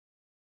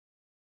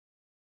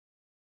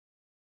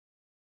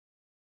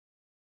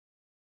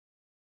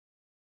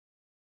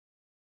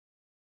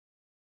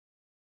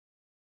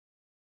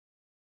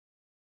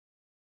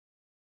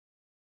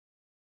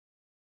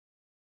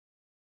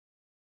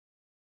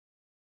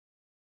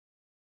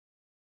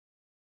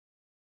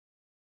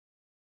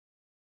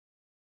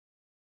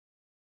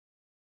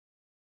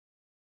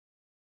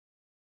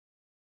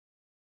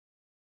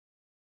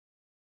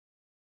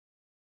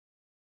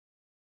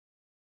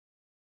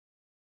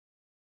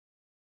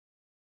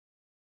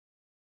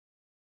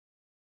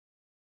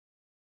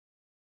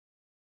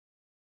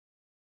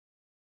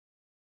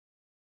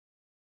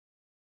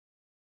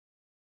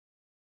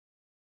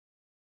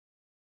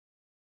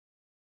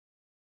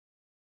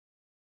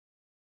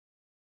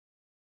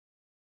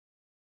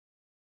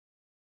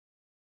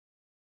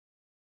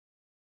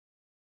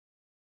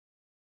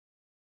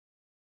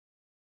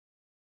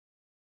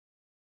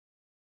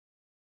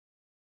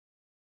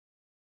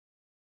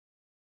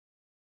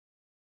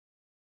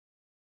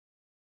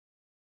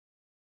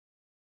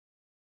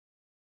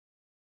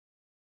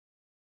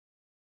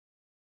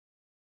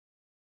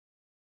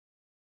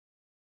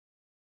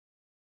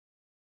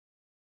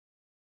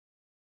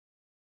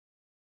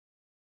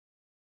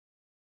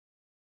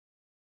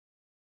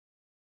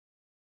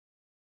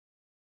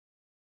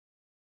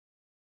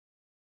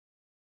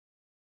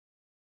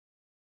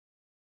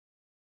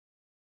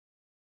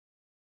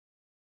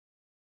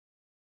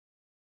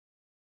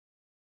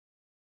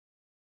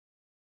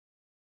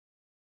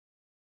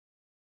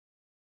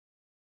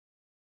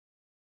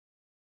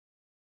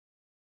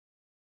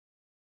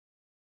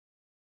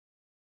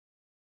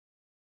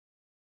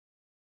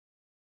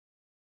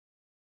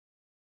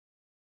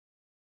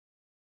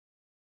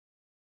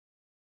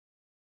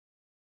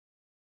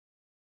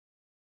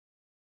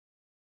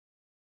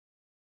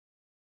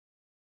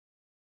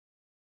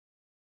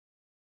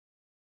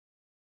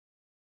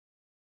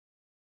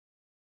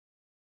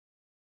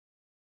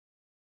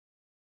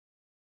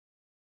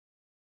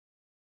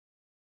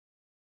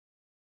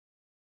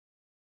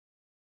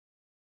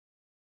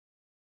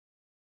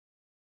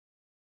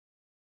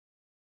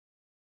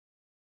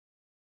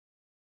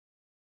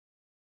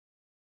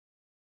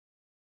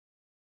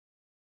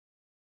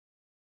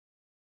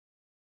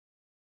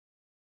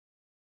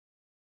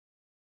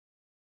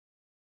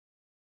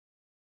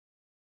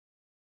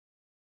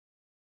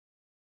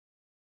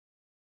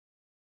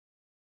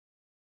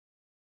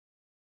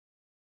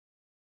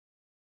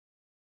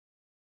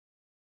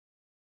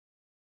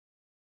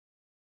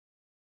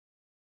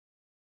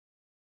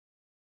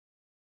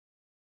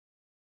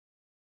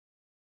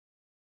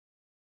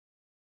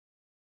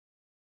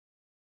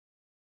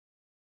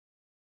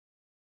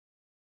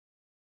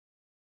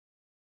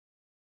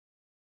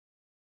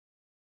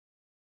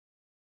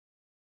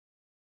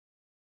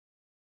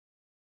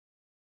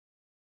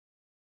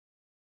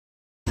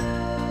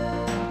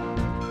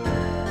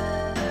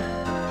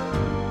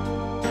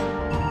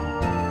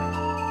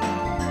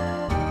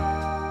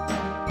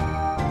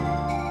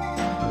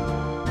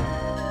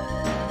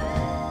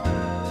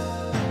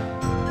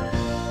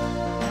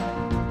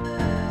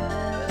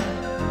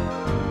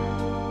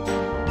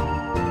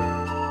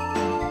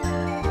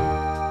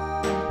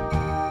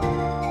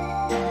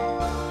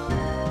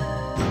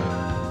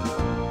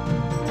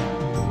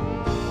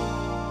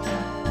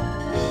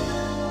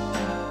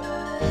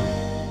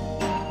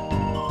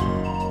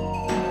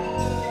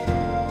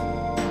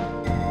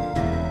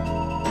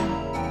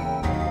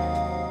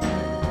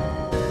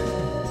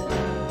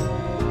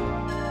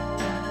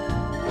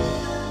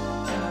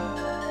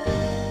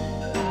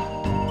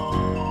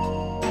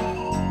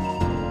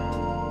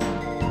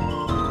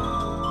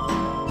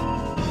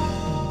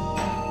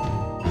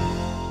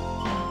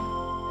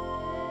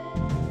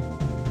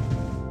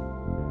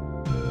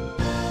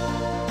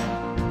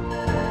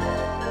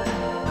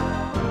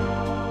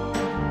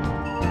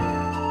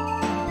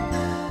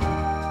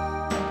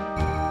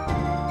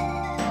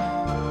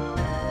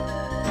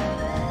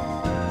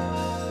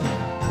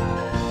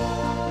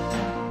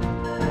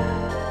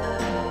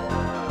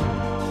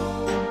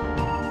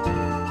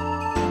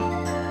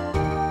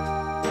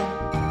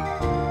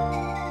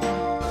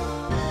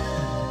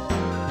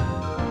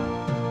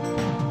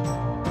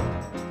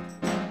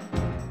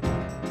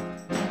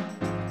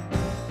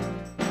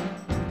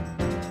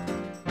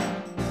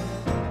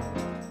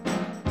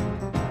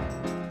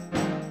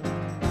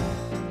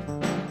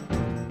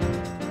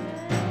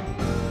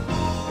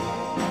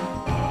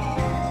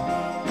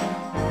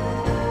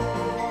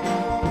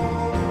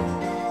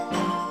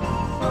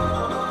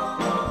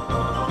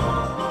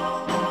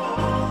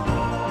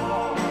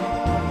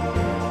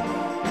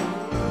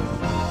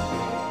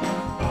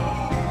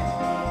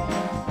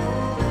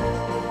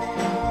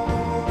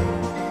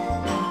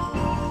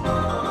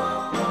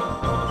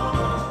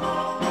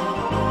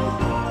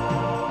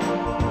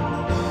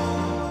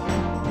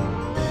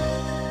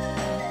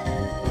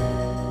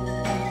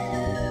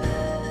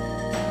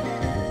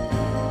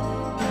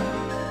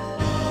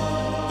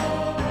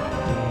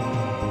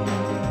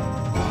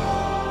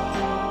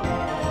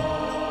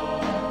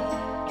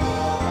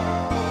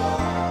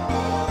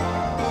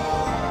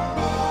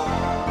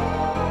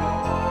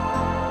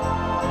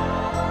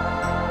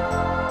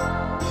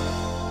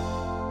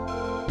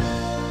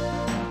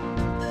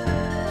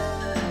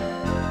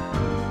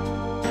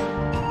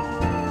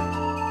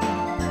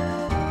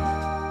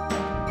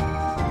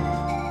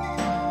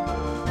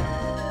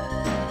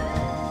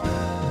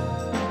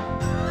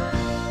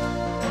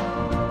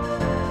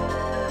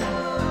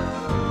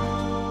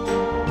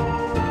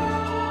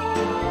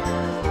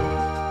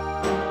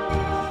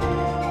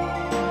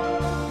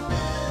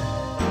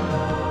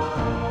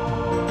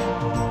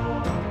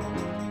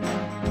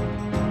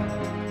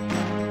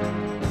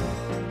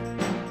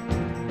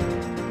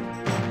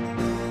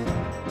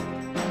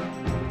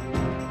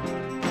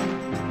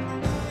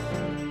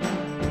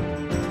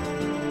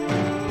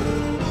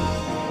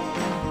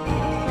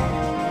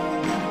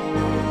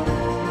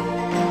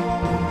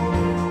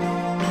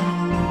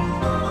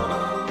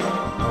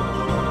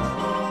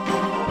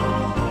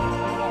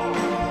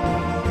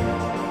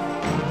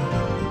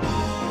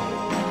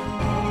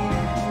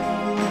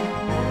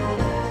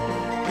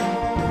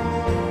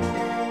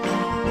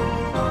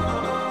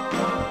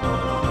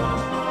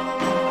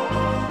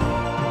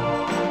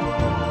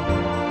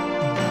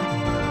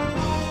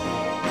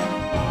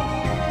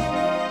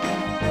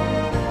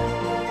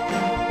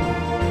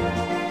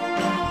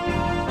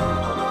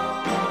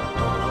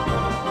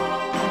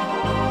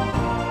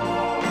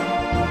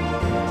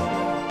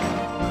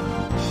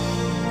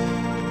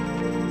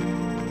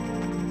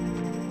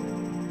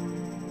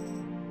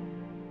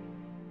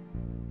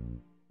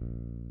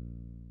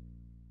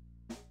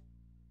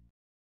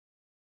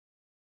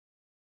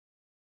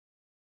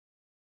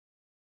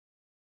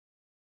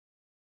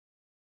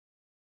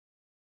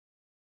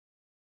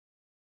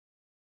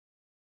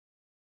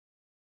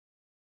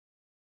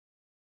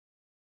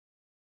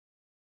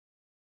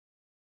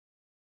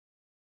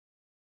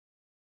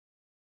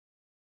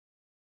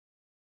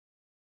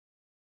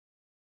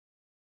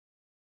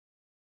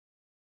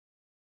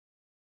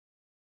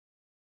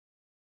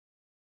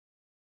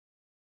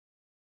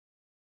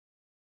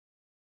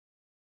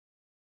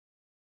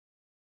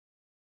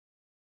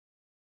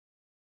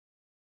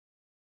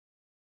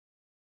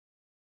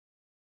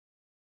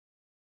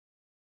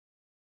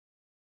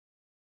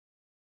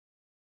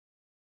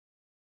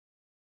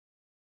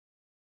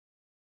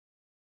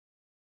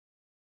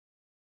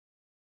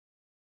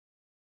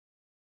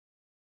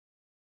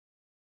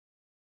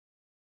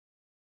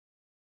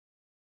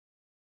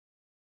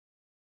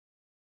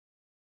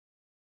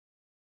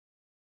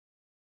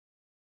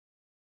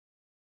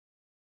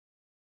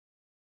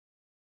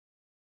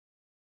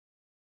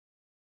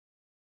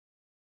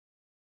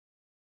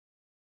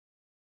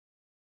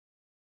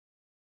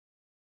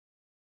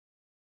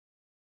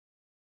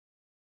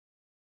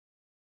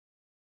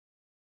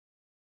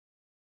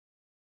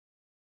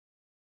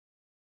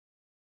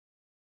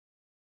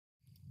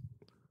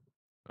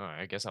Alright,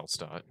 I guess I'll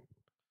start.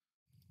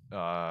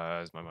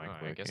 Is my mic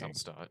working? I guess I'll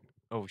start.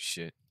 Oh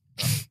shit.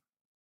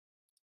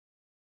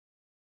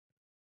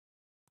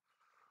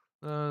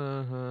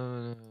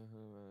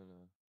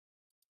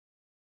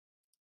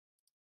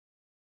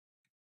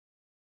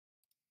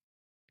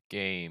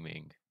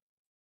 Gaming.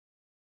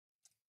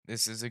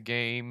 This is a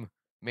game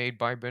made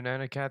by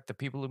Banana Cat, the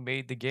people who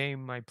made the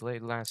game I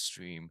played last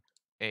stream.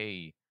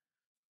 Oh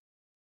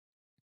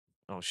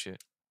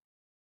shit.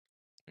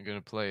 I'm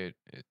gonna play it.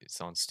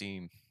 It's on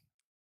Steam.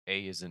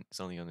 A isn't.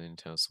 It's only on the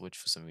Nintendo Switch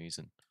for some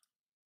reason.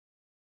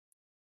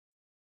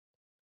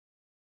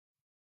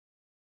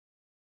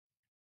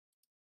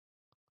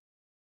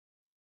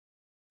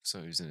 For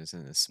some reason, it's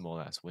in this small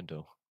ass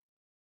window.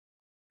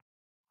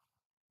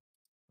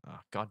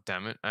 Oh, God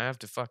damn it. I have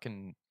to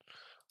fucking.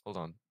 Hold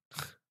on.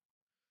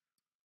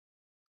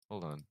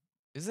 Hold on.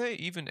 Is there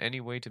even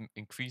any way to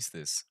increase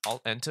this?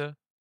 I'll enter.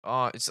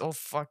 Oh, it's all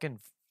fucking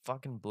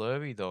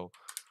blurry though.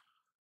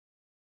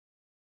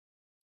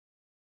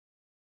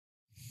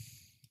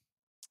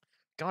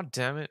 God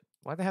damn it.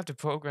 Why they have to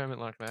program it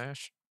like that?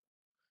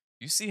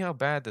 You see how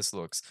bad this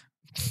looks.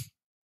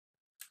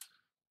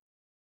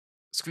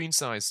 Screen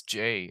size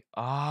J.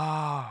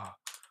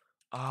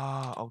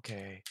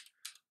 Okay.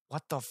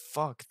 What the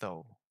fuck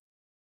though?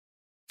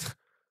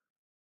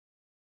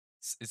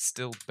 It's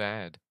still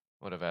bad.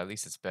 Whatever, at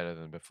least it's better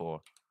than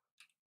before.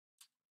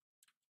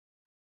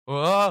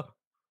 Oh!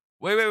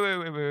 Wait.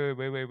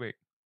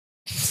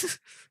 There's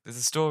a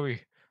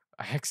story.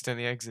 I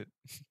accidentally exit.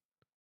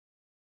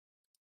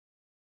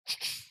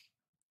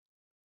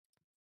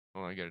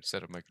 Oh, I gotta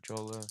set up my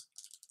controller.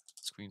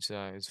 Screen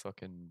size,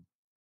 fucking.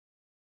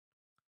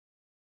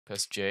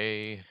 Press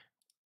J.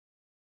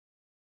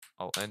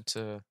 I'll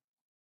enter.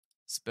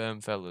 Sperm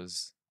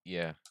fellas.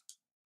 Yeah.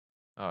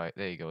 Alright,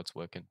 there you go, it's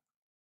working.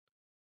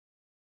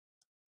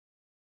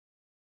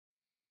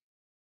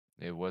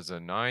 It was a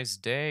nice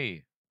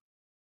day.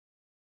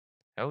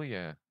 Hell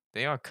yeah.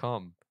 They are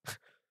cum.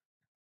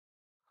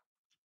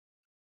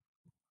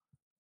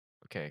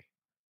 Okay.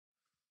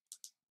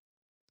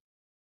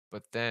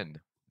 But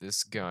then,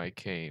 this guy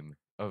came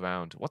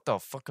around. What the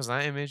fuck was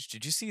that image?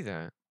 Did you see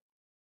that?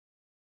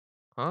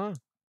 Huh?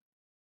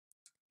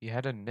 He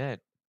had a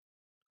net.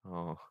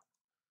 Oh.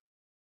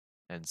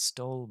 And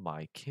stole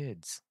my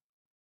kids.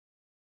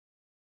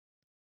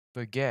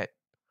 Baguette.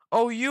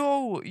 Oh,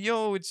 yo,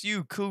 it's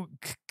you,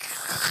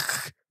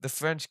 the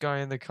French guy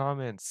in the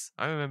comments.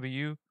 I remember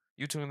you.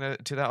 You talking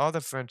to that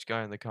other French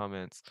guy in the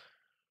comments.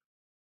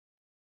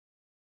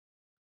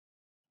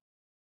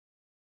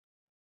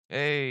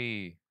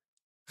 Hey,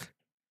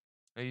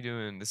 how you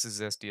doing? This is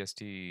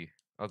SDST,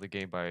 other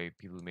game by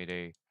people who made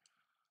A.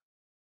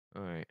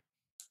 Alright.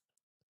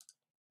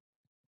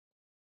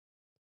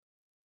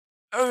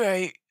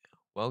 Alright.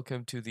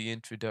 Welcome to the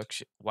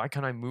introduction. Why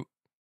can't I move?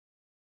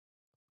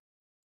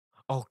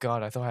 Oh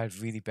god, I thought I had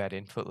really bad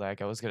input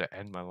lag. I was gonna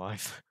end my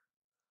life.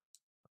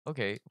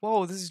 Okay.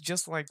 Whoa, this is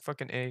just like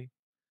fucking A.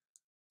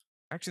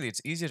 Actually,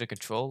 it's easier to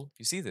control.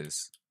 You see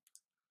this?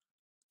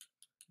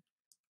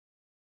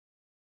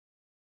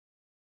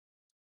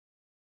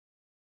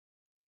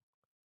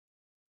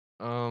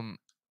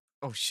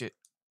 Oh shit.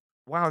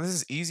 Wow, this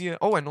is easier.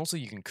 Oh, and also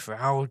you can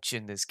crouch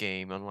in this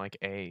game, unlike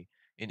A.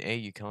 In A,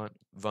 you can't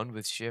run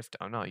with shift.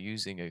 I'm not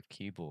using a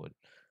keyboard.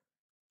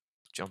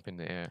 Jump in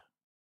the air.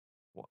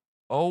 What?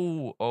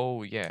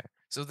 Oh, yeah.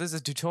 So there's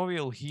a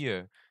tutorial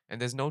here, and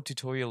there's no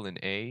tutorial in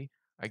A.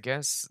 I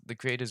guess the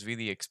creators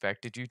really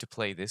expected you to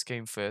play this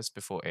game first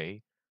before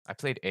A. I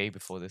played A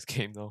before this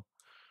game, though.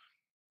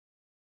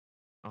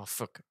 Oh,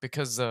 fuck.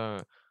 Because,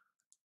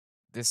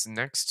 this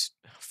next...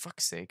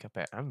 fuck's sake,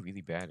 I'm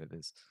really bad at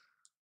this.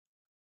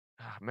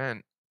 Ah,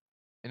 man.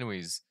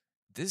 Anyways,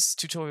 this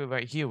tutorial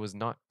right here was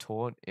not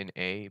taught in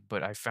A,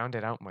 but I found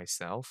it out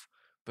myself.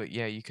 But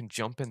yeah, you can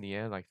jump in the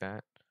air like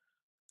that.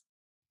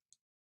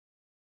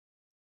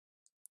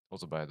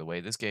 Also, by the way,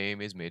 this game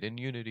is made in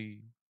Unity.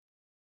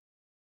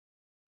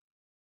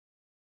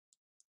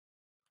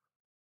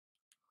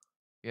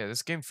 Yeah,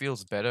 this game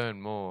feels better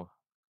and more,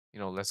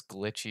 less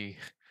glitchy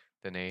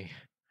than A.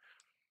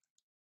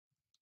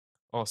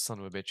 Oh, son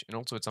of a bitch. And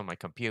also, it's on my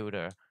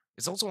computer.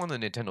 It's also on the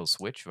Nintendo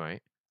Switch,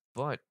 right?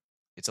 But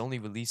it's only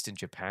released in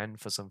Japan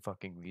for some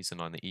fucking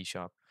reason on the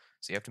eShop.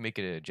 So you have to make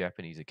it a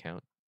Japanese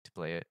account to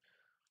play it.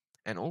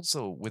 And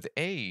also with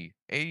A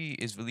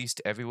is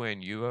released everywhere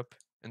in Europe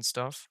and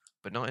stuff,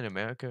 but not in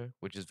America,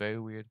 which is very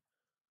weird.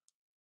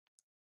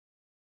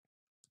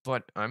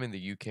 But I'm in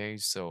the UK,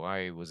 so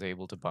I was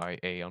able to buy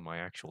A on my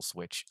actual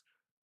Switch.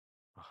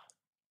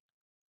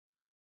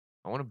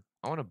 I want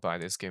to buy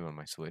this game on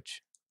my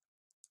Switch.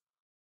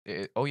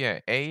 Oh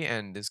yeah, A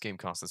and this game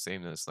cost the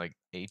same as like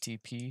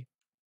ATP.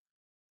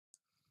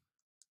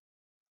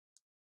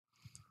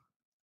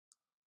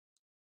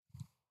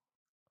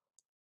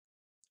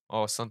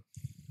 Oh, son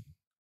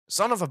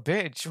of a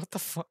bitch! What the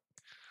fuck?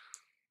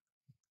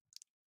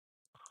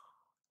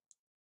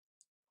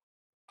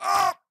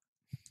 Ah!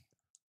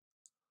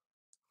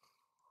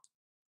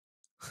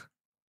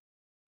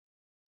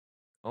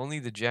 Only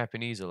the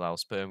Japanese allow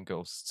sperm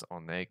ghosts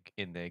on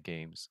in their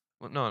games.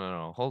 Well, no, no,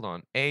 no. Hold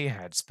on. A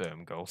had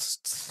sperm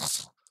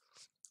ghosts.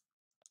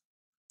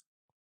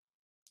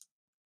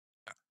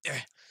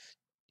 Yeah,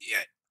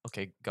 yeah.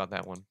 Okay, got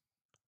that one.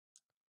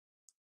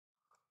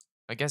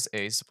 I guess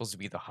A is supposed to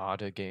be the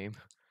harder game.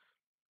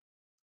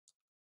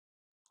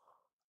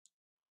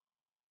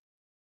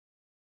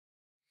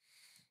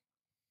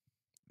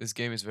 This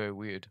game is very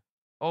weird.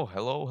 Oh,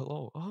 hello,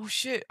 hello. Oh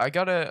shit! I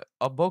got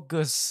a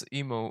bogus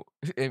emo.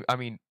 I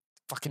mean,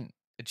 fucking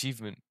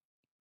achievement.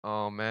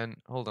 Oh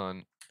man, hold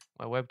on.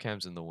 My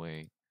webcam's in the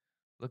way.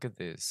 Look at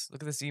this.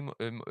 Look at this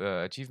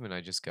achievement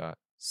I just got.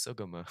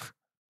 Sugama.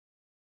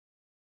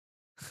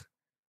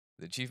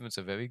 The achievements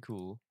are very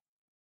cool.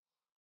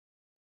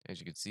 As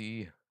you can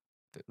see,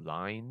 the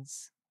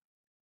lines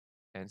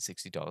and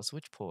 $60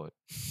 Switch port.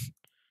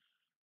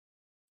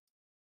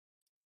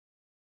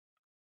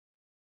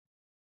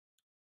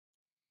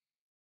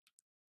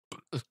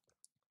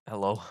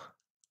 Hello.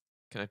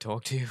 Can I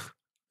talk to you?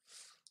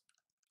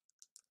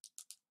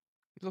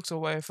 He looks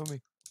away from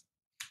me.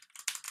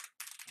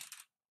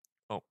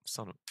 Oh,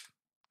 son of.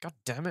 God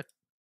damn it.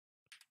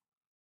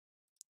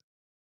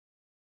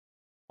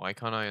 Why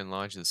can't I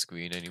enlarge the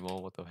screen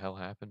anymore? What the hell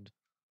happened?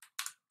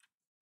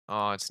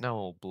 Oh, it's now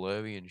all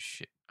blurry and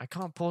shit. I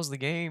can't pause the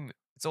game.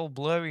 It's all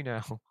blurry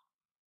now.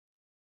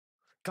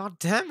 God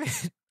damn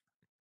it.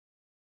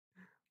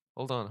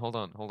 Hold on, hold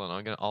on, hold on.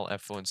 I'm gonna alt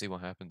F4 and see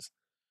what happens.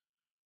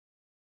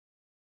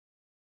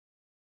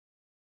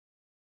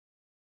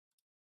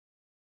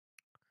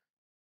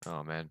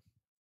 Oh man,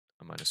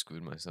 I might have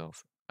screwed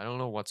myself. I don't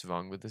know what's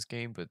wrong with this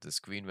game, but the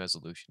screen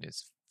resolution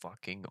is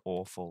fucking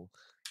awful.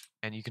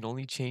 And you can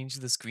only change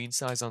the screen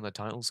size on the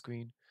title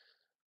screen.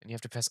 And you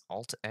have to press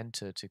Alt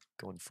Enter to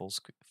go in full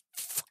screen.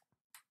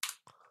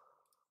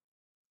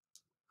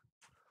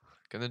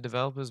 Can the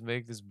developers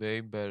make this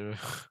game better?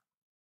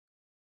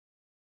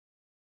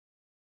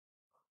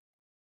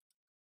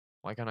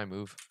 Why can't I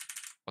move?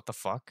 What the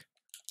fuck?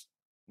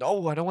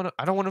 No, I don't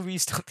wanna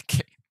restart the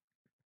game.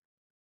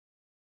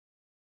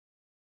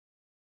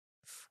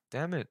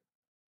 Damn it.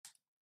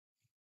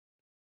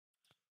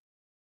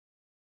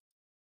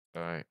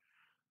 Alright.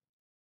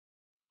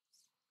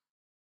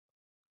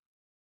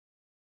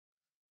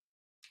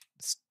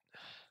 This,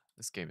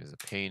 this game is a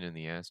pain in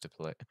the ass to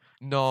play.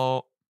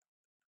 No.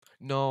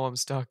 No, I'm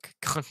stuck.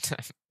 God damn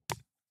it.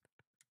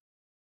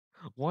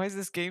 Why is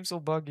this game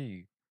so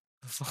buggy?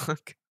 The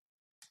fuck?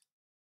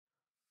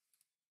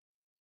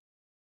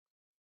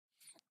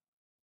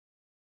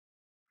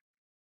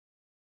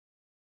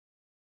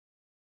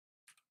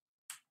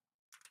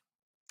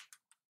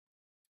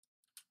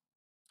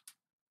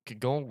 Okay,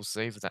 go and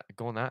save that.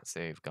 Go on that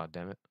save. God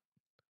damn it.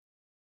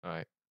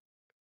 Alright.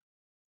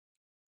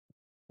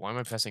 Why am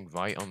I pressing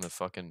right on the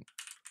fucking...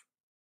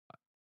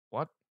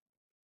 What?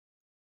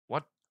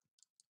 What?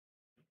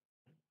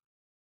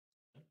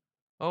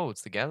 Oh,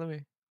 it's the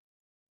gallery.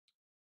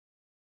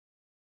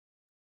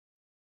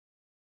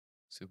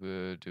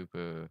 Super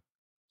duper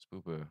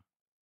spooper.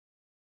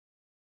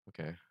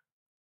 Okay.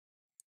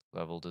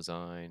 Level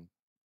design.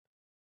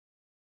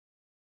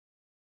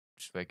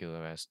 Just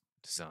regular ass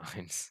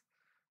designs.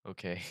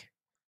 Okay.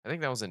 I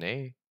think that was an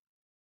A.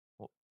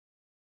 Well,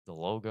 the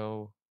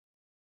logo.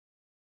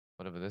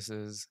 Whatever this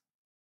is.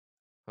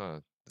 Huh.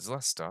 There's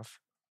less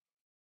stuff.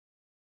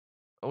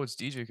 Oh, it's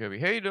DJ Kirby.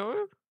 Hey,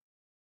 Dove.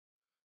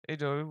 Hey,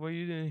 Dove. What are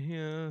you doing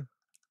here?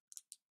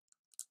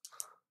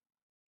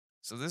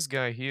 So this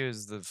guy here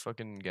is the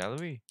fucking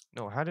gallery?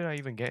 No, how did I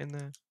even get in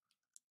there?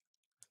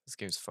 This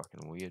game's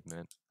fucking weird,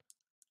 man.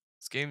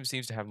 This game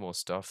seems to have more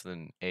stuff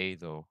than A,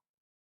 though.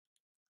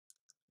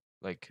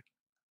 Like,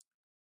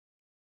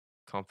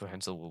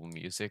 comprehensible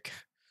music.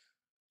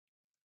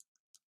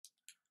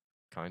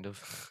 Kind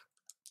of.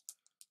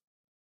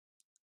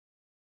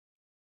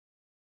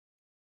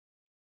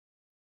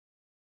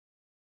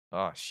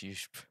 Ah,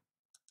 sheesh.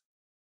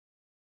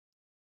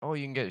 Oh,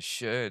 you can get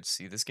shirts.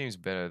 See, this game's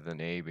better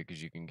than A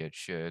because you can get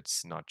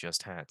shirts, not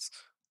just hats.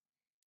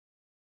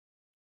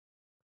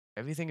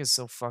 Everything is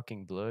so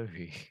fucking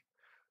blurry.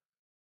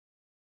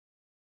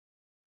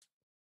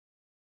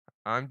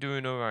 I'm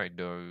doing alright,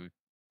 though.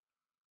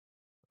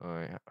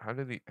 Alright,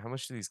 how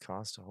much do these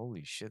cost?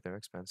 Holy shit, they're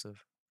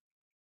expensive.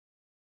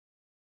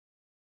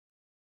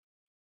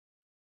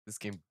 This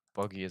game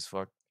buggy as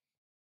fuck.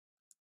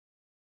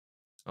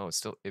 Oh,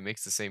 it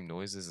makes the same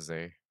noises as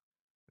A.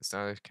 The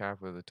stylish cap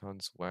with a ton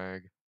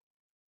swag.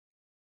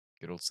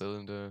 Good old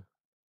cylinder.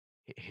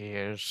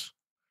 Here's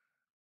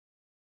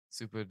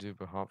super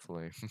duper hot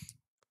flame.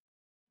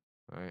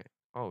 Alright.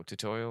 Oh,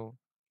 tutorial.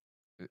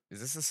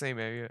 Is this the same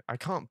area? I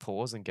can't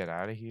pause and get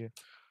out of here.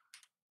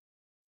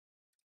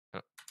 Uh,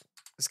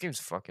 This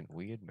game's fucking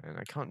weird, man.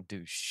 I can't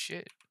do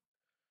shit.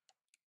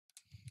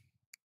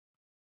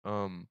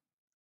 Um,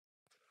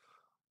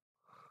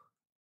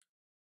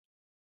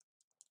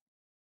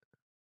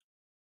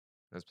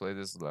 let's play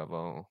this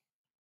level.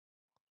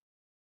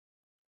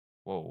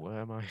 Whoa,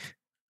 where am I?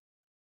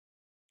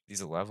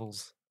 These are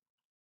levels.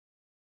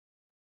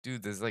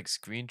 Dude, there's like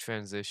screen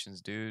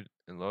transitions, dude,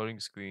 and loading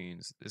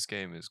screens. This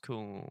game is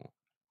cool.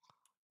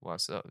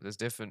 What's up? There's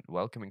different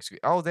welcoming screen.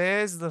 Oh,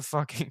 there's the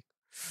fucking.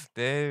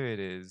 There it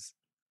is.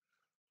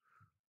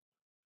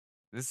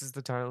 This is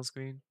the title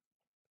screen.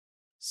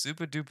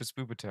 Super duper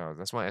spooper towers.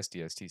 That's what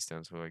SDST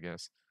stands for, I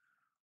guess.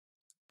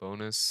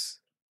 Bonus.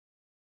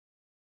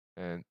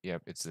 And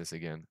yep, it's this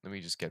again. Let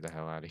me just get the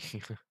hell out of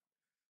here.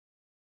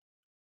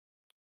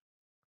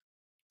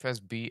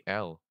 Press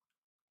BL.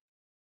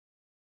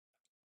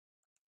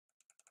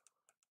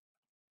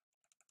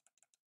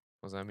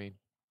 What does that mean?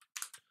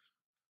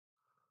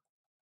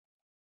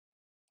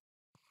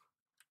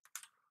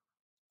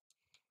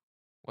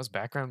 What's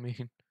background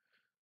mean?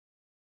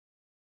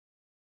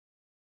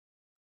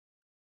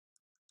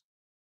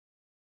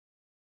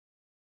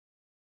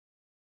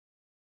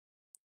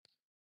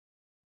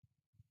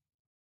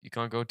 You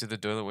can't go to the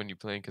toilet when you're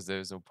playing because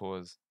there's no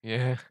pause.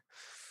 Yeah.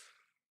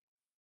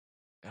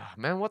 Ah,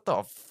 man, what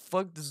the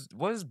fuck does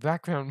what does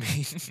background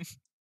mean?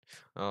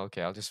 Oh,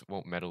 okay, I'll just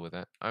won't meddle with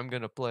that. I'm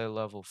gonna play a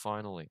level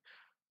finally.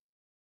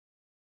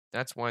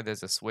 That's why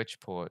there's a switch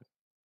port.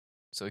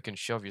 So you can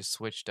shove your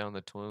switch down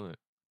the toilet.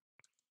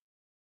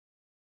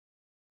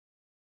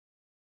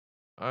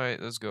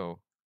 Alright, let's go.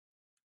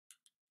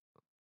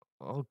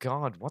 Oh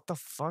god, what the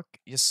fuck?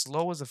 You're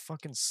slow as a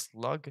fucking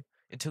slug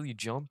until you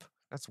jump?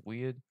 That's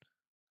weird.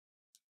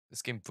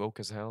 This game broke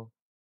as hell.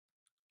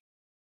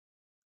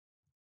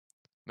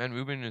 Man,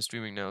 Ruben is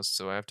streaming now,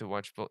 so I have to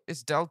watch both.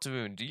 It's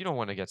Deltarune. You don't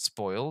want to get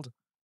spoiled.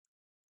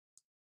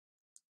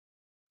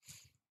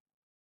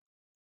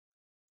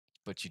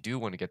 But you do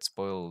want to get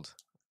spoiled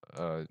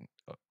uh,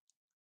 uh,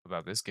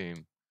 about this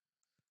game.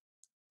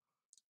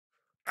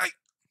 Ay!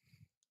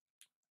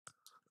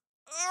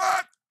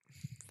 Ah!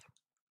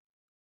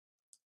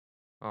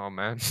 Oh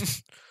man.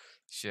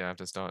 Shit, I have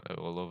to start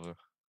all over.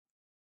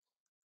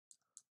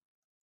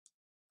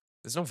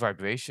 There's no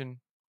vibration.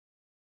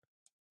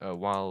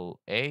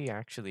 While A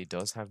actually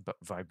does have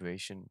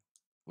vibration,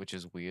 which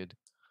is weird.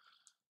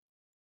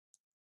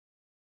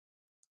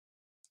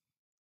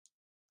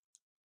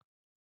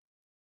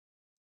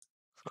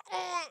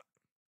 Oh!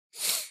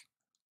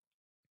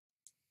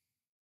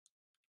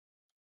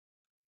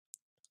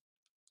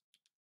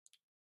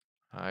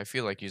 I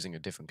feel like using a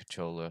different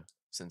controller.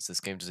 Since this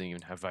game doesn't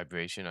even have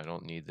vibration, I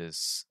don't need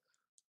this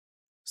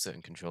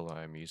certain controller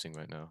I'm using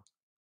right now.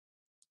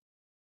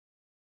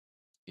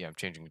 Yeah, I'm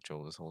changing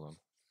controllers. Hold on.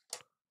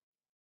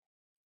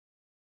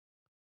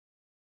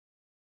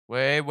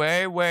 Wait,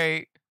 wait,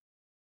 wait.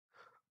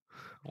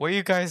 What are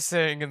you guys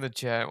saying in the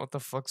chat? What the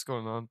fuck's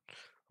going on?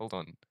 Hold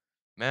on.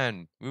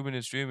 Man, Ruben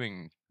is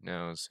streaming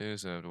now.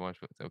 Seriously, I have to watch.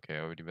 Okay, I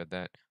already read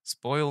that.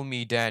 Spoil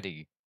me,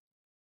 daddy.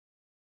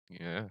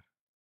 Yeah.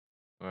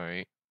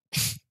 Alright.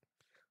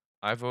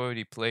 I've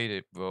already played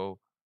it, bro.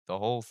 The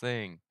whole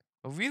thing.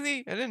 Oh,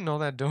 really? I didn't know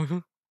that,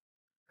 though.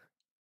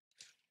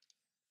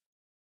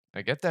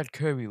 I get that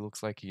Kirby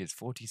looks like he is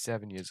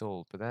 47 years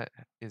old, but that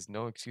is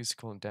no excuse to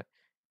call him dad.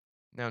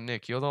 Now,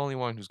 Nick, you're the only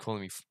one who's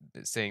calling me,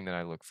 saying that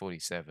I look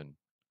 47.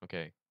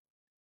 Okay.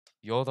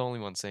 You're the only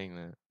one saying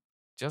that.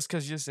 Just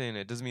because you're saying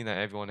it doesn't mean that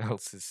everyone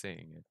else is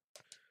saying it.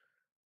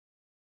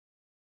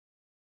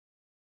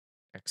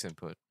 X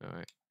input.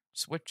 Alright.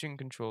 Switching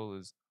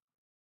controllers.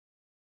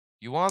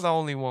 You are the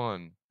only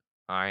one.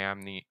 I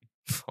am the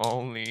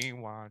only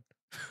one.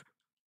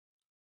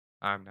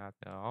 I'm not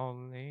the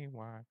only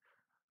one.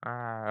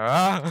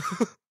 Ah.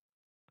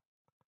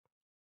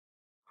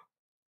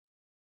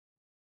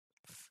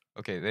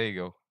 Okay, there you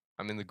go.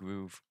 I'm in the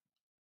groove.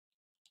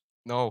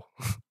 No.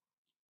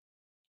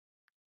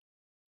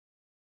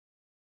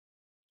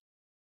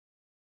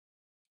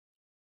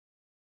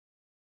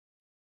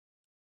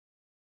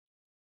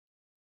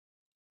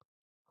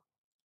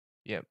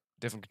 Yep,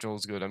 different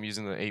controls good. I'm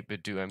using the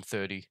 8-bit do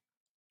M30.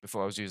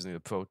 Before I was using the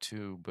Pro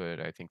 2, but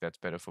I think that's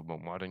better for more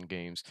modern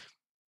games.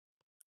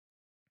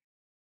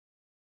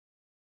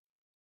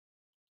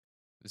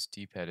 This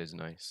D-pad is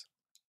nice.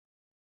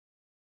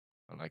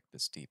 I like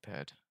this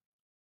D-pad.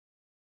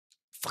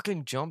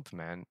 Fucking jump,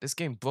 man. This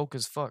game broke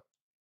as fuck.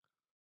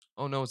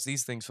 Oh no, it's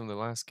these things from the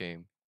last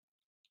game.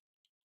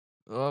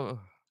 Oh.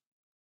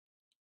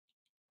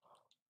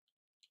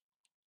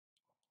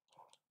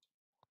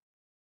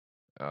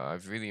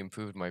 I've really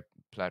improved my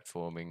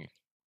platforming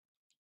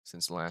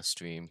since last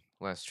stream.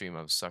 Last stream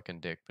I was sucking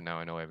dick, but now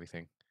I know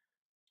everything.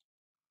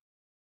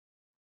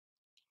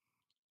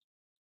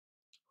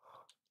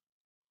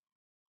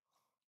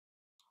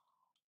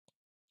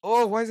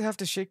 Oh, why does it have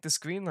to shake the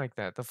screen like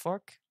that? The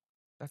fuck?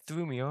 That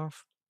threw me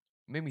off.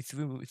 Made me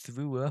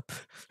threw up.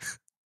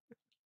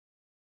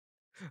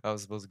 I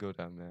was supposed to go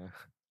down there.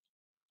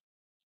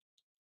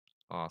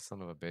 Aw,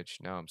 son of a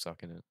bitch. Now I'm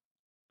sucking it.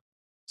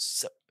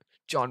 So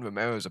John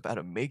Romero's about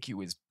to make you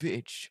his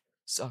bitch.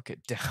 Suck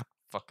it down.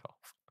 Fuck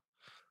off.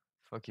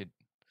 Fuck it.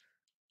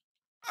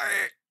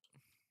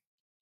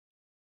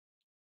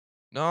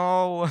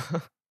 No.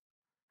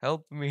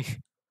 Help me.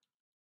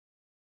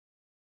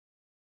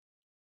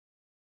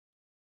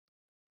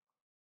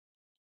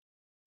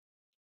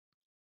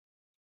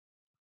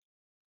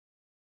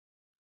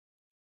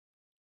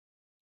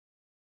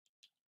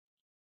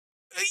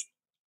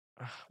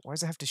 Why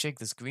does it have to shake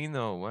the screen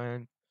though,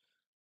 man?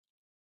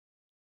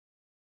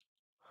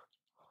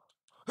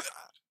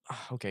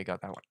 Okay,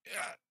 got that one.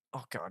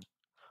 Oh god.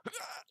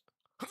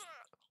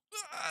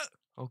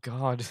 Oh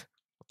god.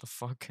 What the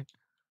fuck?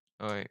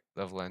 Alright,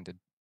 level ended.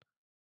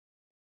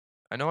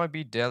 I know I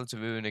beat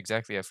Deltarune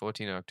exactly at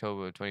 14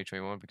 October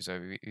 2021 because I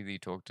really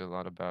talked a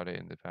lot about it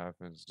in the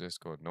Pathfinder's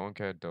Discord. No one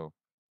cared though.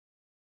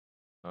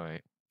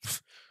 Alright.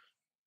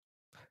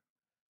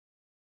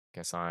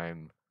 Guess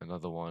I'm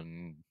another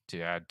one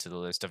to add to the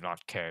list of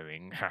not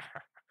caring.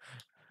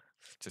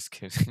 Just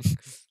kidding.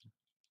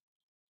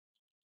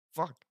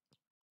 Fuck.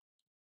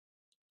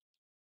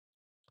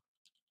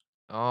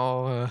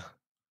 Oh,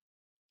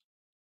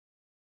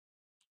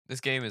 this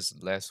game is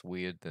less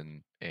weird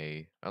than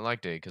A. I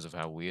liked A because of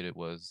how weird it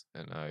was,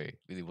 and I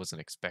really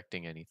wasn't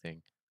expecting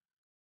anything.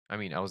 I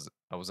mean, I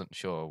wasn't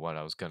sure what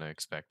I was gonna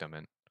expect. I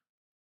meant,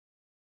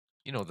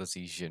 you know, the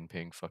Xi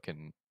Jinping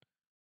fucking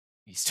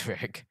Easter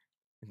egg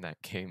in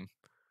that game.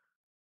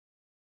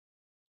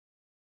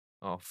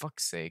 Oh,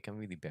 fuck's sake, I'm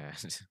really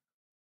bad.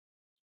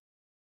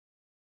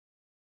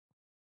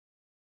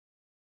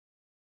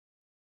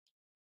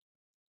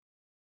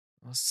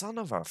 Oh, son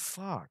of a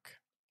fuck.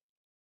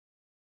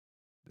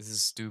 This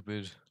is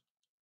stupid.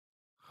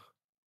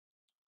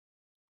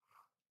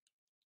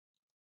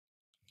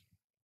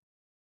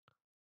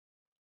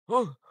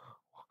 Oh,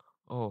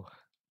 oh.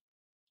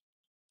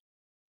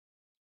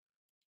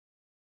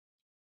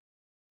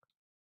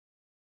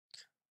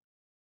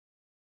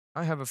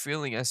 I have a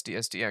feeling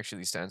SDST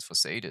actually stands for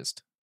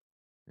sadist.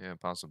 Yeah,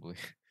 possibly.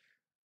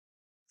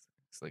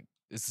 It's like,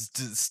 it's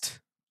just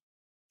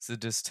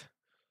sadist.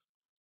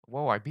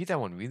 Whoa, I beat that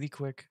one really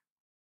quick.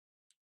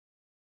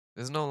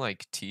 There's no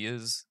like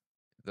tiers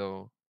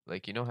though.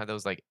 Like you know how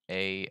those like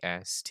A,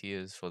 S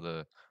tiers for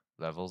the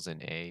levels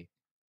in A?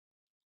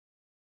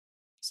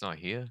 It's not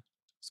here.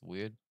 It's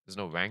weird. There's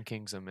no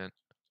rankings, I meant.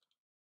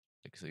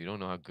 Like so you don't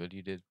know how good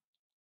you did.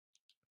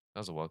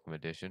 That was a welcome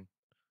addition.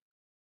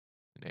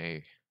 An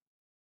A.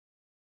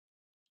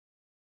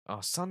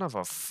 Oh, son of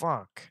a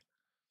fuck.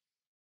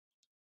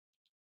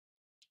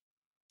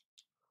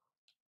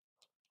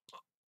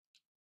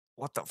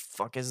 What the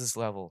fuck is this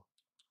level?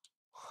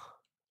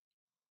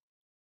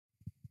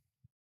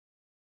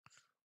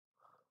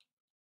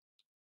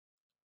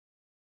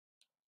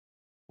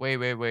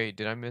 Wait.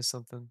 Did I miss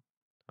something?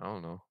 I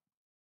don't know.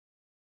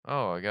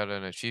 Oh, I got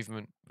an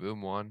achievement.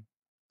 Room 1.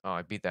 Oh,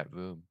 I beat that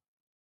room.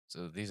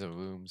 So these are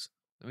rooms.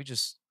 Let me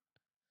just...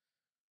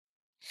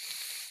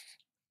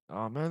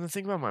 Oh man, the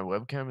thing about my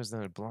webcam is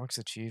that it blocks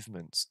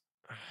achievements.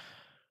 Let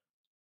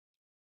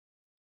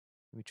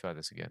me try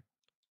this again.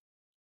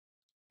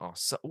 Oh,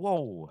 so...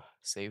 Whoa!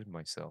 Saved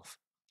myself.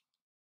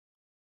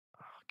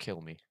 Ah, kill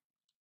me.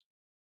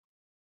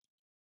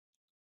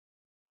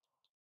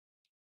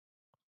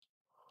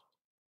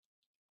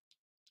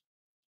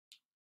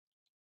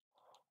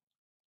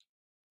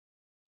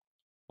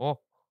 Oh!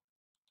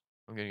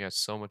 I'm gonna get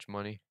so much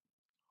money.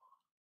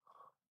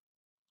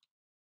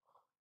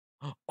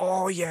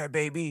 Oh yeah,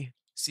 baby!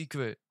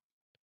 Secret.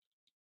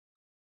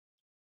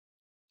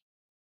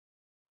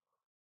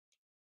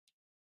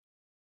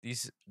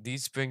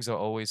 These springs are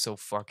always so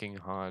fucking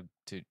hard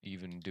to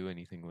even do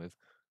anything with.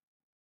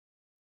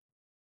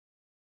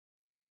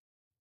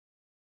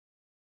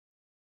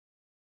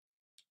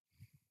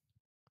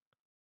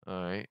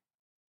 Alright.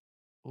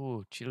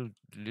 Oh, chill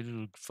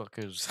little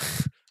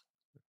fuckers.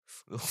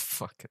 Little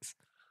fuckers.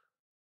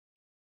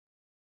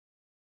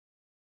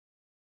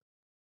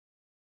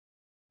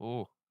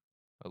 Oh,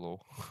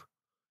 hello.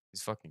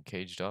 He's fucking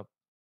caged up.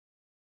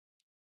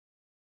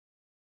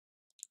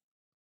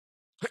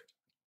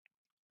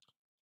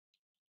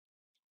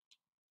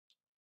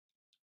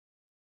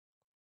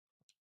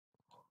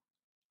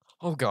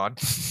 Oh god.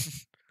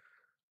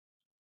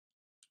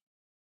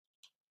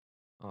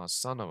 Oh,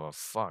 son of a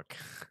fuck.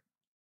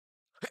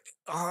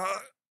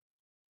 Ah.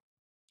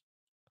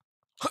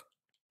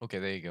 Okay,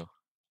 there you go.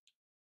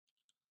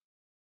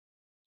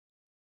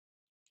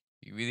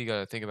 You really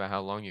gotta think about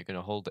how long you're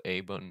gonna hold the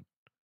A button.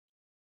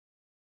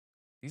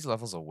 These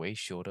levels are way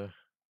shorter.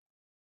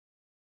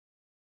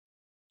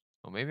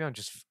 Or maybe I'm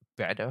just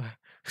better.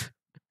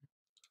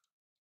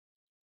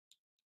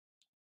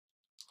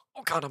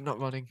 Oh god, I'm not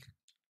running.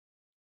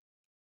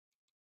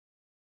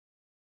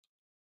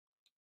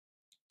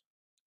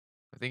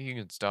 I think you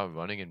can start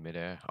running in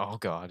midair. Oh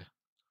god.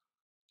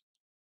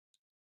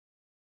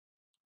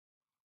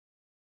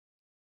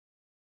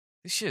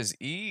 This shit is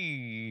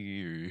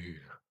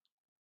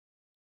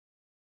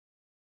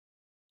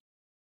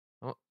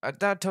Oh,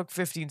 that took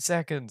 15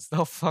 seconds.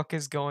 The fuck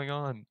is going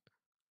on?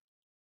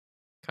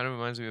 Kind of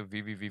reminds me of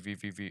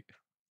VVVVVV.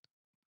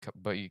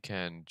 But you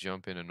can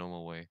jump in a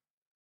normal way.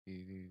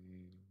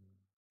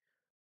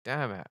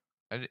 Damn it.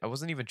 I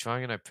wasn't even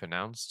trying and I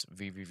pronounced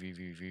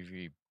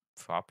VVVVVV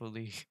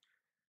properly.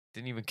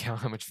 Didn't even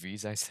count how much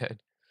V's I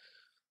said.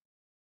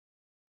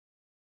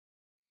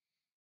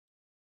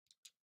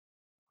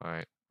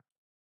 Alright.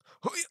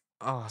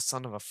 Oh,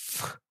 son of a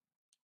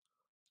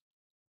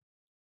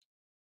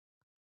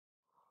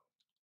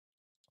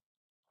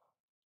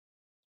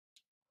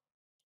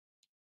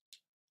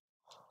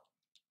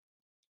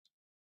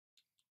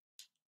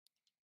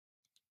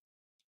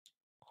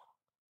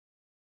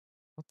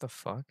the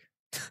fuck?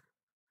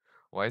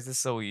 Why is this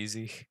so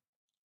easy?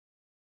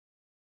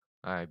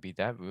 I beat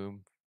that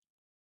room.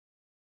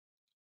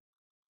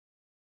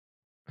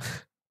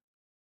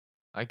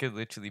 I could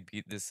literally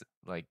beat this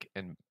like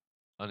and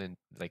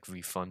like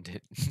refund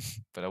it,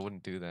 but I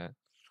wouldn't do that.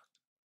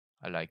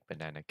 I like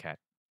Banana Cat.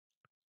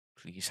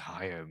 Please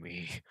hire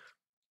me.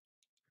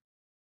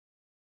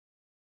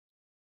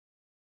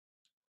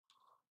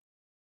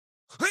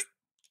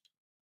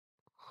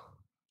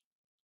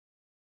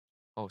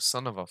 Oh,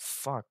 son of a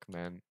fuck,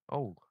 man.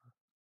 Oh,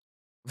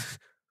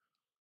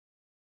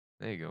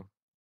 there you go.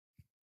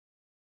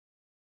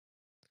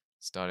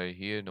 Started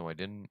here. No, I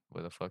didn't.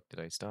 Where the fuck did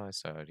I start? I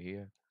started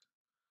here.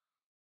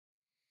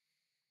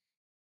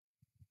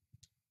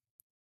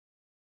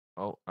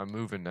 Oh, I'm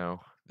moving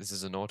now. This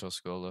is an auto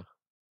scroller.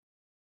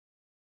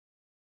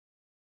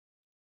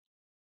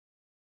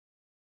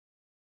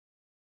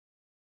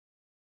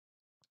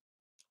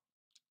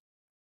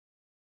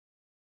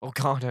 Oh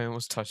god, I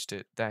almost touched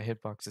it. That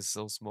hitbox is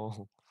so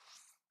small.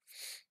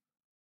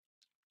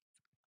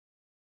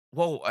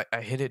 Whoa,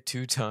 I hit it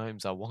 2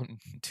 times. I won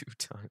 2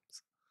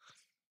 times.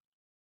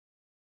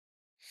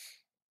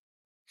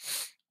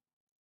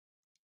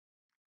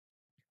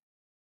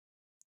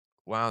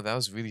 Wow, that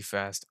was really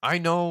fast. I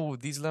know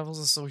these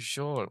levels are so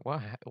short.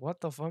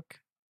 What the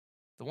fuck?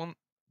 The one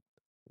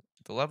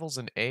the levels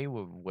in A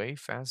were way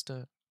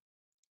faster.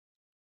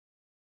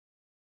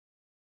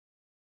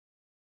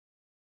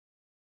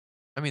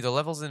 I mean, the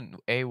levels in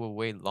A were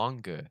way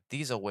longer.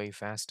 These are way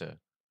faster.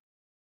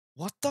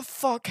 What the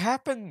fuck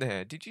happened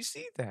there? Did you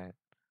see that?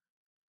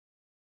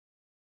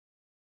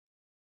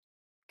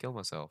 Kill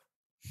myself.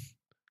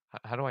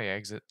 How do I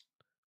exit?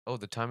 Oh,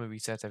 the timer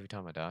resets every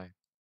time I die.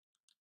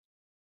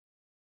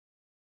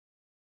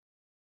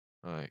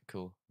 Alright,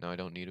 cool. Now I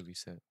don't need a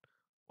reset.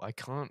 I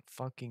can't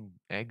fucking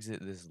exit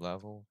this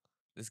level.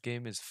 This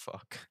game is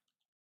fuck.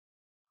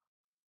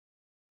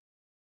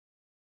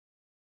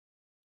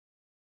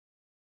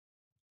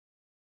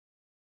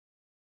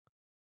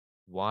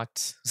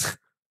 What?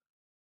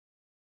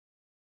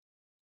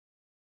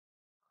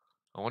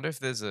 I wonder if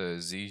there's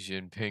a Xi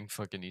Jinping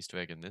fucking Easter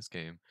egg in this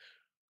game.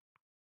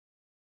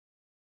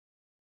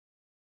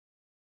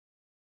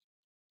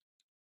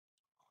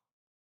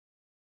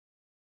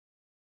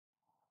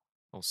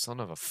 Oh, son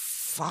of a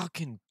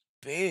fucking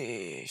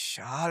bitch.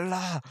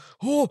 Allah.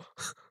 Oh!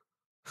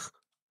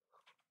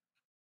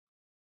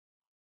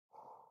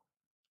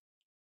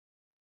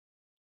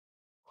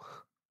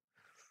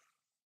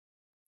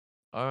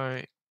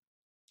 Alright.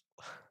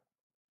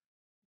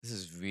 This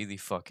is really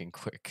fucking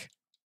quick.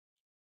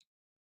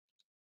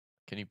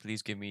 Can you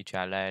please give me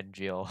challenge,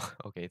 yo?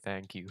 Okay,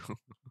 thank you. I'm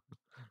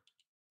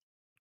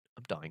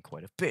dying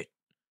quite a bit.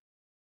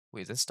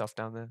 Wait, is there stuff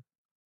down there?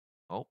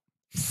 Oh.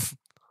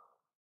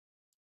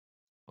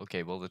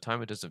 Okay, well, the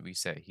timer doesn't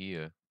reset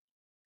here.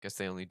 Guess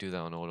they only do that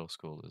on auto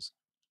scrollers.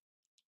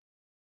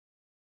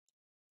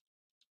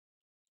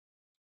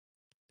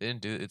 They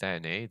didn't do that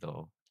in A,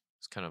 though.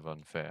 It's kind of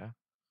unfair.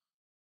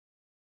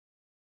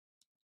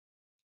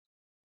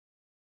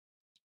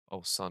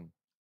 Oh, son.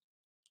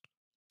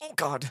 Oh,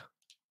 God.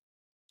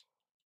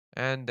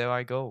 And there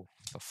I go.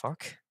 The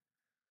fuck?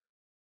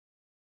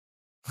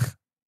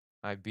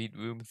 I beat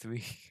room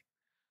 3.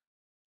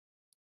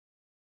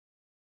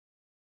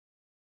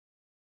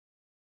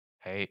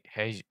 Hey,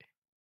 hey,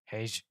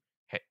 hey,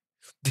 hey.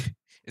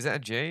 Is that a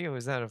J or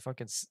is that a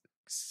fucking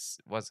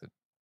what's it?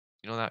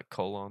 You know that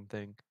colon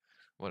thing?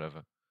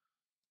 Whatever.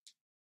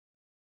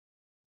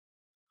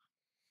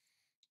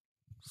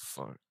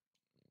 Fuck.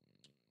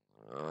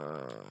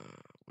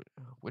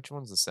 Which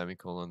one's the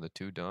semicolon? The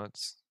 2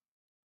 dots?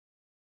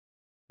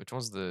 Which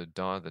one's the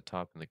dot at the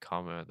top and the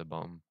comma at the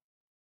bottom?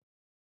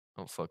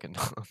 Oh fucking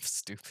no, I'm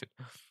stupid.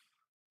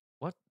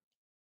 What?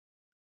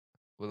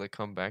 Will it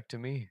come back to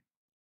me?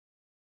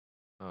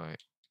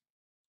 Alright.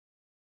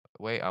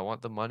 Wait, I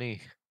want the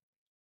money.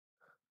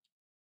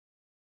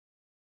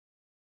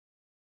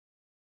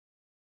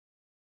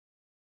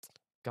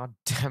 God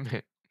damn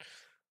it.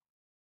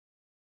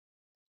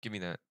 Give me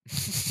that.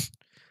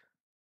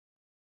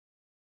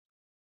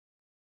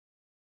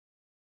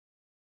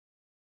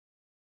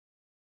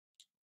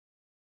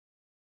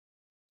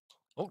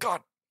 Oh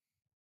god.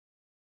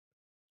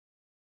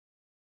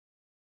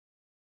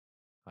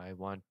 I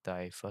want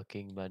thy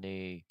fucking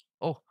money.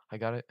 Oh, I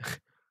got it.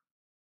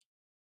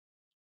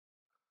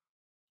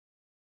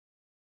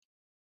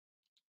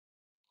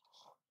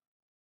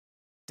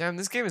 Damn,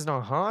 this game is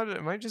not hard.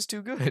 Am I just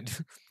too good?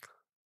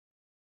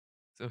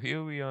 So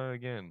here we are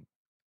again.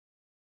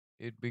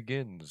 It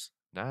begins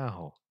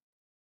now.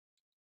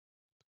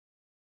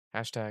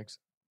 Hashtags.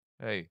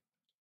 Hey,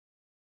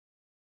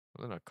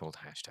 well, they're not called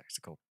hashtags.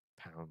 They're called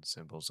pound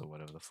symbols or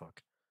whatever the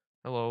fuck.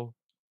 Hello.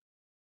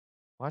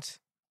 What?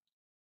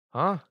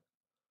 Huh?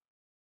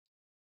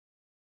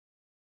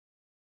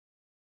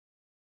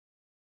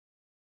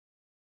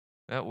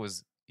 That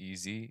was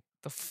easy.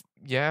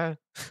 Yeah.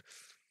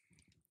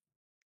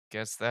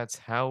 Guess that's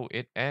how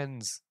it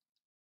ends.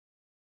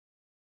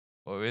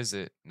 Or is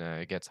it? Nah,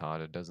 it gets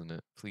harder, doesn't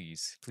it?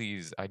 Please,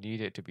 please, I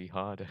need it to be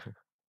harder.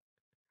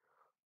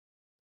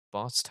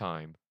 Boss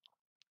time.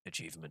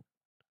 Achievement.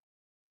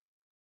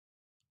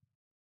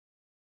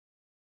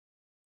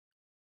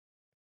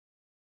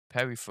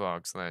 Perry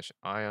Frog slash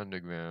I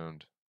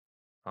Underground.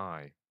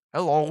 Hi.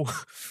 Hello!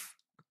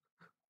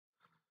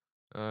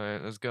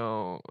 Alright, let's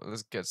go.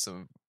 Let's get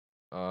some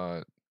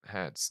uh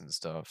hats and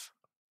stuff.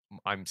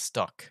 I'm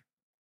stuck.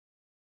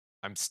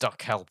 I'm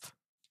stuck, help.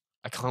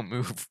 I can't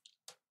move.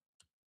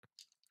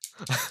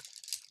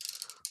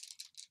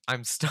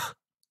 I'm stuck.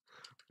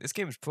 This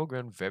game is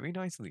programmed very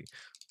nicely.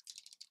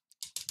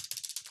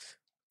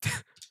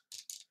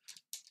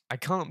 I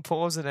can't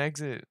pause and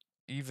exit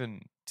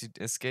even to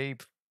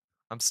escape.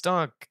 I'm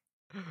stuck.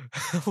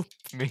 Help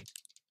me.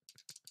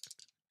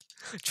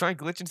 Try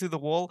glitching through the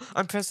wall.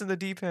 I'm pressing the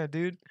D-pad,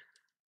 dude.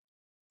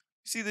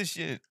 See this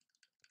shit.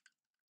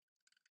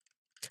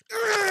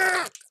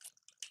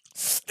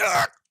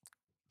 Stuck.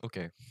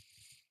 Okay.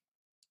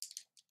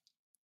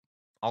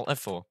 Alt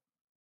F4.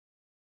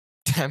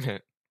 Damn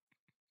it.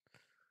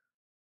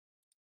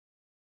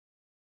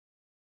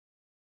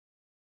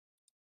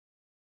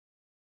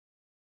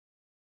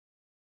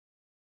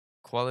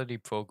 Quality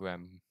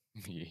program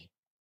me.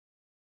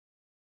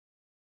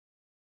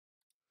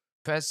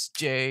 Press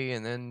J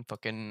and then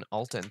fucking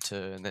Alt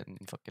Enter and then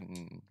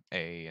fucking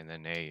A and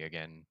then A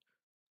again.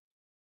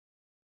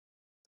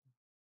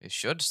 It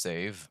should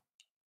save.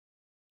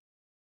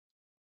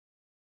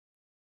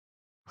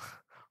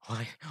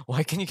 Why?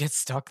 Why can you get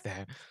stuck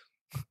there?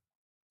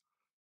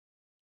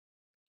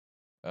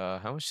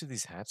 How much do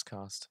these hats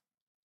cost?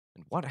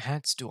 And what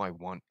hats do I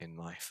want in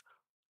life?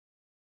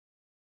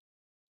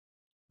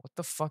 What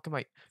the fuck am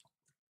I?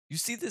 You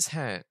see this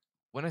hat?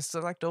 When I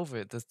select over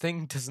it, the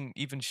thing doesn't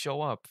even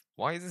show up.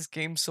 Why is this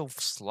game so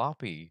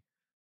sloppy?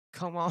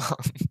 Come on.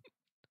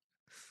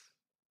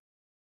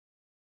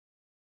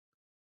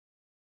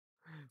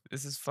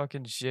 This is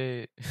fucking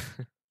shit.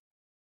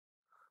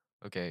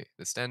 Okay,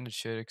 the standard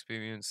shirt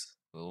experience,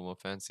 a little more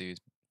fancy,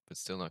 but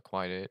still not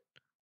quite it.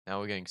 Now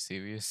we're getting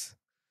serious.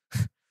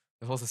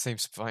 They're all the same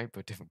sprite,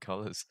 but different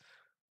colors.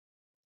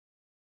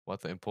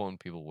 What the important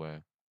people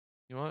wear.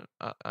 You know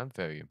what? I'm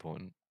very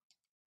important.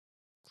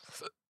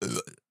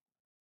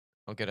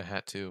 I'll get a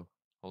hat too.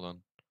 Hold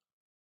on.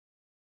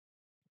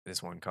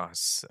 This one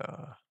costs,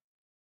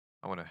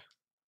 I wanna,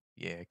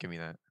 yeah, give me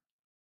that.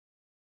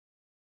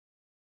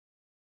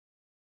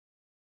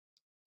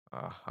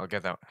 I'll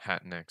get that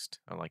hat next.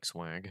 I like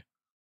swag.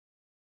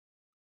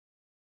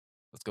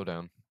 Let's go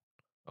down.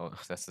 Oh,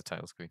 that's the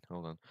title screen.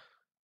 Hold on.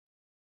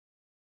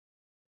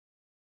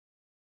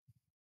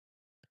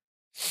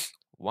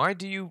 Why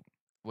do you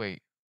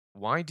wait?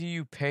 Why do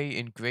you pay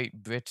in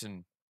Great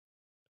Britain?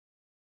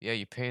 Yeah,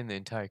 you pay in the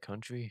entire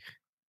country.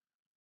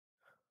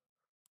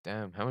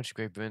 Damn, how much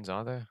Great Britons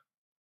are there?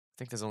 I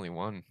think there's only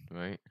one,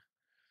 right?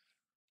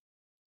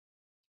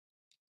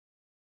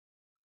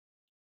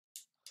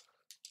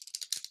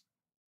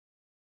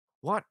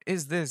 What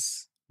is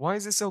this? Why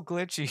is it so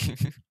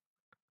glitchy?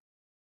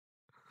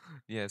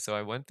 Yeah, so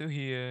I went through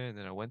here, and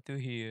then I went through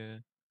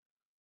here,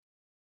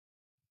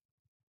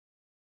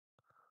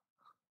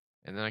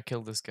 and then I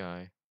killed this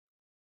guy.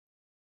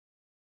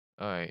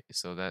 Alright,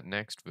 so that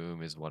next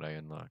room is what I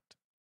unlocked.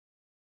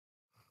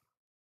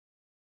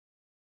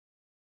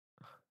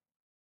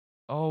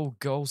 Oh,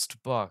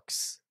 Ghost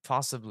Bucks.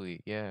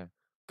 Possibly, yeah.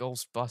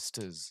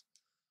 Ghostbusters.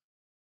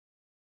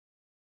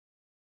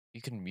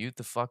 You can mute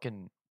the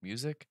fucking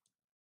music?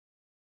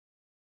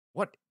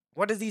 What?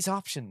 What are these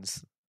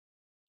options?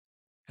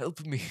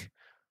 Help me.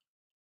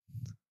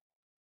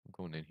 I'm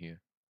going in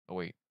here. Oh,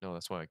 wait. No,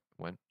 that's why I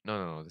went.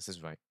 No, no, no. This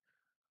is right.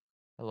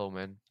 Hello,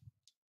 man.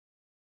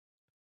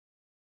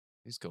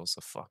 These ghosts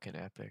are fucking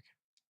epic.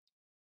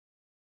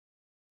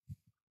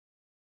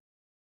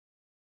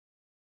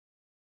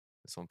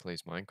 This one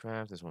plays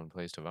Minecraft. This one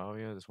plays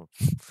Terraria. This one.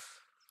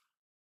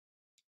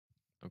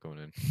 I'm going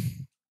in.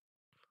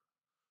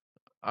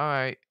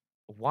 Alright.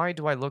 Why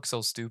do I look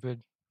so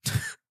stupid?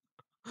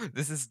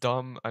 This is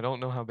dumb. I don't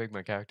know how big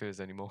my character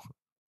is anymore.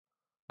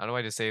 How do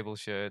I disable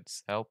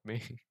shirts? Help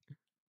me.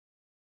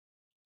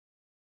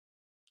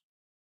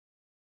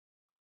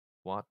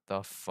 What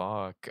the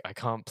fuck? I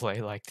can't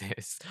play like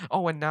this.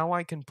 Oh, and now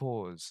I can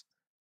pause.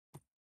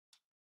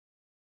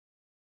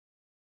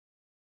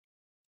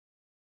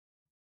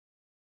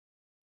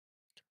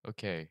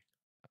 Okay.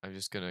 I'm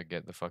just gonna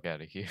get the fuck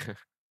out of here.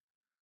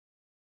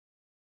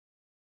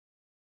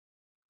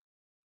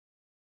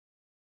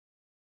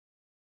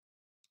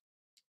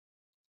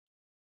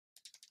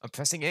 I'm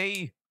pressing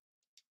A.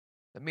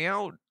 Let me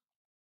out.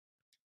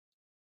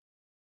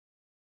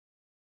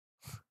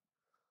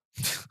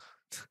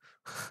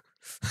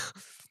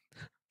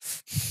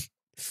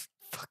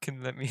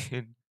 Fucking let me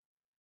in.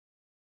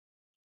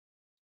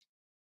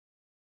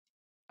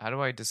 How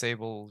do I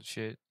disable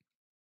shit?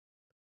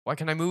 Why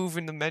can I move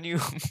in the menu?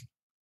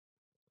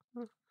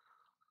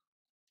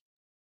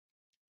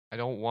 I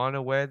don't want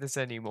to wear this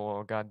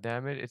anymore. God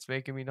damn it. It's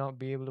making me not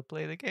be able to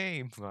play the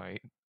game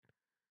right.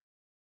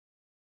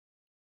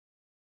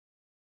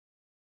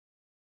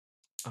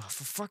 Oh,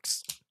 for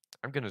fuck's...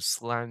 I'm gonna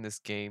slam this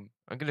game.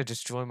 I'm gonna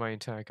destroy my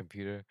entire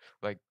computer.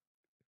 Like,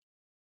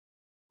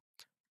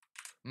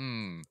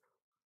 hmm,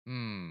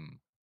 hmm,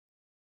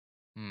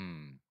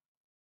 hmm.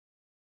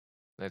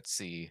 Let's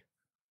see.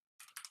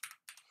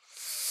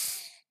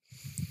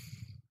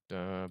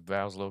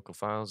 Browse local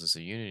files is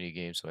a Unity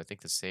game, so I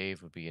think the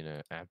save would be in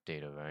a app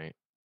data, right?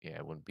 Yeah,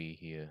 it wouldn't be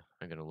here.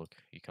 I'm gonna look.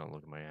 You can't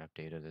look at my app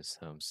data. There's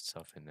some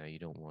stuff in there you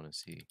don't want to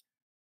see.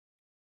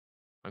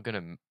 I'm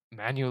gonna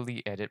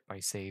manually edit my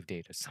save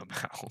data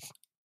somehow.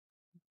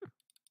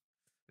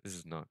 This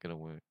is not gonna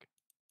work.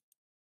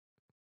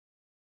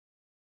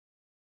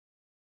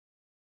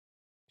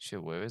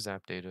 Shit, where is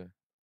app data?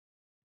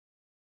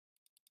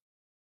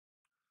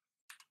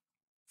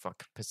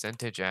 Fuck.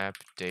 Percentage app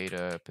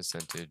data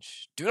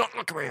percentage. Do not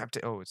look at my app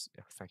data. Oh, it's.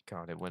 Oh, thank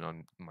God it went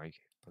on my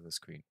other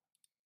screen.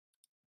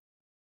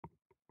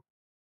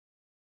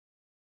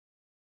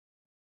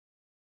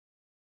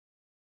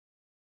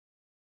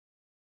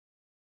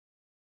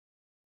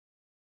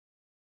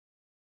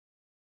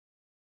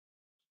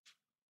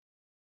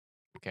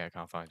 Okay, I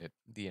can't find it.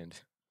 The end.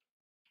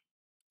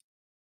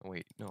 Oh,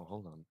 wait, no,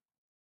 hold on.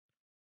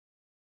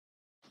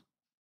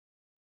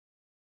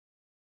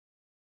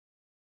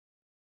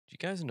 Do you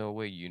guys know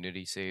where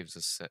Unity saves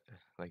are set,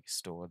 like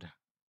stored?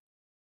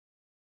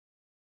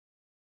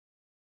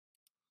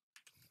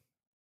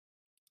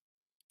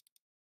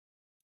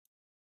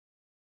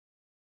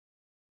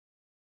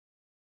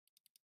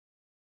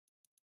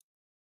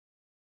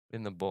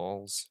 In the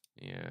balls.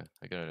 Yeah,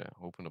 I gotta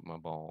open up my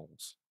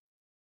balls.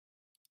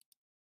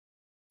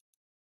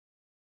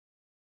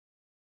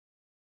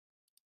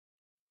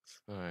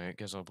 Alright,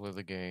 guess I'll play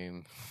the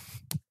game.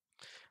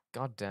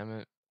 God damn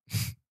it.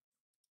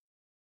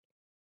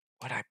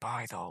 Why'd I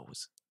buy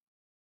those?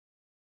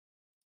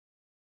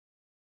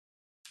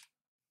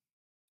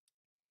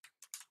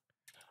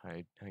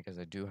 I guess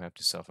I do have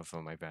to suffer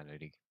for my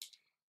vanity.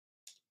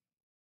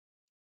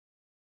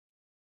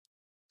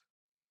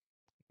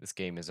 This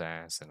game is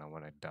ass and I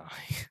wanna die.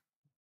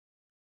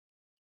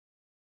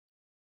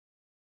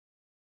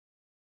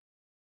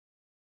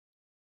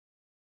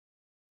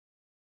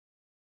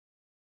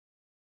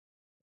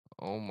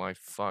 Oh my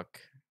fuck.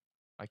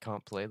 I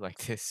can't play like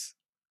this.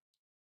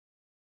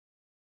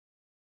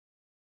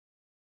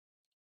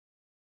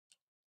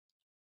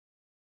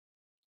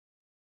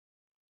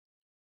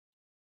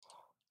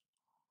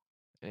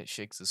 It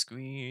shakes the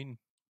screen.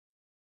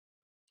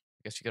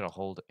 I guess you gotta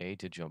hold A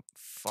to jump.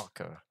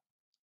 Fucker.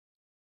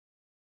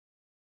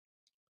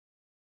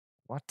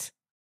 What?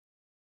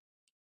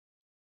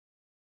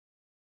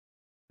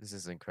 This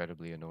is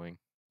incredibly annoying.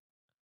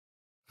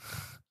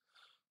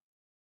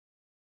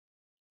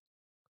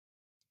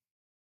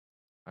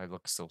 I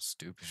look so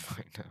stupid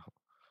right now.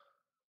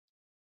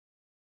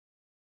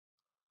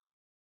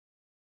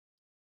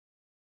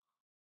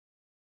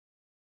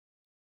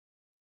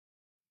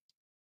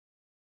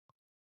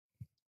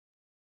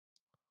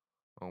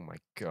 Oh my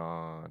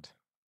god.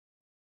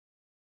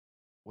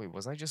 Wait,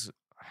 was I just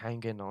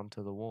hanging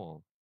onto the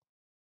wall?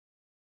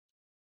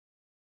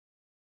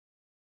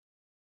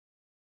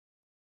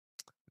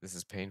 This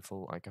is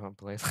painful. I can't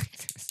play like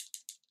this.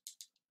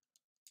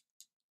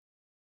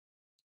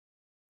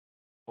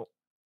 Oh,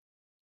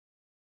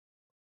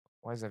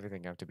 why does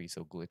everything have to be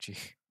so glitchy?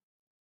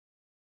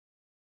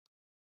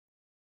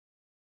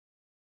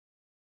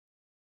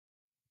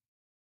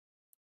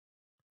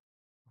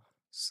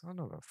 Son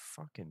of a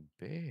fucking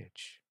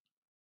bitch.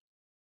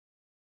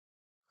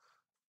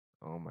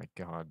 Oh my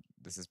god,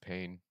 this is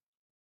pain.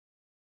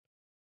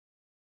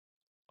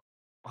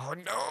 Oh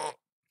no!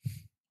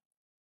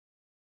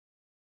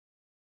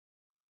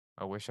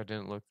 I wish I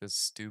didn't look this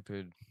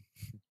stupid.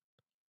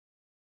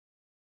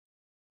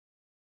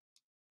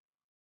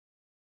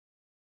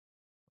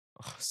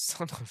 Oh,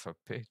 son of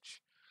a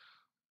bitch.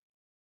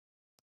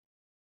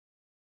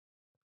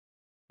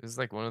 This is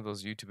like one of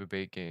those YouTuber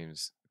bait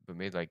games, but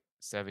made like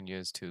 7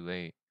 years too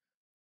late.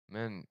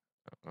 Man,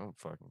 I don't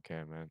fucking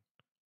care, man.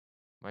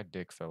 My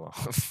dick fell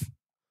off.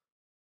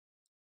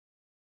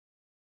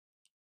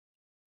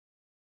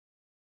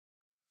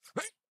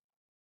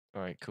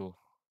 Alright, cool.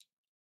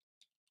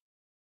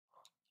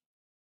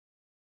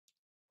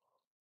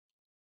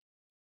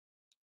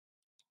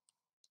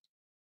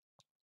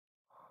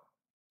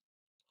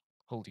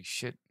 Holy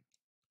shit.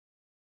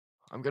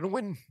 I'm gonna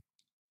win!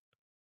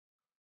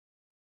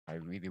 I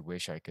really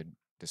wish I could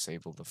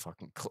disable the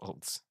fucking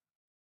clothes.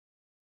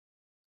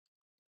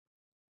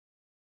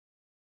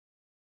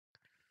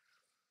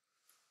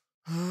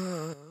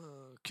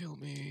 Kill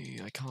me.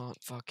 I can't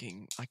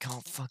fucking.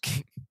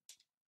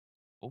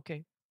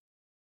 Okay.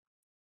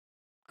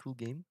 Cool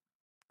game.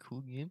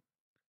 Cool game.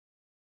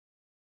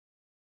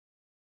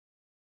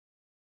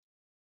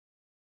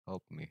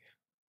 Help me.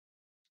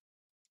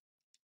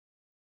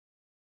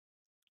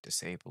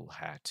 Disable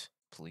hat,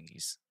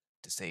 please.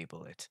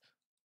 Disable it.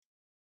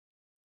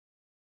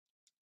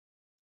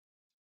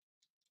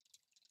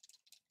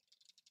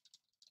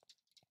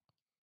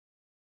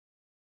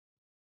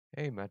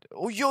 Hey, Matt.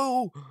 Oh,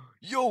 yo!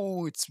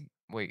 Yo, it's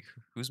Wait,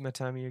 who's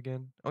Matami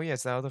again? Oh yeah,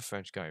 it's that other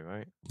French guy,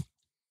 right?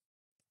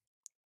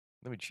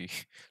 Let me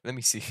cheat. Let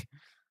me see.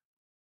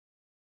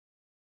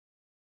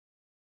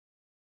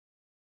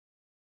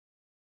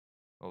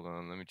 Hold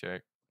on, let me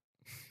check.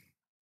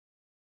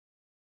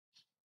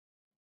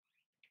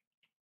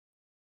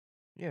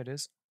 Yeah, it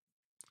is.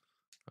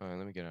 Alright,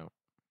 let me get out.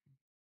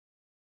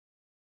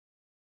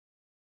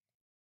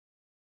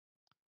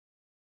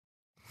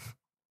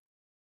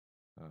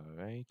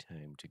 Alright,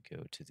 time to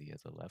go to the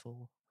other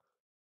level.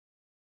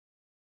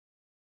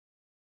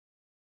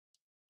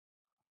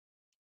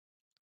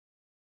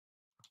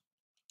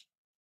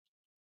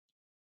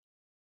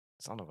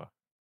 Son of a.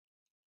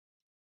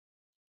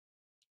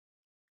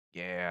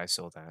 Yeah, I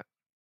saw that.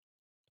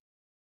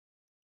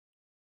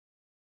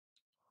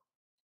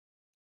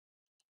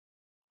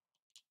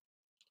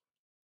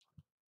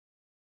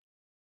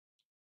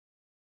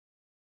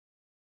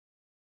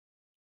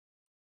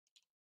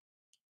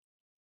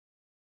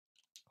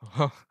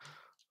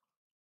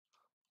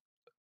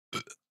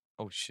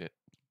 Oh shit.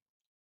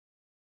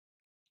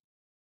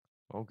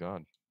 Oh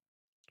god.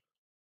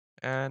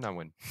 And I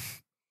win.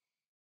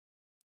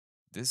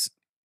 This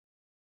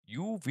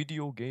your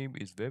video game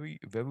is very,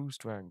 very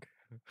strong.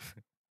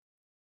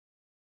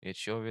 It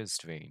sure is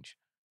strange.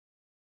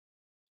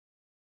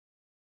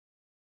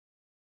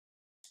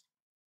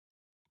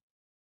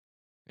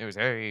 It was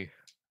very.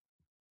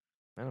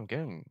 Man, I'm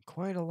getting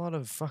quite a lot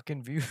of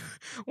fucking views.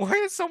 Why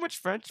is so much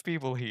French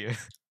people here?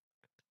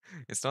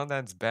 It's not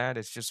that it's bad,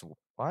 it's just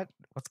what?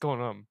 What's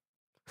going on?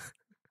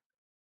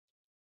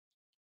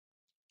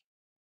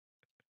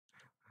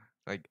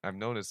 Like, I've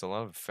noticed a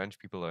lot of French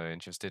people are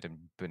interested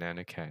in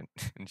Banana Cat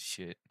and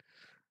shit.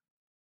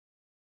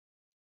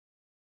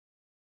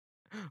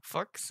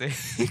 Fuck's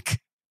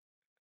sake.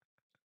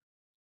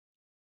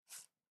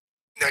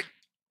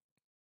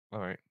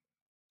 Alright.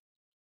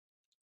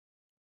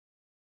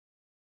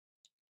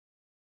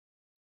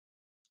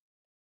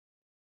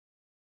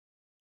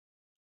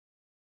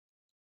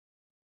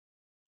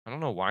 I don't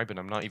know why, but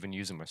I'm not even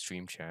using my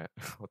stream chat.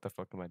 What the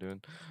fuck am I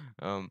doing?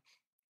 Um,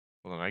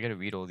 Hold on, I gotta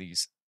read all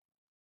these.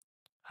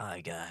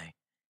 Hi, guy.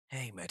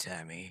 Hey,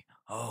 Matami.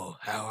 Oh,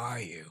 how are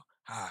you?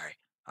 Hi,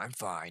 I'm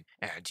fine.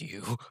 And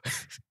you?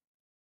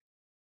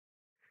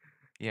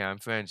 Yeah, I'm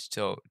French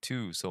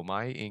too, so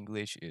my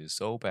English is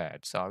so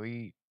bad.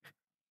 Sorry.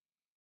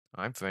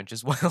 I'm French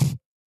as well.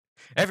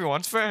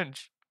 Everyone's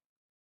French.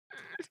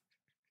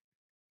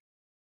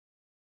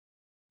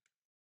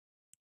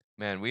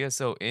 Man, we are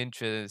so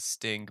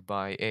interesting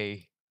by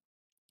A.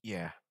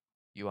 Yeah,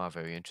 you are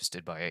very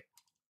interested by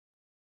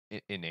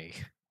A. In A.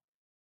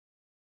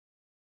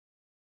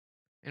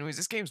 Anyways,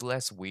 this game's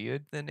less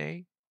weird than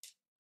A.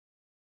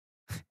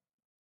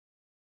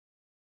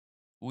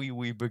 We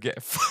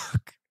baguette.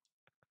 Fuck.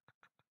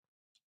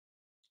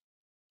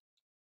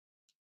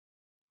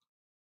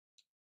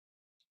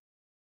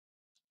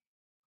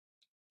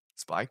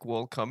 Spike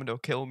wall coming to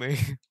kill me.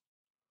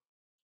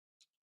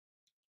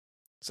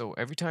 So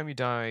every time you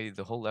die,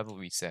 the whole level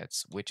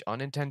resets, which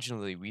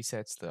unintentionally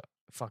resets the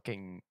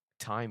fucking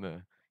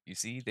timer. You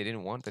see, they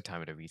didn't want the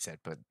timer to reset,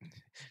 but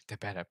they're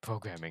bad at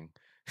programming.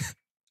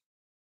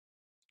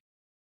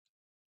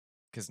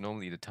 Because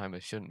normally the timer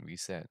shouldn't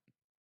reset.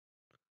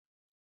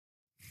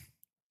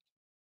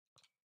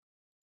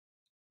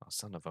 Oh,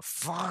 son of a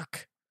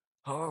fuck!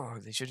 Oh,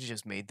 they should have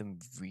just made them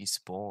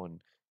respawn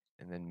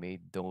and then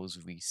made those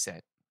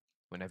reset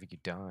whenever you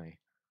die.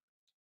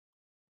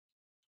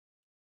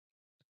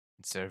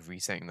 Instead of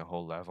resetting the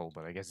whole level,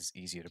 but I guess it's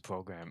easier to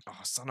program.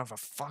 Oh, son of a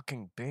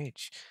fucking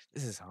bitch!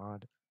 This is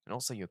hard. And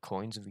also your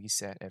coins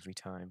reset every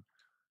time,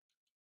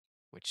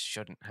 which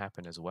shouldn't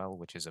happen as well,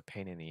 which is a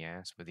pain in the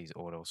ass with these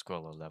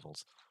auto-scroller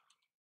levels.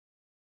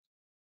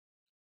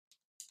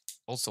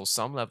 Also,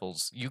 some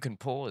levels you can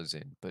pause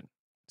in, but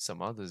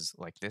some others,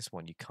 like this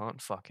one, you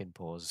can't fucking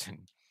pause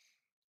in.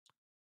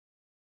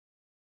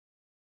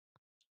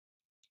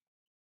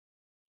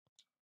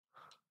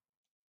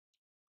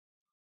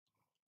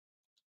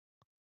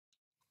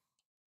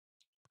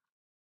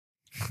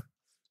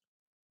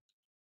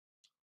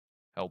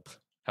 Help.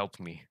 Help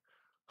me.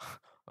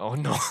 Oh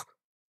no.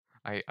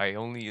 I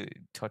only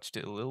touched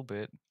it a little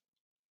bit.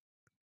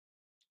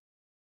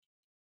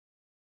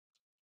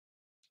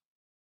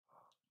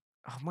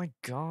 Oh my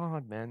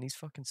god, man, these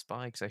fucking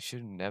spikes. I should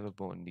have never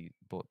bought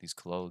these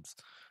clothes.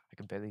 I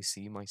can barely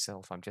see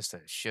myself. I'm just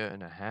a shirt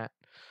and a hat.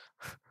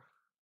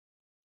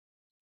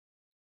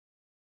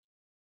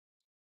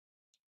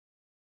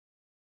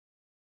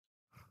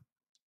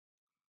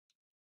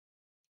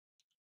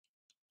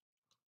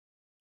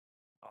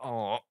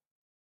 Oh.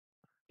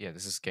 Yeah,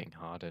 this is getting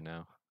harder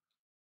now.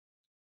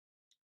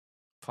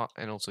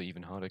 And also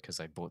even harder because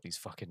I bought these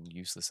fucking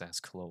useless ass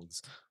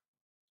clothes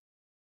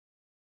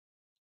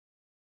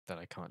that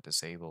I can't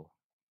disable.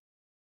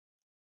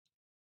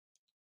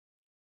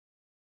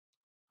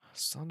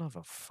 Son of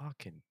a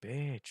fucking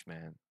bitch,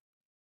 man.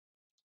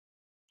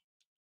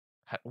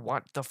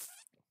 What the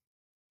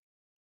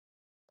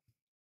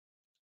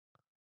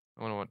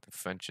I wonder what the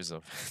French is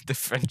of. The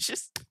French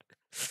is?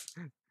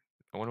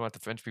 I wonder what the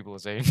French people are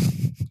saying.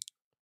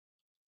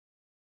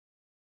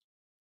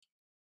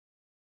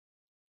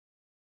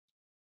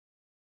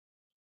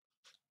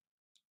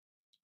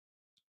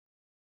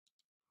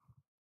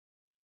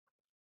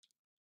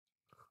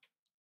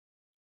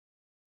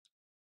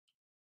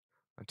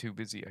 I'm too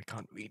busy. I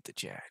can't read the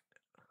chat.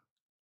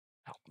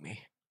 Help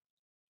me.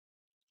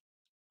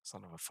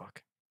 Son of a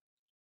fuck.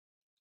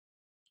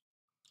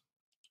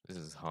 This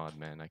is hard,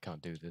 man. I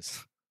can't do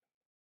this.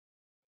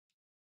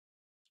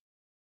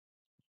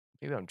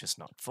 Maybe I'm just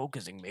not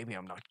focusing. Maybe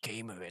I'm not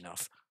gamer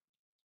enough.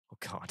 Oh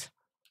god.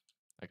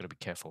 I gotta be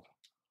careful.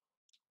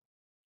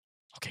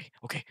 Okay,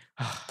 okay.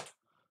 I'm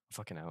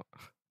fucking out.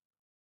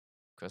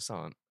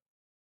 Croissant.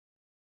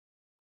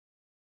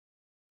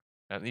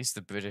 At least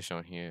the British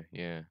aren't here.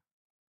 Yeah.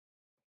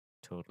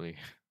 Totally.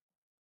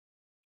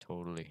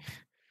 Totally.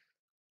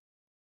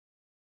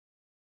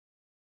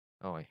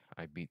 Oh,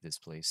 I beat this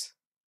place.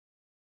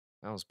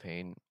 That was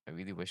pain. I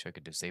really wish I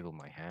could disable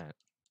my hat.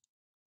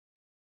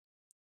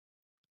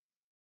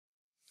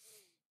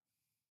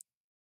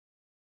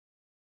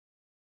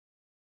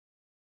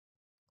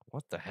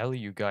 What the hell are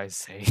you guys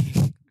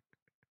saying?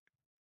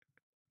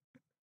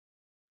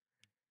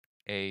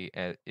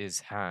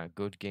 Is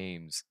good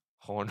games.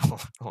 Horn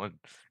on.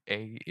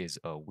 A is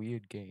a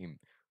weird game.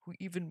 Who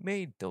even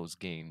made those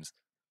games?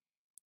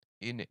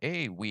 In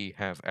A, we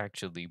have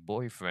actually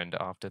boyfriend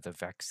after the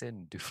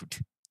vaccine, dude.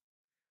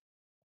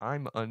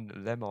 I'm on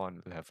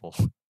lemon level.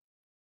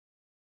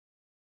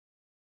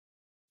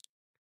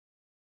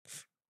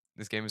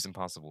 This game is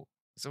impossible.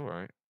 It's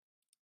alright.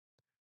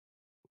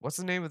 What's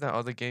the name of that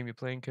other game you're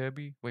playing,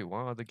 Kirby? Wait,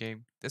 what other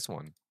game? This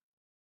one.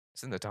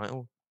 It's in the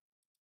title.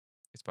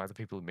 It's by the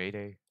people who made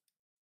A.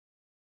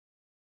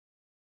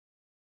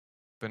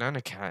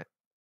 Banana Cat.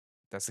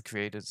 That's the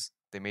creators.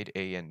 They made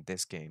A and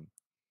this game.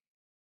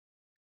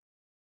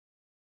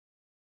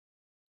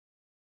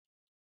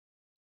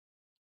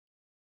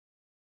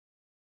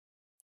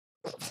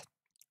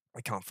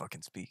 I can't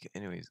fucking speak.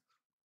 Anyways,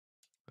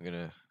 I'm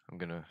gonna, I'm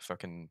gonna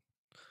fucking,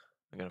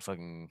 I'm gonna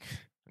fucking,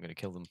 I'm gonna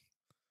kill them.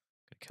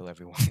 I'm gonna kill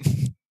everyone.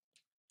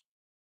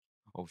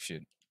 Oh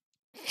shit.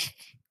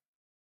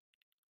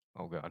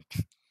 Oh god.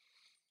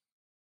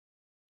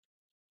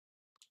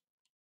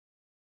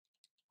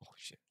 Oh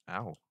shit.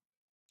 Ow.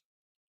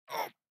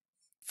 Oh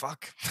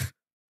fuck.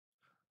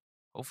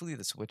 Hopefully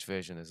the Switch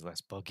version is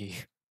less buggy.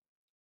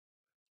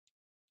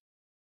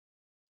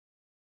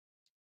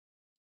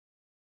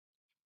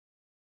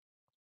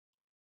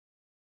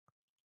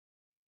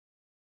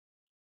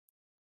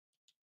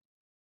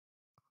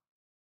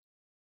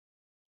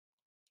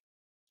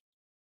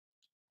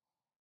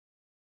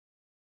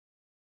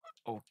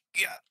 Oh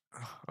yeah.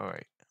 All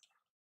right.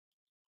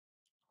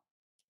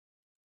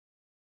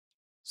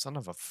 Son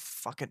of a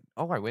fucking.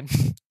 Oh, I win.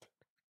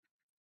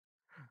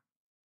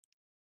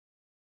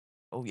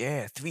 Oh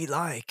yeah, 3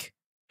 like.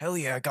 Hell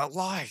yeah, I got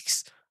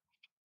likes.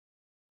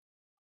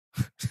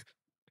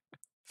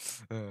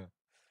 What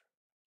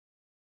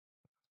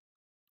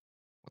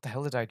the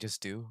hell did I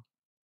just do?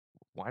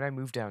 Why did I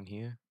move down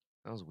here?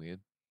 That was weird.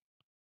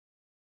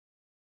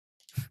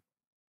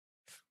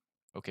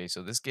 Okay,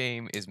 so this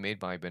game is made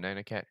by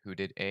Banana Cat, who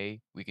did A.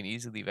 We can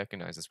easily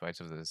recognize the sprites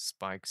of the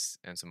spikes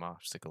and some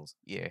obstacles.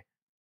 Yeah.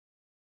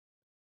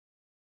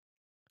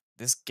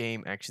 This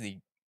game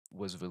actually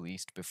was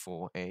released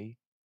before A.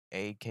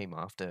 A came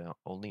after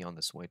only on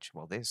the Switch,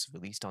 while this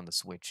released on the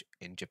Switch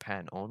in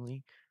Japan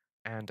only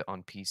and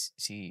on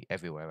PC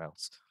everywhere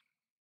else.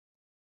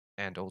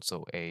 And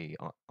also A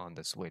on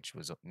the Switch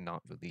was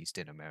not released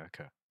in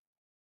America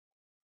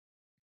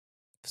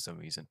for some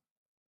reason.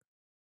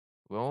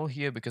 We're all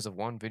here because of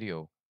one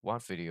video.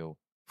 What video?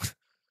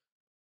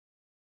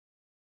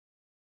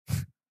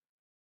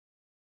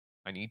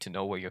 I need to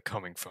know where you're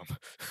coming from.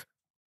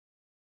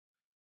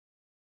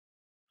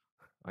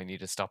 I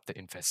need to stop the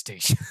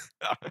infestation.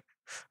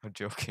 I'm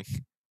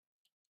joking.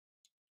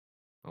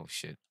 Oh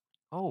shit.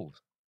 Oh,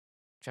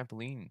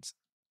 trampolines.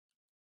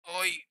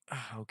 Oi.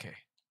 Okay.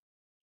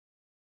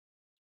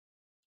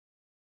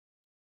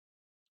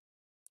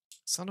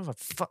 Son of a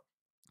fuck.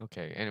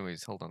 Okay,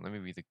 anyways, hold on. Let me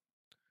read the.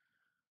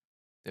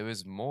 There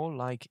is more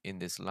like in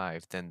this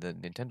life than the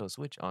Nintendo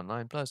Switch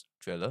Online Plus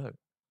trailer.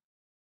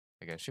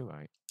 I guess you're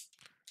right.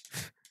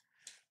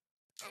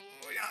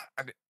 Oh,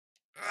 yeah.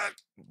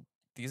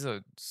 These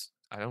are.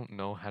 I don't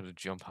know how to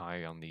jump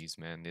high on these,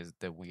 man.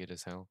 They're weird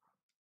as hell.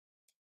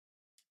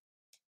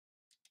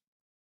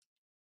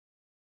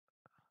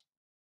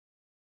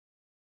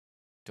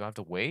 Do I have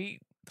to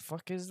wait? The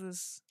fuck is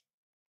this?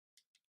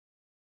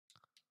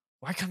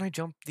 Why can't I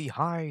jump the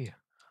high?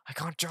 I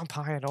can't jump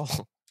high at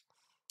all.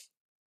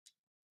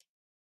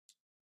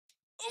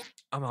 Oh,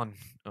 I'm on.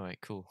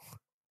 Alright, cool.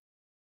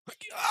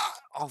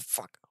 Oh,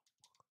 fuck.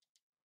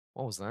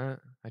 What was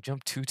that? I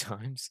jumped 2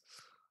 times.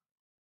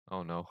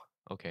 Oh no.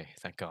 Okay,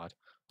 thank God.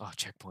 Oh,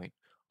 checkpoint.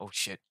 Oh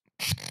shit.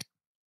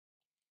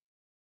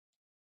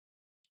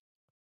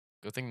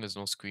 Good thing there's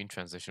no screen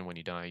transition when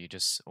you die. You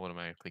just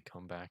automatically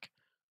come back.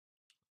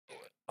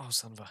 Oh,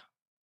 son of a.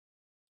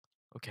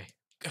 Okay.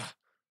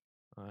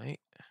 Alright.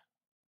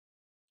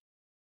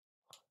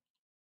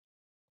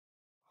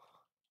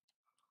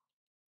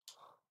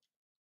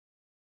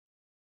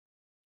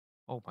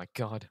 Oh my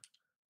god.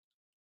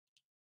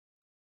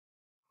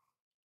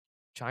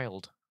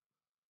 Child.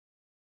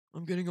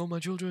 I'm getting all my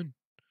children.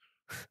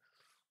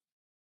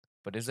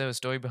 But is there a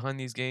story behind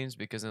these games?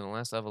 Because in the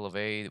last level of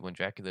A, when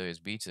Dracula is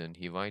beaten,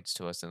 he writes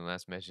to us in the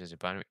last message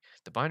the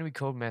binary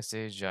code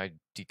message. I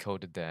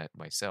decoded that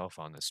myself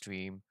on the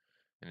stream,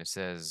 and it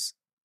says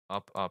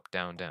up, up,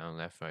 down, down,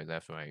 left,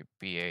 right,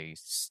 BA,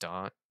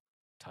 start,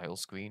 title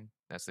screen.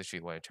 That's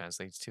literally what it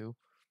translates to.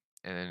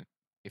 And then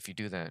if you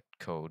do that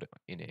code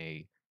in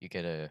A, you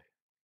get a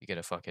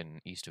fucking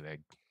Easter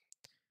egg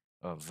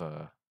of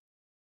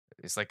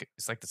it's like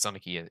the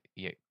Sonic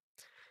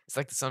it's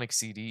like the Sonic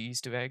CD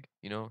Easter egg,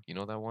 you know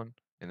that one?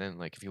 And then,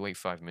 like, if you wait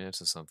 5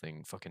 minutes or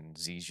something, fucking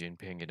Xi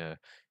Jinping in a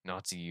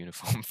Nazi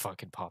uniform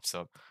fucking pops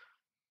up.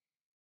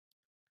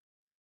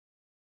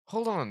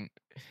 Hold on,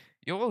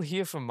 you're all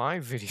here for my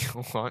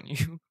video, aren't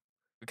you?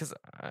 Because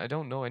I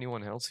don't know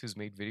anyone else who's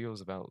made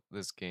videos about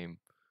this game.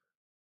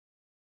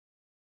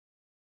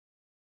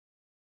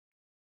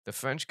 The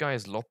French guy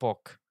is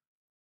Lopok.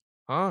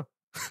 Huh?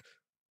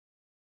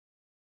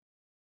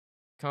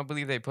 Can't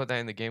believe they put that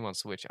in the game on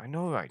Switch. I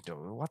know I do.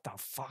 What the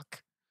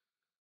fuck?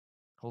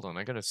 Hold on,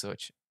 I gotta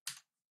search.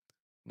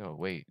 No,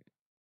 wait.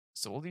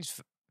 So all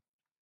these.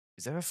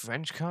 Is there a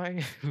French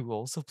guy who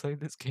also played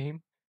this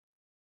game?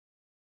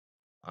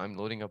 I'm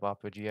loading up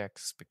Opera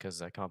GX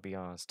because I can't be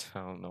asked. I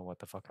don't know what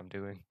the fuck I'm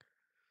doing.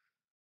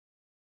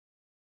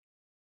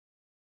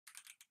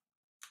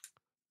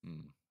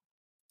 Hmm.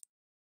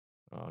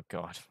 Oh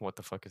god, what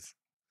the fuck is...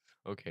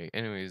 Okay,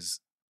 anyways,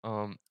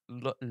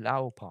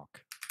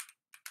 Laopak.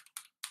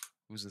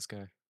 Who's this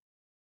guy?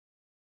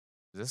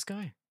 This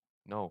guy?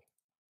 No.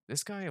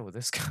 This guy or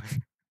this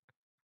guy?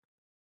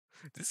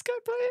 This guy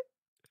play it?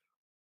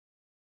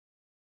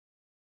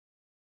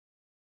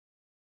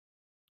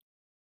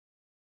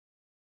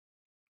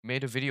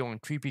 Made a video on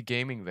creepy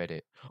gaming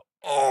Reddit.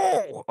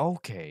 Oh,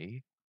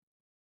 okay.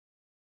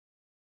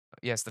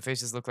 Yes, the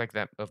faces look like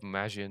that of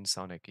Magi and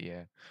Sonic,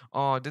 yeah.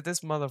 Oh, did this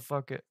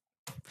motherfucker...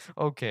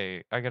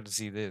 Okay, I gotta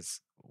see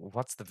this.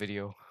 What's the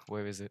video?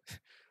 Where is it?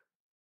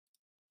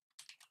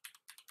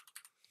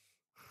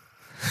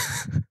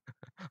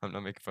 I'm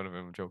not making fun of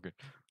him, I'm joking.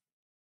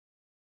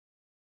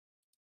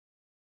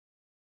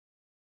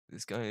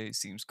 This guy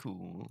seems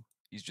cool.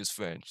 He's just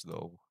French,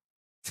 though.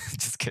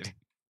 Just kidding.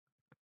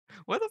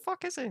 Where the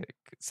fuck is it?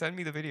 Send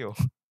me the video.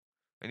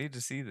 I need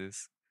to see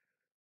this.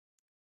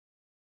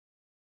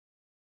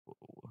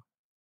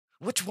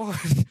 Which one?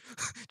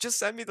 Just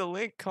send me the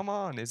link. Come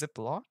on. Is it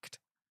blocked?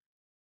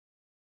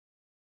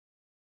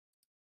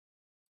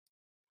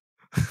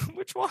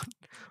 Which one?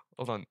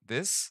 Hold on.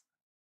 This?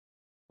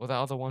 Or the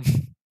other one?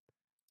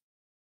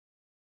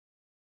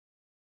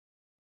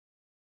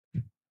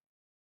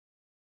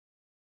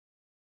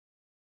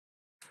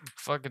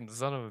 Fucking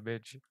son of a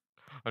bitch.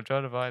 I'm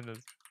trying to find this.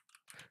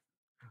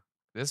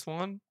 This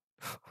one?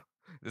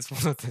 This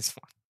one or this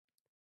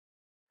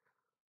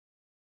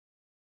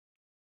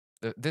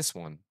one? This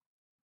one.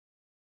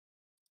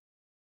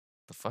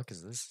 The fuck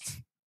is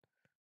this?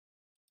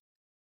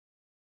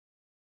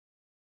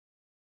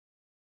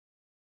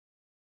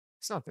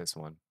 It's not this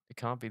one. It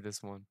can't be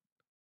this one.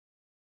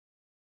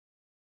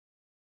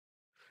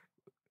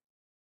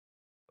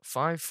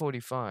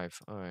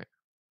 5:45. All right.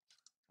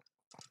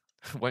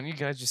 Why don't you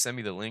guys just send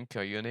me the link?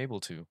 Are you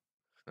unable to?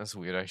 That's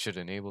weird. I should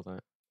enable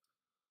that.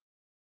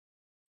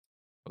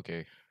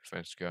 Okay,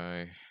 French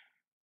guy.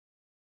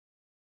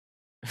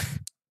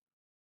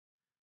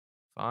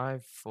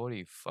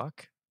 5:40.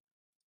 Fuck.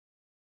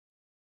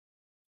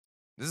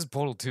 This is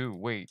Portal 2.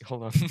 Wait,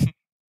 hold on.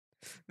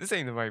 This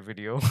ain't the right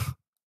video.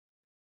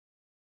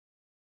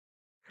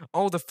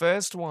 Oh, the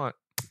first one.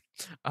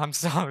 I'm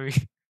sorry.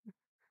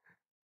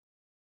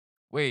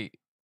 Wait.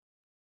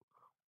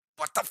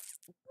 What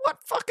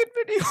fucking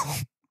video?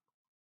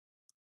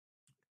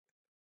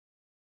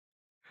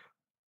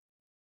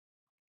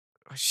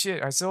 Oh,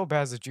 shit, I saw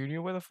Bowser Jr.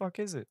 Where the fuck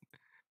is it?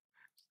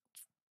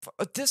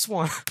 This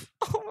one.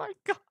 Oh my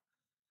god.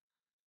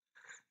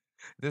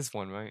 This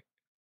one, right?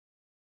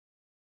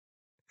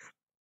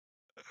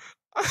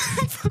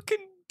 I'm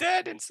fucking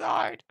dead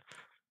inside.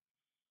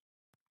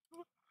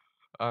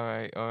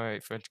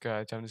 Alright, French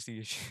guy, time to see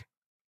your shit.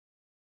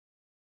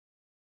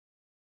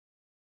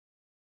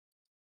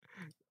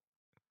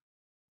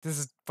 This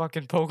is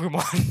fucking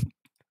Pokemon.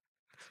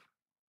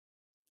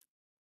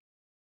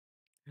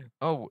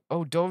 Oh,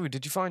 Doru,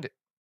 did you find it?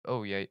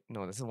 Oh, yeah,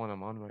 no, that's the one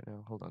I'm on right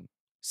now. Hold on.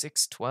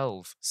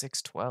 612.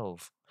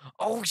 612.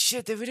 Oh,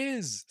 shit, there it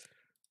is.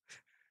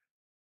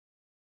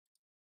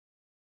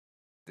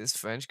 This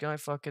French guy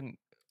fucking...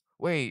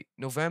 Wait,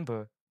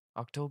 November.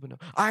 October, no.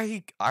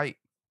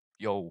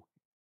 Yo.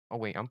 Oh,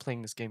 wait, I'm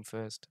playing this game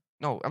first.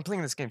 No, I'm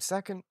playing this game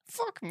second.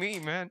 Fuck me,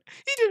 man.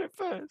 He did it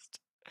first.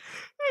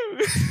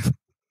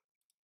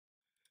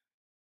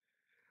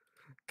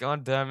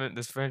 God damn it,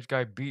 this French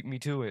guy beat me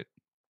to it.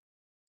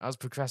 I was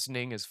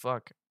procrastinating as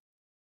fuck.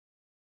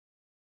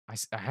 I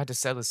had to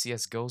sell a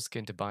CSGO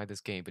skin to buy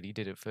this game, but he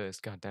did it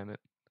first. God damn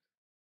it.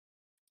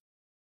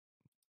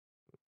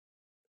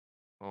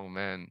 Oh,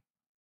 man.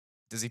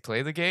 Does he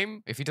play the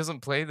game? If he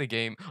doesn't play the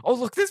game, oh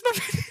look, this is my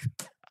video.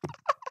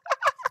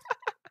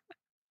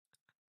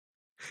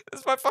 This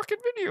is my fucking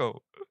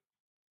video.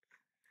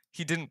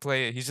 He didn't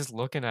play it. He's just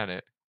looking at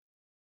it.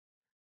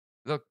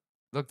 Look,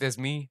 look, there's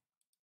me.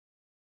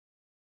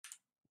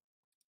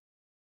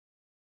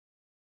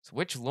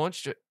 Switch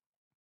launched it.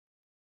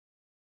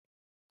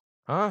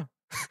 Huh?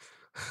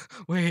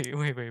 Wait,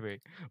 wait, wait,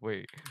 wait,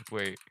 wait,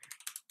 wait.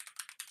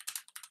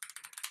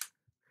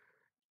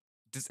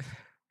 Does,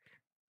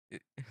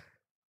 it-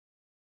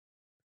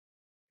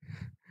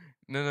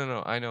 no, no,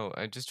 no. I know.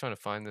 I'm just trying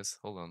to find this.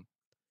 Hold on.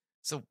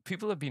 So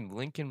people have been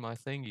linking my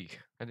thingy.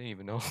 I didn't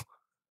even know.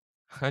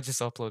 I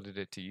just uploaded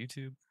it to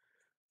YouTube.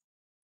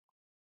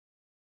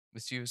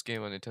 Mischievous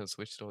game on Nintendo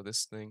Switch Store.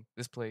 This thing,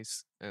 this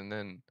place, and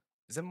then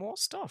is there more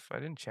stuff? I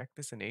didn't check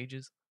this in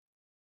ages.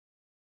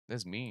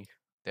 There's me.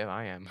 There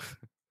I am.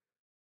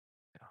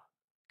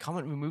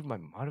 Comment removed my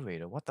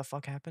moderator. What the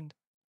fuck happened?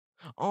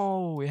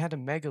 Oh, we had a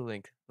mega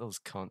link. Those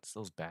cunts,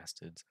 those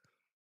bastards.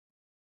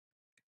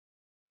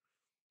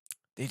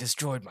 They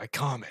destroyed my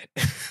comment.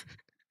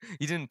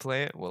 You didn't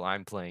play it? Well,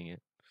 I'm playing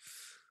it.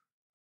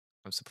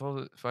 I'm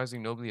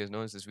surprising nobody has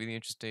noticed this really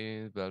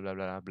interesting. Blah blah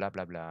blah blah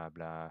blah blah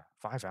blah.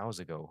 5 hours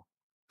ago.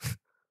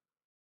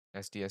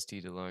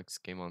 SDST Deluxe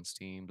game on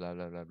Steam. Blah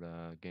blah blah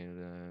blah.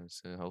 Game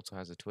also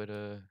has a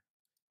Twitter.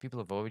 People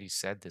have already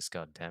said this.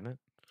 God damn it.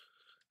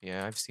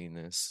 Yeah, I've seen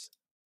this.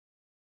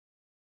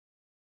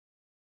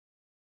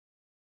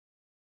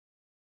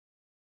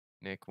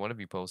 Nick, what have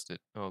you posted?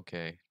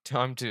 Okay,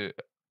 time to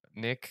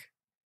Nick.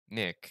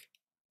 Nick,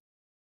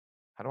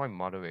 how do I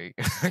moderate?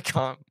 I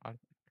can't.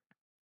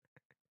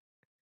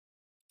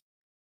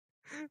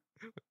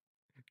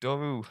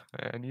 Doru,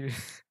 I need.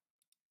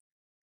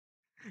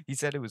 He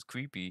said it was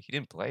creepy. He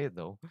didn't play it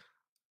though.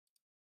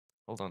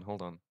 Hold on,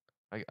 hold on.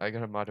 I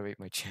gotta moderate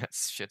my chat.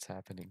 Shit's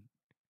happening.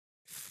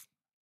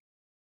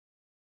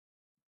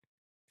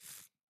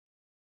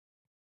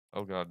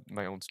 Oh god,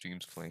 my own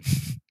stream's playing.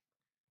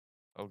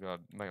 Oh god,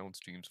 my own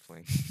stream's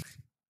playing.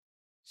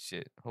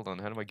 Shit. Hold on,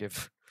 how do I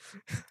give?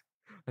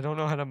 I don't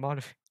know how to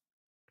moderate.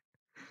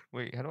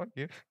 Wait, how do I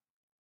give?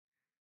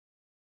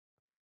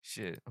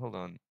 Shit, hold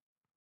on.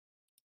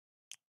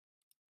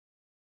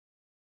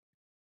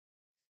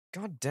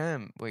 God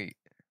damn, wait.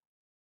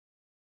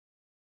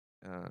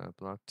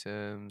 Block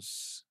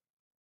terms.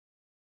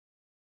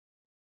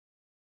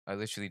 I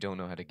literally don't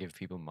know how to give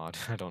people mod.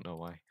 I don't know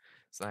why.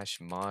 Slash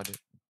mod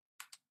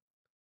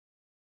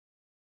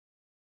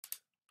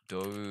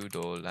Doru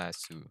do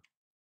lasu.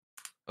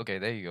 Okay,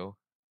 there you go.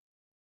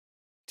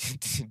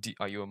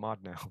 Are you a mod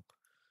now?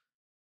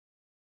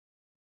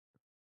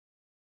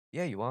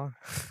 Yeah, you are.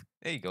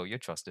 There you go. You're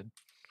trusted.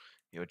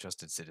 You're a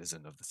trusted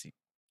citizen of the sea.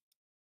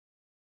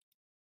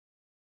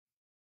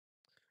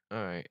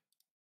 All right.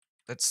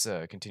 Let's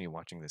continue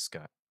watching this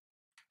guy.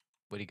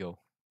 Where'd he go?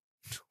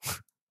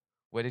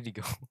 Where did he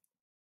go?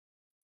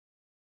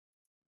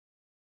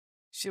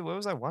 Shit, where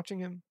was I watching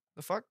him?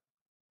 The fuck?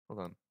 Hold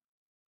on.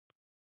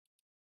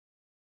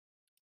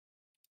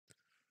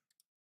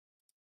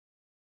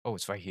 Oh,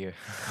 it's right here.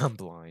 I'm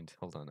blind.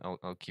 Hold on.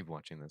 I'll keep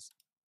watching this.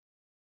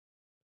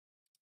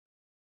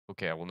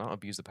 Okay, I will not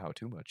abuse the power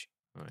too much.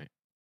 All right.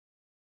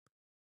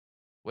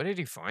 Where did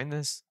he find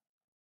this?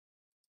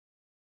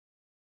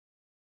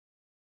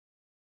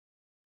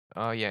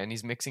 Oh yeah, and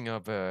he's mixing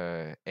up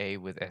A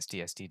with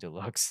SDST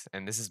Deluxe,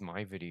 and this is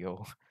my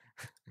video,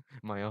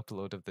 my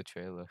upload of the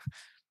trailer.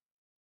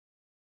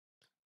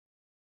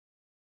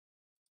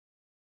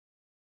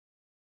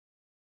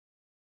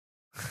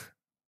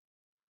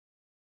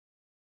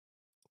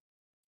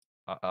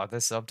 Are there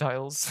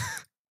subtitles?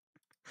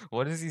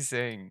 What is he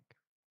saying?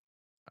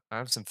 I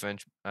have some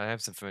French. I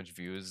have some French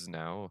viewers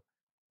now.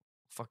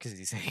 Fuck is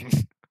he saying?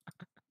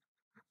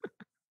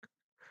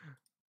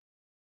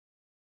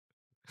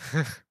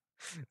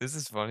 This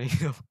is funny.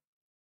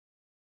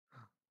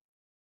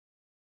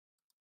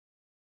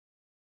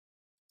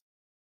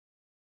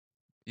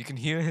 You can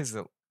hear his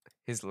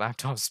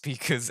laptop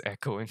speakers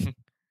echoing.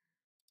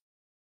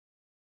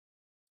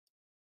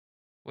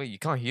 Wait, you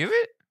can't hear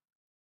it?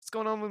 What's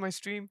going on with my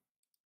stream?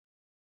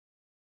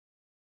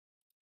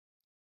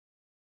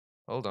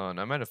 Hold on,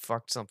 I might have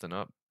fucked something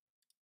up.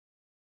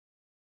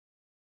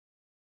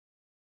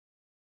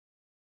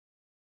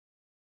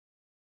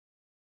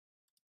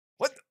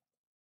 What?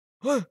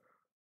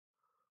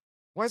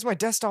 Why is my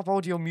desktop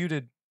audio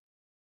muted?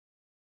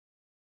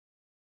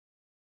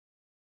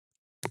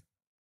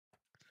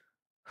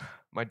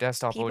 My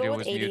desktop People audio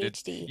with was muted.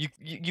 ADHD.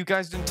 You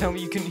guys didn't tell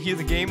me you couldn't hear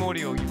the game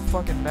audio, you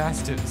fucking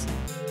bastards.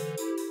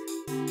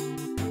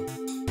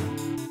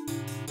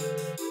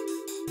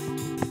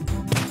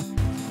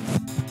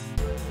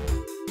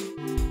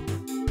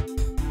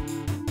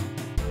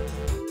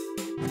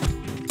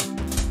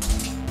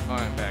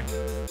 Alright, I'm back.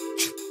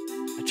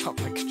 I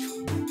dropped my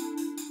controller.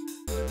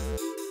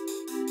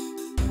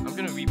 I'm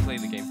gonna replay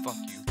the game, fuck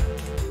you.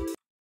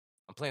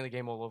 I'm playing the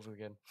game all over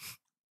again.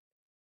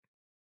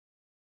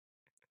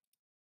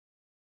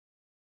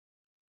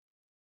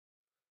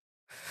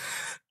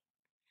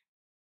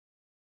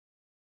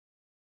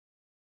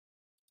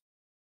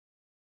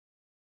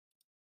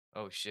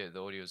 Oh shit, the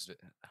audio's.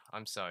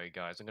 I'm sorry,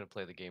 guys. I'm gonna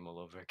play the game all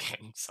over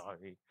again.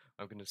 Sorry.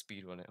 I'm gonna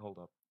speedrun it. Hold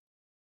up.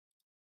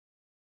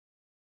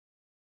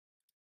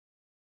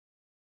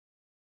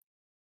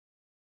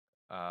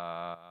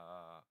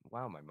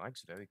 Wow, my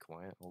mic's very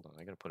quiet. Hold on,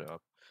 I gotta put it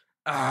up.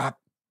 Ah!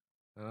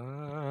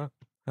 Ah!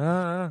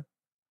 Ah!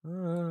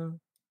 Ah!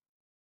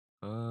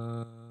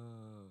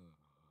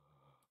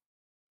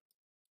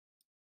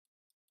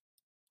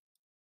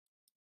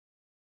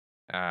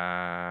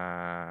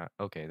 Ah!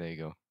 Okay, there you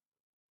go.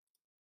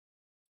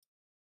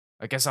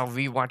 I guess I'll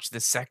rewatch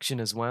this section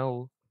as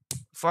well.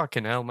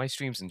 Fucking hell, my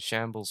stream's in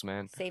shambles,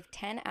 man. Save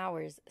 10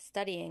 hours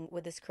studying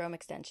with this Chrome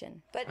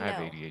extension. But I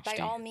have no, by ADHD.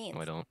 all No, I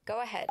means, don't.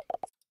 go ahead.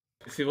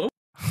 C'est vraiment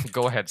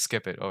Go ahead,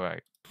 skip it.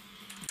 Alright.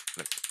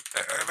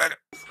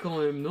 quand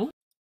même, non?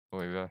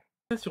 Wait,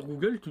 Sur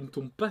Google, tu ne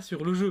tombes pas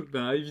sur le jeu.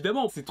 Bah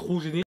évidemment, c'est trop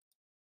générique.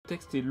 Le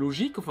texte est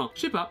logique, enfin,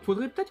 je sais pas,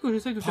 faudrait peut-être que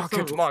j'essaye de faire ça un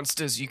Pocket jour.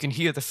 monsters, you can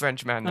hear the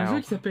Frenchman Un now.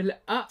 jeu qui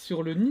s'appelle A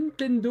sur le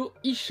Nintendo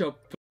eShop.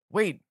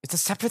 Wait, it's a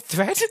separate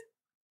thread?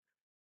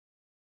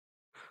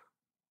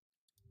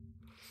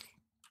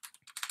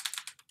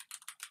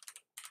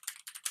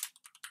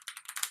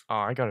 Oh,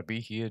 I gotta be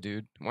here,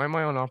 dude. Why am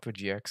I on Opera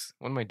GX?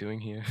 What am I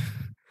doing here?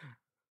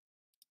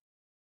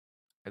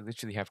 I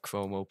literally have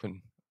Chrome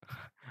open.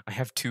 I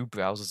have 2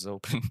 browsers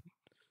open.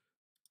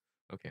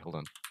 Okay, hold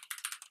on.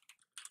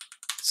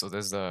 So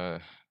there's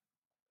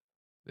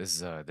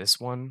this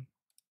one.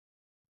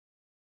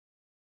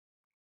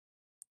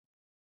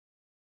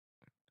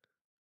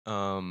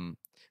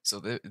 So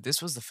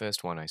this was the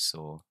first one I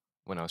saw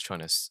when I was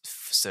trying to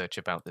search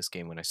about this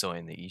game when I saw it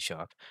in the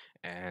eShop,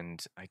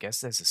 and I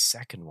guess there's a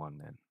second one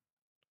then.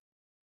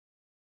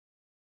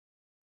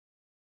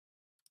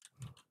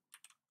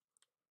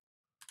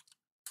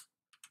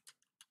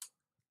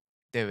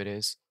 There it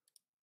is.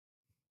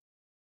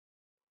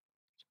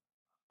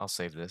 I'll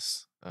save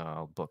this.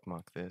 I'll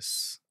bookmark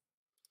this.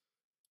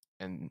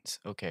 And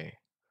okay.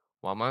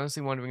 Well, I'm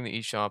honestly wondering the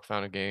eShop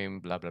found a game,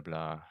 blah blah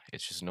blah.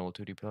 It's just an old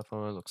 2D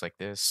platformer, looks like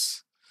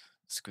this.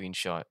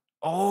 Screenshot.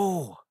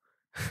 Oh!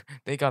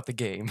 They got the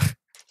game.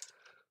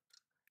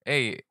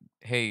 Hey,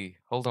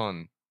 hold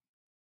on.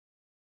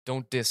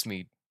 Don't diss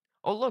me.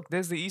 Oh, look,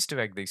 there's the Easter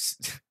egg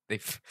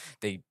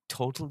they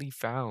totally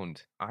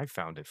found. I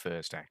found it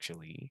first,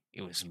 actually.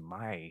 It was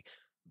my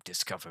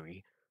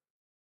discovery.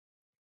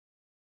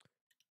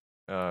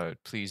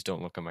 Please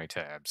don't look at my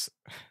tabs.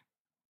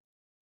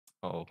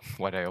 Oh,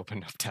 why'd I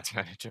open up Task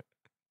Manager?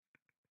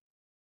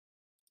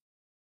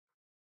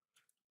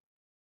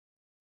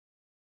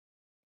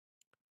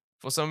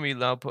 For some reason,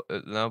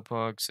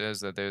 Laupog says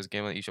that there's a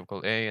game on the eShop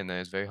called A, and that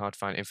it's very hard to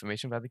find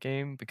information about the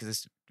game because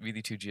it's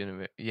really too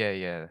generic.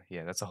 Yeah.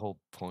 That's the whole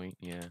point.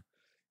 Yeah,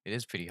 it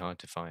is pretty hard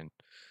to find.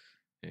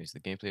 Anyways,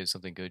 the gameplay is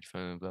something good.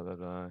 Blah blah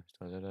blah.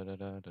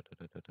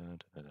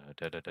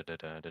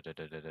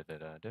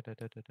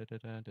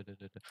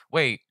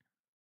 Wait,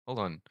 hold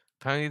on.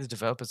 Apparently, the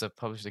developers have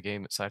published a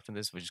game aside from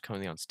this, which is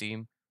currently on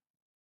Steam.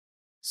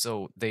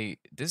 So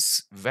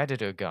this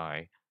Redditor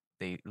guy,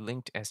 they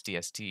linked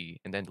SDST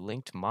and then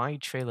linked my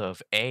trailer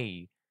of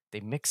A.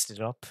 They mixed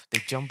it up. They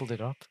jumbled it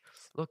up.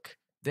 Look,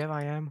 there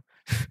I am.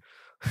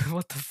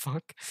 What the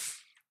fuck?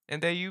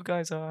 And there you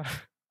guys are.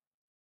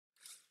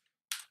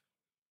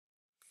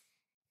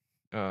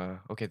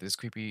 Okay, this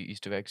creepy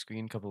Easter egg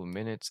screen, couple of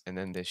minutes, and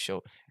then this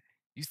show.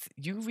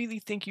 You really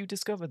think you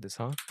discovered this,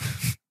 huh?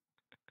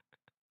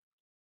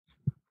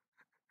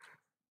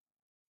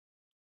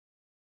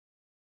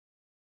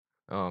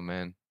 Oh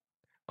man.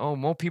 Oh,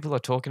 more people are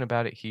talking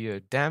about it here.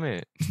 Damn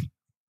it.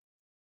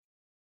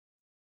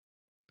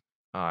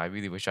 I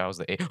really wish I was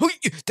the A. Oh,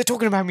 they're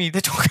talking about me. They're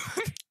talking about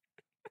me.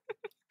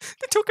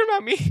 They're talking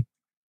about me.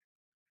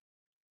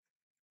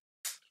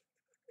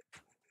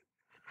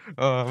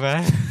 Oh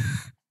man.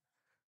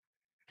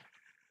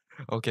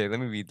 Okay, let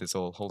me read this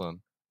all. Hold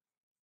on.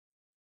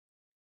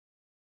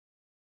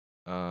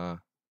 Let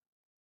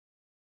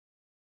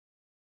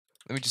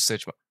me just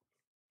search my.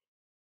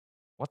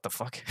 What the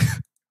fuck?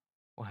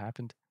 What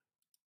happened?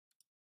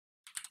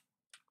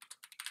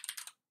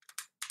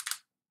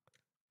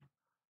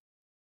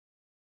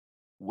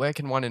 Where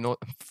can one know?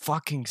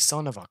 Fucking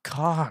son of a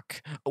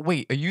cock. Oh,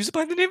 wait, a user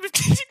by the name of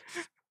TJ.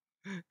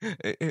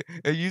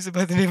 A user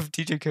by the name of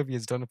TJ Kirby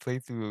has done a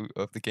playthrough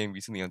of the game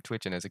recently on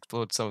Twitch and has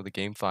explored some of the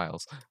game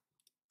files.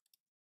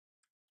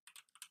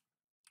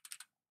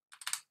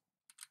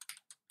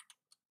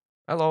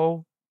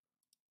 Hello.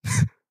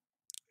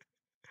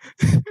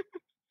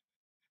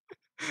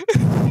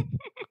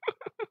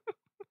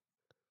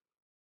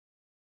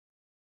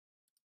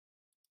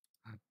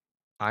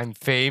 I'm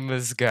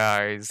famous,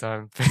 guys.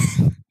 I'm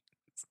famous.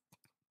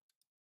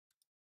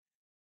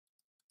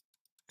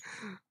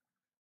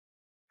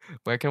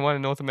 Where can one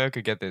in North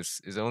America get this?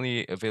 Is it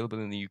only available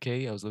in the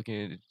UK? I was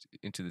looking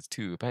into this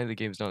too. Apparently, the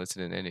game is not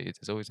listed in any.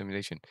 It's always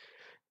emulation.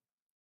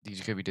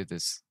 DJ Kirby did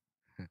this.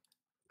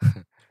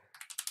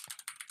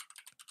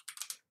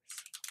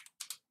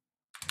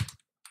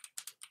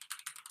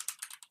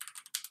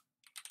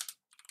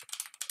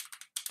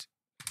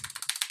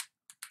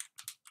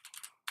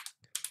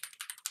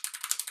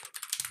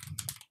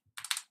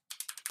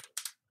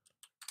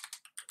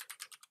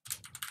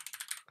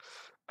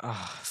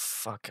 Ah,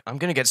 fuck. I'm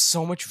gonna get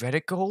so much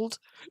Reddit gold.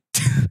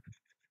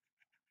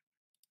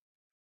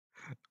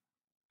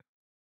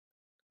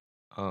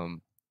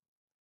 Um,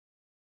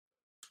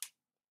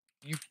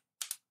 you.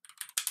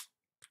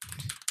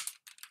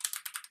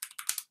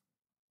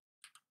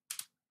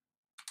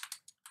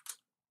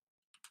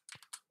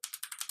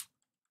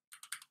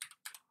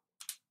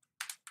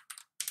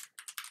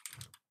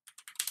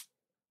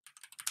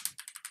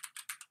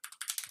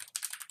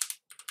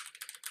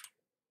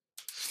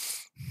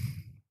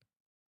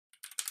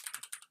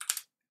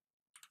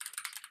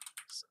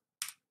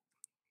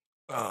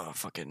 Oh,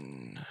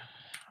 fucking.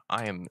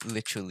 I am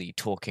literally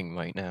talking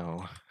right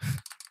now.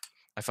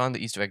 I found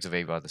the Easter eggs of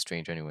A rather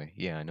strange anyway.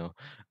 Yeah, I know.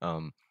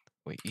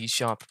 Wait,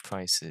 eShop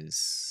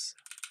prices.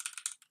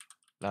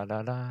 La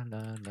la la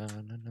la la la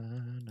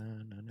la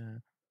la la.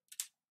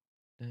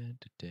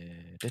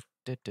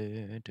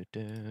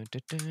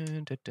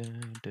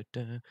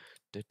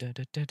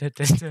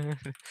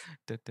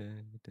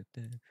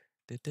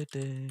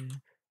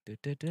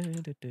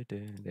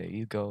 There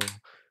you go.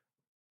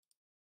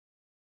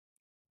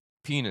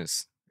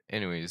 Penis.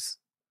 Anyways,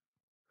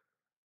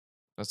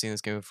 I've seen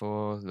this game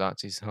before.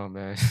 Lazis, oh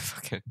man,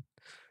 fucking.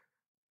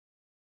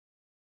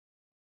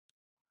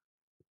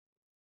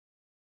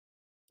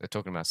 They're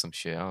talking about some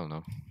shit. I don't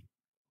know.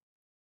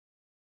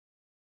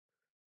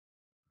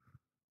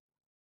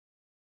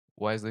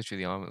 Why is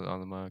literally on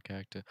the Mario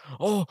character?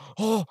 Oh,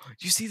 oh!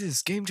 You see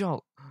this game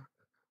jolt?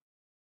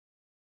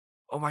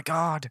 Oh my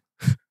god!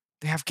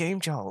 They have game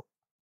jolt.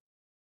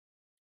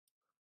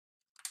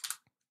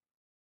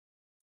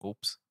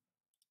 Oops.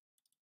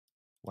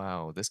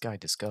 Wow, this guy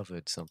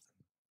discovered something.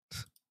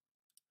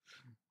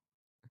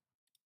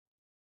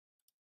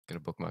 Gonna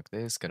bookmark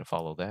this. Gonna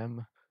follow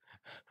them.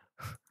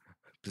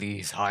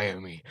 Please hire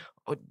me.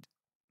 Oh,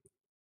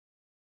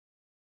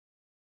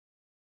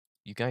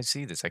 you guys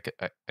see this? I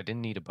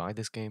didn't need to buy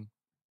this game.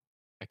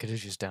 I could have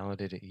just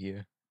downloaded it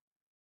here.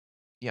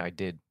 Yeah, I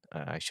did.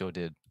 I sure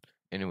did.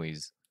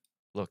 Anyways,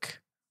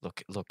 look,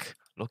 look, look,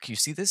 look. You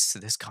see this?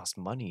 This costs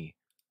money.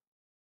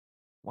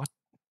 What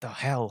the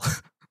hell?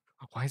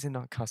 Why does it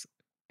not cost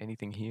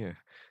anything here?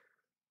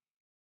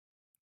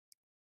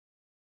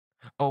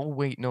 Oh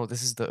wait, no.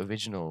 This is the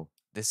original.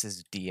 This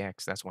is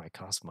DX. That's why it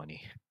costs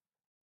money.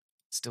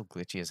 It's still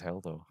glitchy as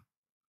hell though.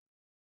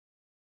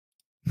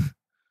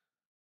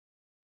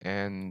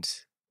 And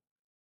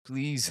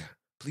please,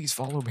 please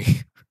follow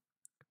me.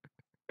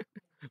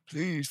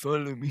 Please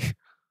follow me.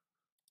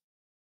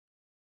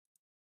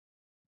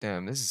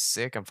 Damn, this is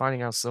sick. I'm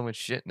finding out so much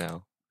shit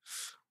now.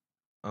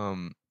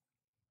 Oh,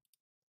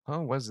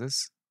 what's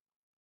this?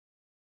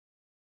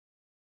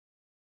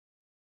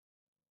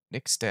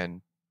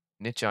 Nixten.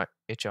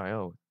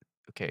 Itch.io.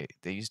 Okay,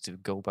 they used to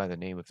go by the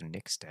name of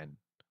Nixten.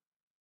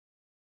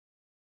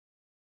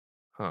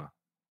 Huh.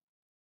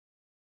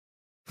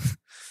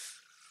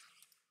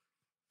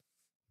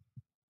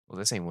 Well,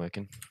 this ain't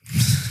working.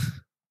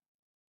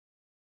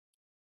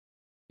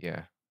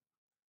 Yeah.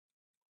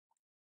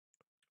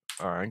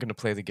 Alright, I'm gonna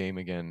play the game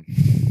again.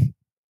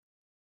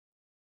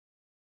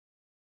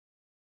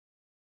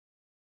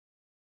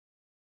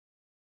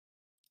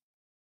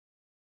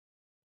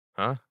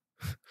 Huh?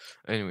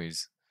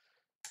 Anyways.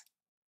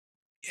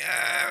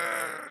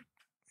 Yeah.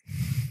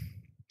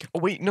 Oh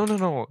wait, no, no,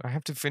 no. I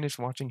have to finish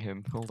watching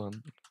him. Hold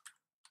on.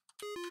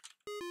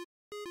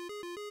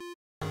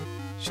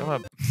 Shut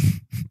up.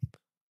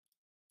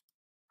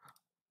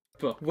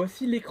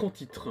 Voici l'écran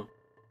titre.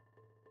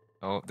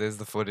 Oh, there's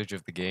the footage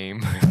of the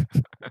game.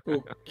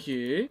 Ok.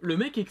 Le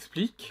mec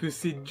explique que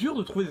c'est dur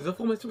de trouver des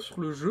informations sur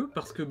le jeu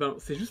parce que ben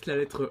c'est juste la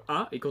lettre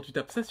A et quand tu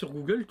tapes ça sur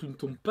Google, tu ne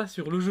tombes pas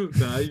sur le jeu.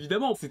 Ben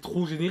évidemment, c'est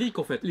trop générique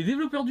en fait. Les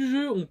développeurs du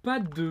jeu ont pas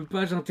de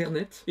page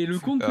internet et le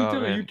compte Oh, Twitter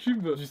et man.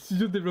 YouTube du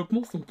studio de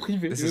développement sont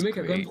privés. This Et le is mec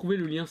a quand même great. trouvé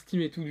le lien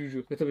Steam et tout du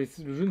jeu. Attends, mais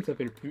le jeu ne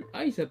s'appelle plus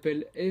A, il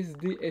s'appelle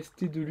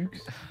SDST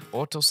Deluxe.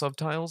 Auto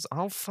subtitles?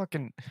 I'll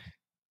fucking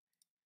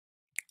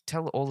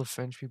tell all the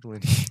French people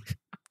in here.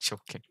 I'm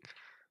joking.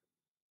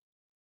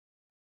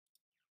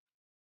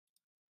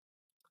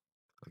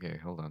 Okay,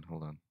 hold on,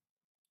 hold on.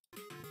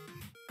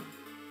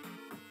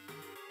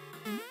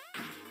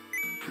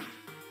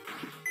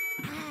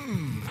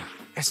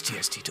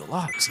 SDST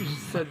Deluxe.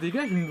 Ça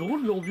dégage une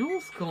drôle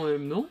d'ambiance quand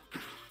même, non?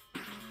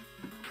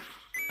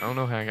 I don't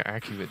know how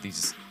accurate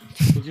these.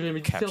 On dirait mes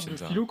dissertes de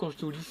Captions philo quand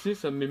j'étais au lycée,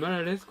 ça me met mal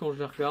à l'aise quand je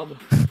les regarde.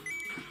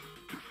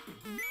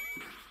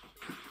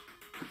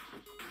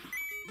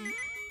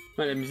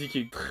 Ah, la musique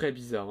est très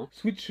bizarre. Hein.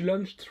 Switch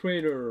Launch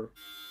Trailer.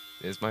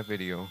 There's my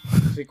video.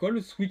 C'est quoi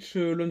le Switch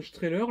Launch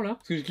Trailer là?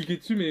 Parce que j'ai cliqué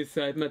dessus, mais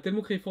ça m'a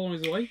tellement crié fort dans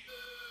les oreilles.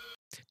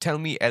 Tell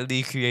me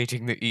LD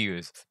creating the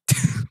ears.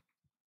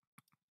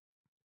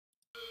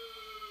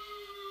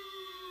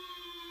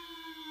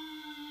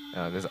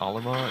 There's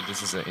Olimar.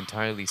 This is an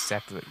entirely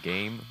separate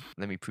game.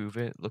 Let me prove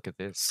it. Look at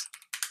this.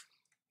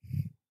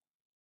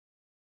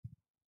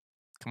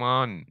 Come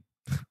on.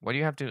 Why do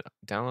you have to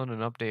download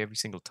and update every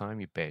single time,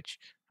 you bitch?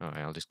 Alright,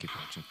 I'll just keep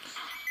watching.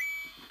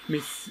 Mais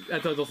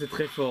attends, c'est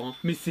très fort. Hein.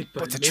 Mais c'est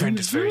pas But the le trend même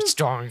is jeu. very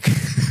strong.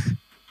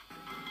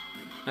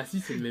 Ah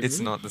si, c'est le même It's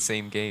jeu. not the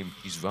same game.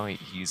 He's right.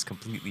 He's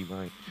completely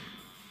right.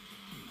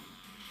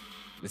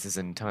 This is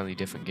an entirely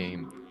different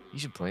game. You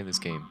should play this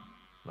game,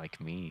 like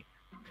me.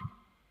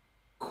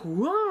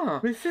 Quoi?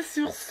 Mais c'est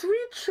sur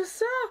Switch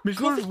ça? Mais je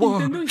pensais Good que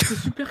Nintendo work. il était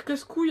super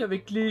casse-couille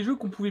avec les jeux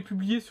qu'on pouvait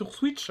publier sur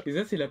Switch. Et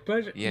ça c'est la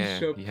page Yeah,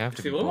 eShop. you have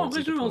to C'est be vraiment un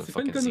vrai ballsy to jeu, hein, pull a c'est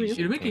pas une fucking connerie.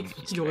 Et le mec thing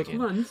explique Easter qu'il aurait egg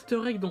trouvé in. un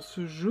easter egg dans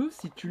ce jeu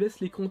si tu laisses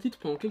l'écran titre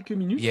pendant quelques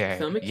minutes. Yeah,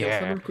 C'est un mec qui a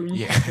récemment le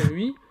communiqué yeah. sur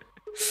lui.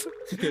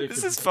 C'est terrible.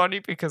 This is funny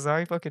because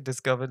I fucking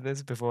discovered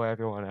this before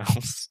everyone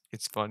else.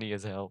 It's funny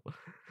as hell.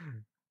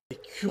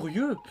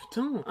 Curieux,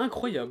 putain,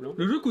 incroyable. Hein.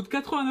 Le jeu coûte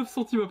 89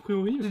 centimes a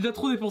priori. J'ai déjà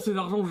trop dépensé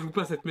d'argent, je joue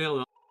pas à cette merde.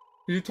 Hein.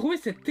 J'ai trouvé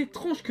cette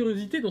étrange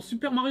curiosité dans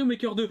Super Mario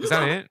Maker 2. Is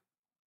that it?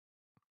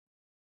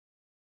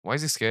 Why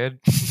is he scared?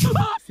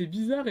 C'est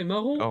bizarre et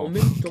marrant en Oh,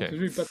 même temps. okay. Ce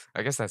jeu est pas...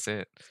 I guess that's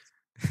it.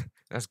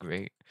 That's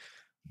great.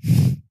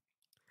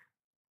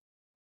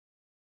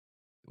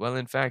 Well,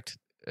 in fact,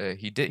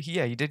 he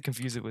did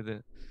confuse it with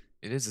it.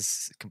 It is a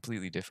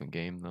completely different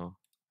game though.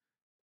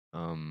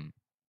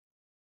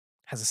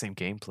 Has the same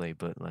gameplay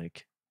but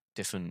like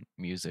different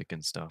music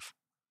and stuff.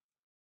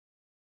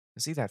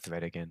 See that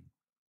thread again.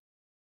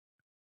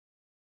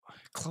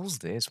 Close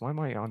this. Why am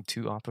I on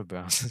 2 opera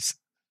browsers?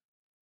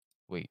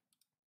 Wait.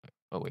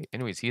 Oh wait.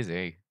 Anyways, here's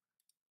A.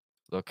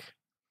 Look.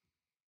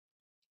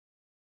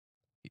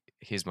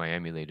 Here's my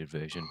emulated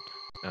version.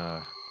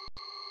 Yeah,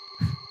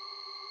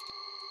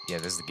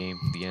 there's the game.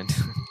 The end.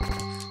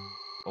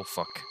 Oh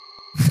fuck.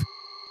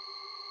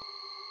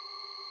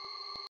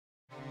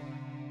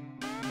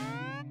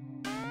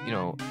 You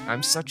know,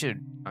 I'm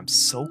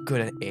so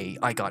good at A.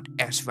 I got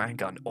S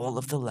rank on all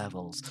of the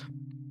levels.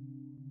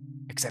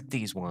 Except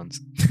these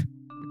ones.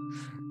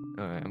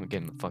 Alright, I'm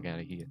getting the fuck out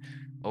of here.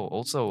 Oh,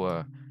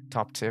 also,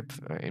 top tip,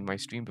 in my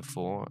stream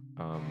before,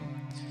 I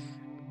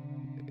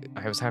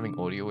was having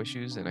audio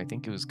issues, and I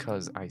think it was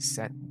because I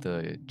set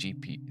the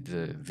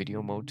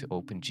video mode to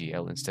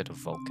OpenGL instead of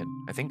Vulkan.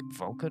 I think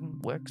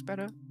Vulkan works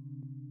better,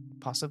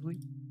 possibly.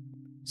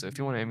 So if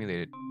you want to emulate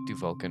it, do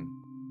Vulkan,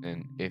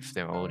 and if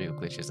there are audio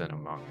glitches, then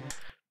I'm wrong.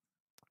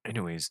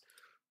 Anyways,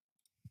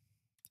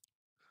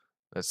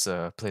 let's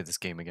play this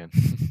game again.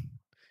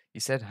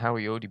 He said how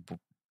he already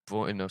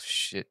bought enough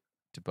shit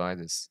to buy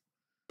this.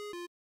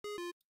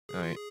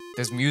 Alright,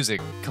 there's music,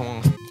 come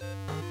on.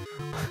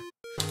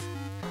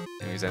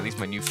 Anyways, at least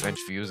my new French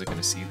viewers are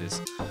gonna see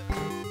this.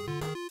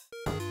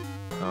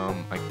 How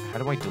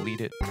do I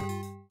delete it?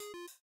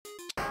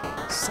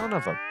 Son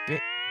of a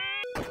bit.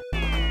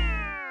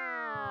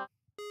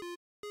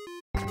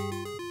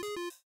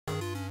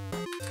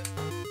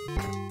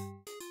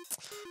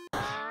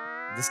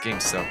 This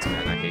game sucks,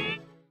 man. I hate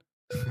it.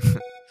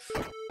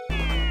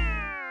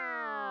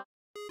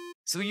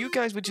 So you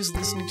guys were just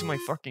listening to my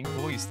fucking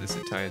voice this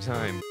entire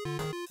time.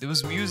 There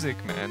was music,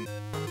 man.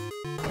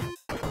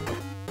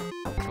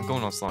 I'm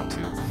going on slot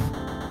 2.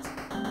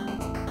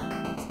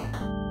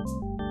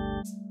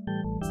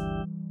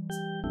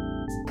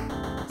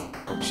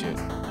 Oh shit.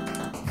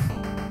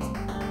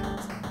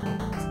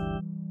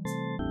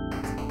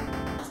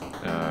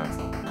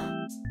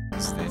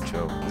 This is the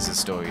intro. This is a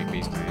story,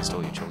 basically they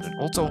stole your children.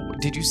 Also,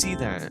 did you see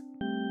that?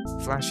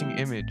 Flashing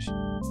image.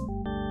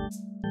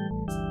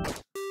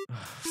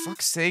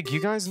 Fuck's sake,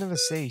 you guys never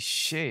say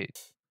shit.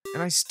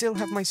 And I still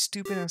have my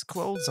stupid ass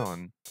clothes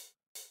on.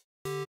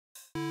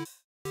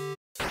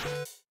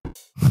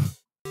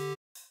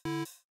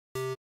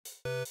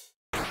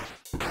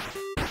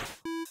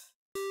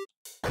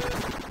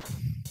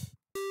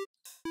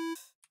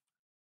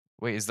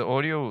 Wait, is the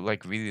audio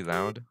like really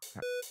loud?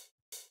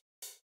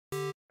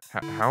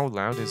 How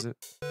loud is it?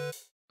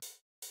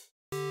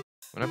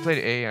 When I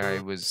played A, I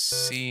was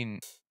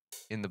seeing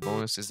in the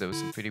bonuses there was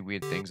some pretty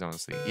weird things,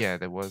 honestly. Yeah,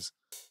 there was.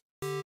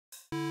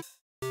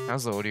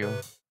 How's the audio?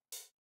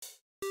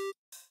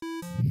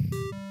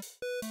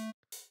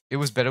 It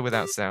was better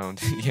without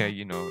sound. Yeah,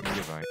 you know,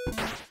 you're right.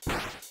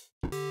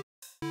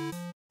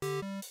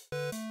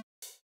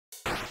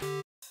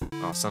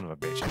 Oh, son of a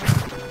bitch.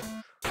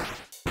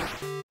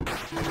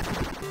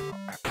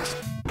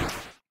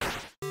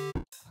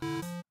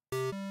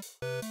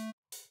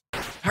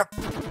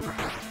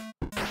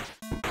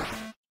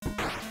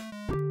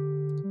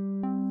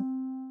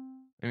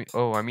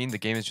 I mean the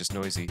game is just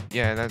noisy.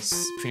 Yeah,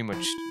 that's pretty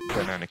much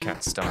Banana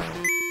Cat style.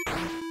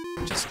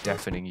 Just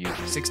deafening you.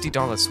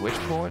 $60 Switch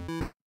port?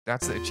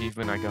 That's the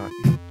achievement I got.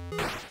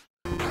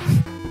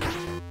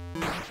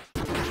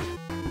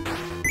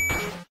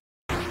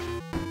 Oh,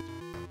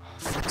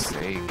 fuck's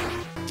sake.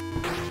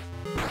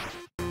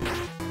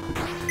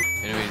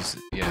 Anyways,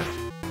 yeah.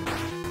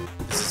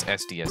 This is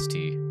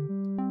SDST.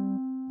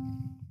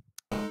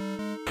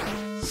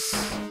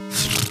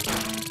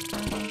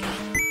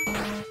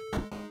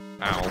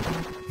 Ow.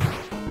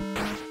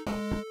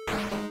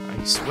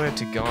 I swear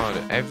to God,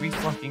 every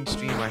fucking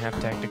stream I have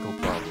technical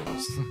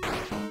problems.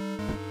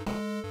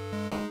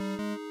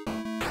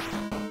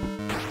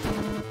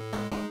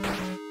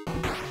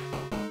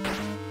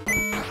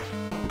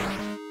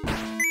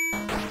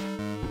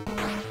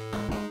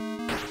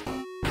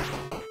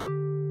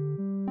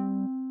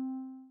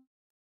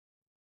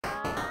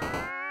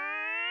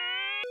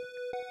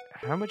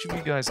 How much of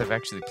you guys have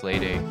actually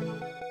played A?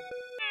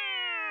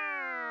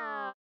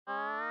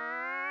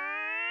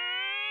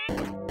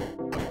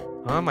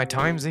 Huh? My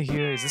times are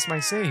here. Is this my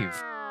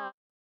save?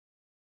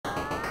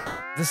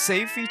 The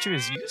save feature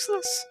is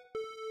useless?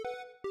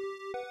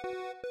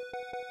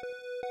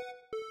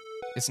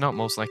 It's not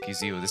most likely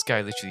 0. This guy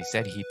literally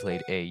said he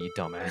played A, you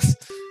dumbass.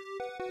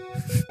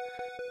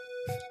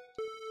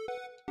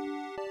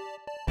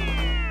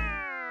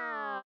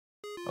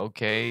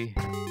 Okay.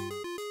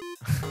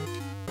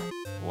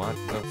 What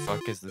the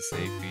fuck is the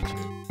save feature?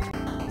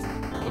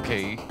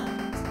 Okay.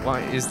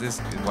 Why is this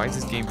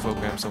game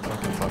programmed so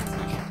fucking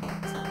fuckly?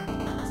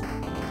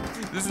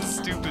 This is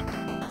stupid.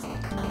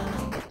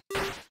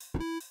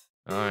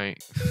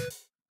 Alright.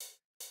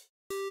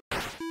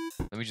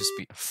 Let me just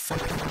be.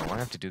 Fucking hell, I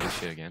have to do this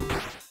shit again.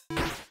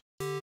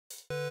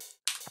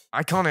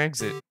 I can't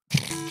exit.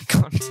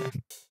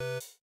 Content.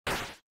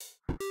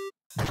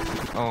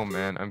 Oh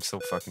man, I'm so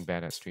fucking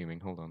bad at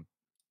streaming. Hold on.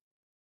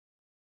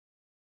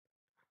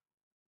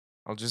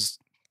 I'll just.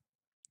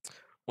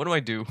 What do I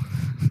do?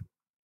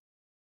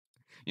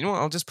 You know what?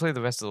 I'll just play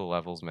the rest of the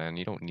levels, man.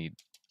 You don't need.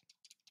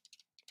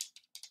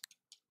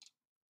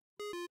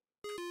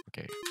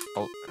 Okay.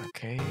 Oh,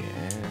 okay,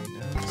 and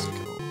let's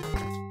go.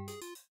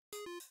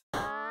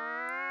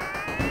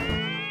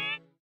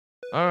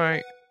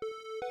 Alright.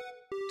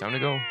 Time to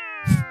go.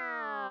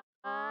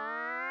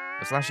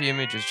 The flashy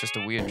image is just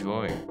a weird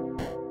drawing.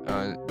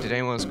 Did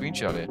anyone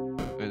screenshot it?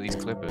 Or at least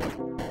clip it?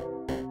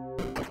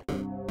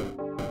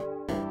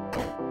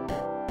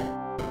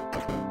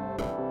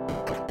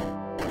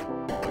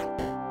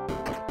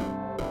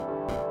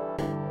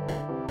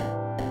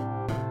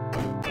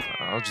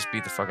 I'll just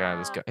beat the fuck out of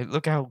this guy. Hey,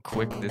 look how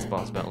quick this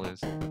boss battle is.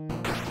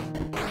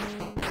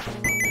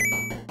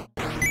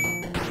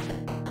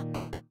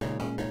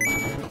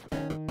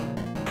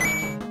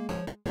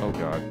 Oh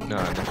god. No,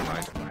 never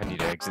mind. I need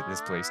to exit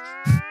this place.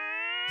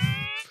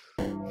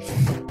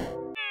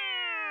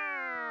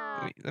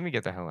 Let me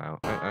get the hell out.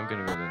 I'm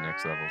gonna go to the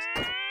next levels.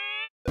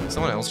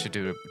 Someone else should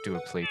do a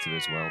playthrough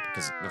as well,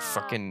 because the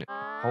fucking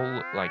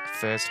whole, like,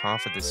 first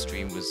half of this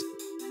stream was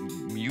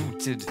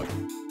muted.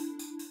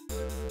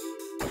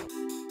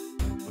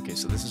 Okay,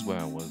 so this is where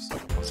I was.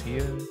 I was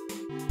here,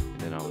 and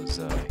then I was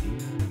here,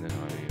 and then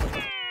I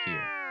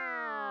here.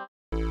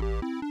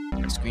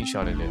 I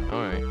screenshotted it.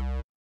 Alright.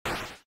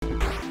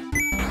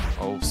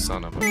 Oh,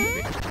 son of a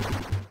bitch.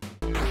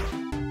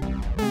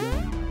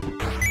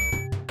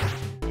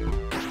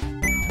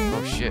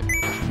 Oh shit.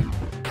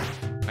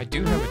 I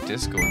do have a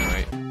Discord,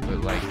 right?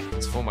 But like,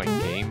 it's for my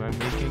game I'm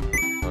making.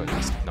 Or at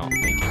least not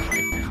making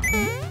right now.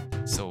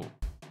 So,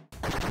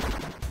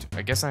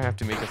 I guess I have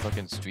to make a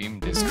fucking stream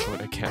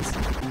Discord, I guess.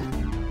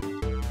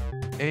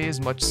 A is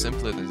much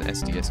simpler than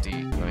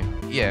SDST, right?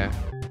 Yeah.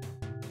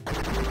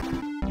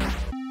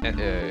 In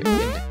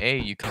A,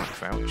 you can't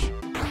crouch.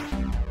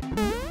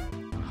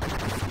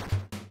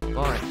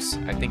 But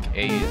I think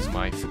A is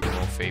my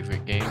more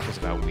favorite game because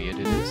of how weird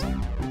it is.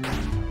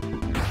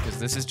 Because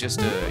this is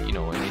just a, you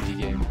know, an indie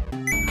game.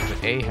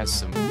 But A has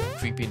some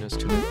creepiness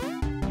to it.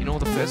 You know,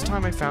 the first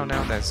time I found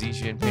out that Xi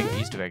Jinping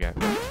Easter egg at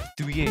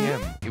 3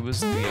 AM, it was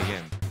 3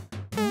 AM.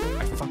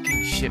 I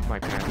fucking shit my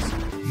pants.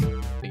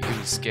 Like, it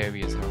was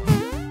scary as hell.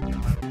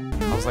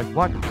 I was like,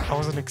 what? I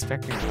wasn't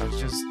expecting it. I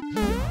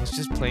was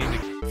just playing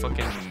the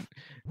fucking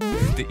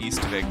the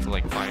Easter egg for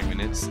like 5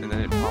 minutes, and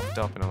then it popped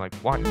up, and I'm like,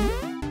 what?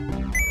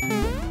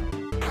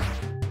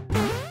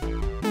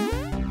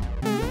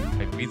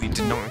 I really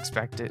did not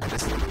expect it.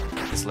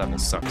 This level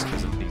sucks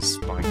because of these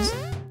spikes.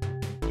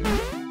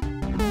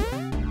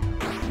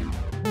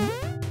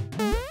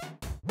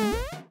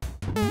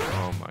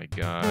 Oh my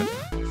god.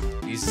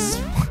 These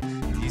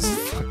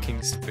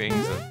fucking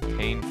springs are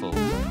painful.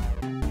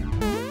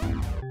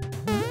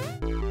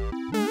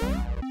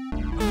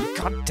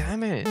 God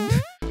damn it!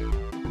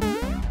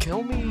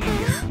 Kill me!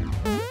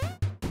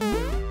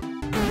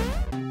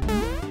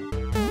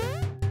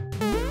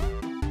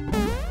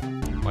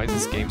 Why is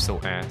this game so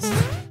ass?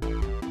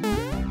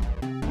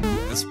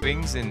 The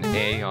springs in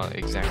A are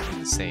exactly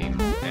the same,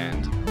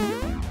 and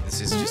this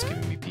is just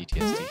giving me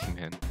PTSD,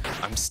 man.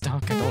 I'm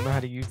stuck, I don't know how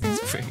to use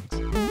these springs.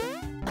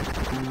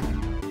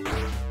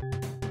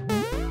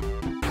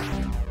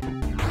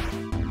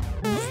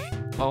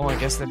 Oh, I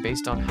guess they're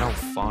based on how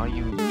far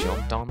you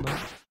jumped on them,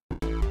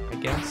 I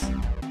guess.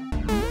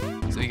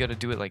 So you gotta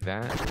do it like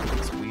that?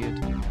 It's weird.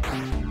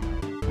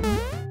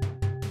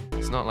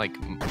 It's not like,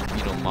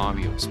 you know,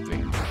 Mario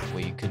springs,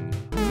 where you can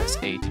press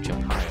A to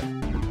jump higher.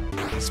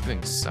 These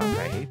springs suck,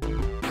 I hate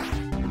them.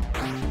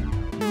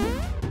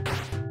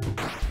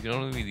 You can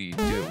only really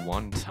do it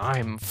one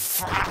time.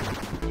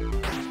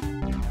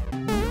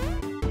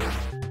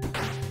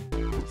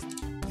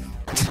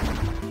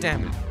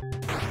 Damn it.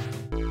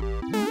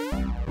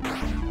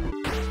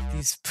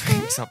 These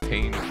springs are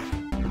pain.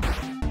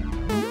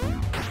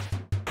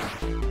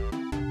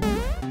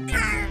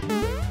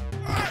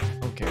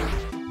 Okay.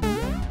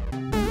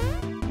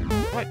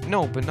 What?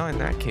 No, but not in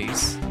that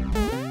case.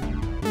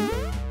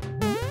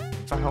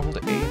 If I hold A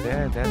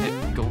there, then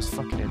it goes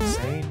fucking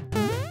insane.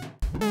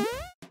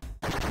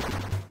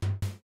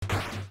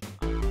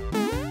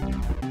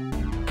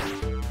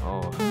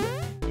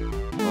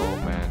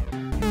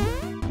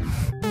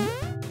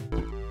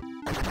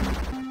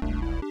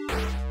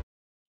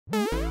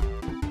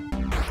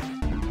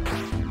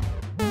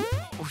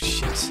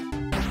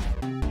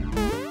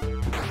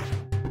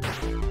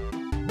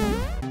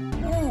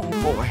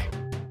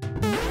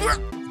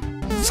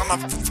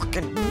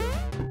 Fucking.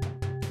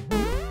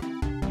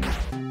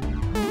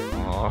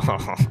 Oh.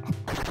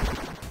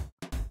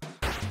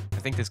 I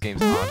think this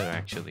game's harder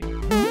actually.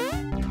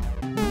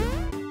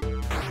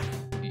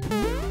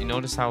 You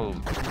notice how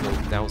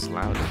that was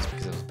loud? It's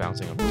because I was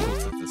bouncing on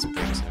both of the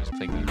springs and I was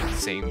playing the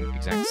same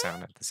exact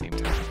sound at the same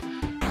time.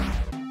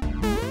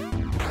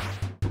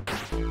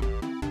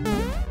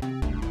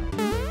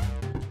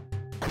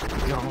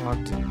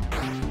 God,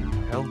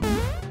 help.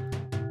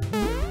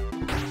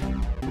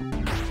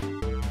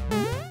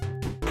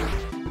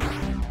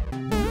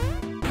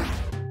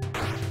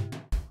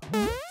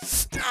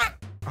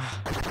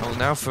 I will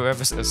now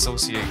forever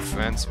associate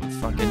France with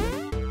fucking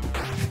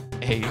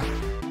A.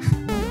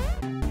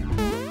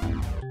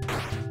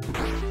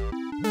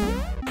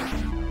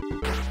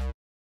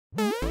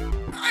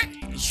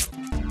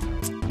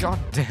 God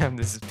damn,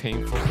 this is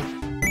painful.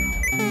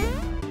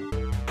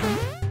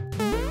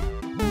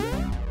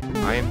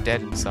 I am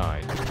dead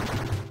inside.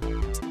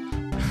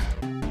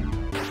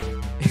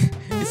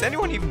 Is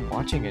anyone even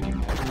watching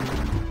anymore?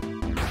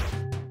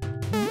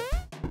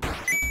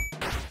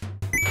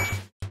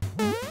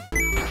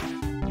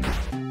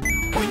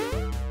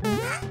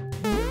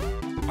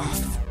 Oh,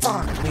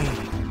 fuck me.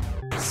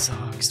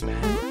 Sucks,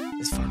 man.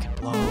 This fucking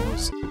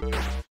blows.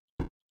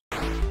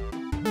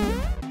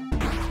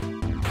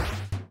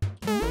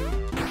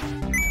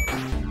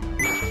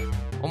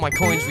 Oh, my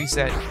coins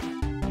reset.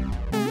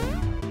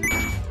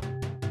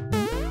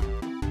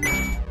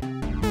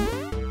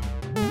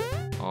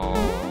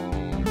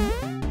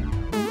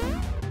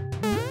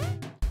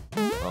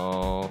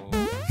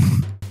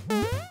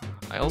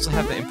 I also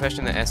have the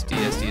impression that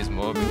SDST is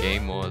more of a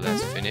game more or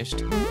less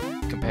finished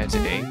compared to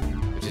A,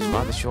 which is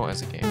rather short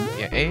as a game.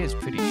 Yeah, A is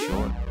pretty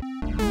short.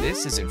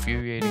 This is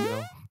infuriating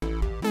though.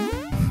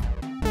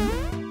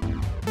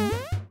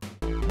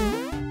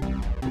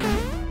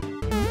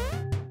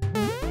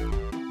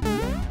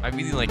 I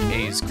really like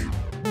A's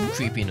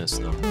creepiness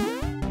though.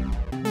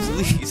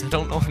 Please, I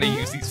don't know how to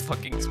use these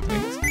fucking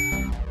springs.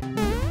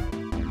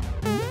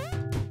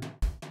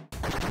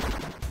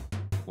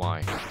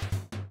 Why?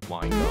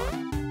 Why, God?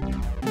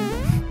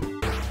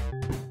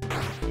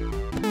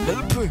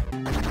 Help me!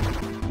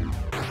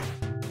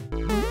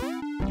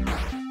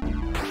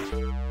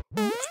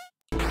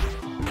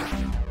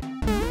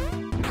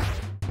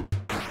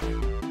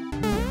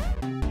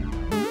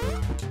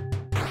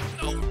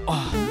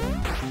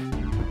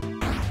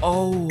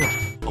 Oh!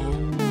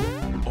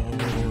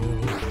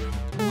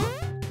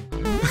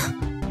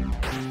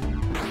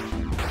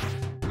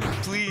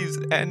 Please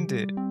end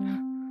it.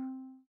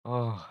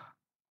 Oh.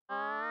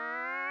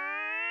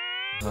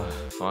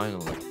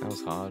 Finally, that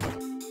was hard.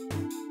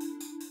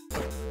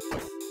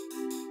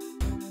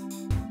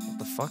 What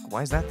the fuck?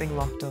 Why is that thing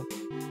locked up?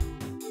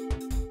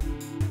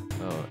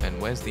 Oh, and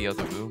where's the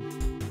other room?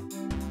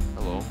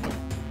 Hello?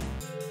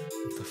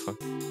 What the fuck?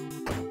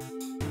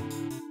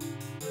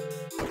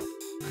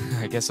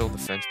 I guess all the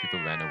French people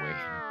ran away.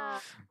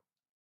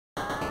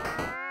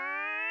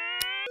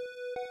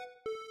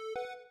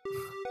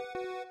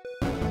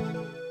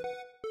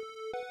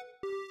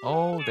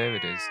 Oh, there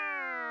it is.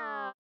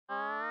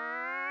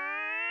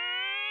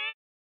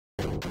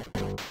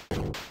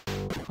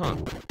 Huh.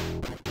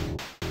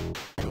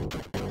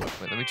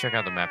 Wait, let me check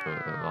out the map a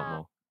lot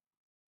more.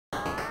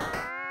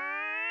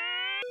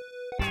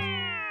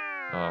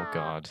 Oh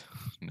god.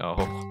 No.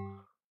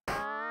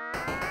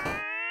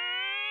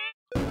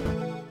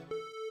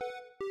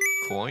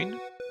 Coin?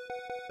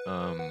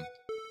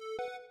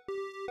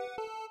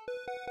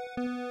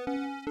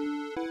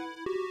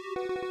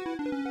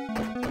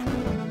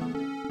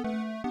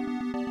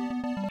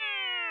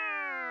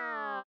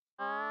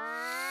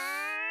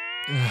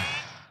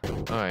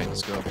 Alright,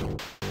 let's go.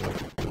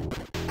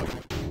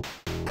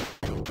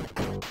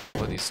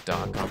 What are these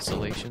star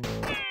constellations?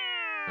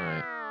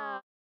 Alright.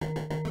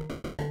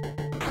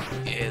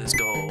 Yeah, let's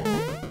go.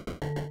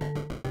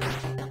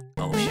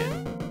 Oh shit.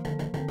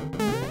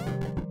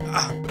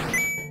 Ah.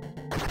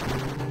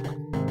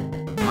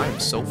 I am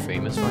so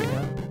famous right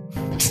now.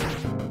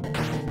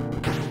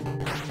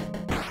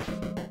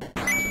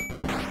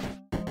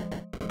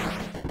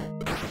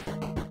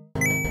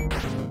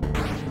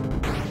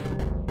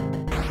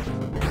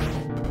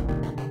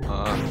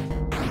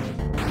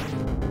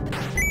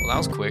 Well, that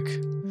was quick.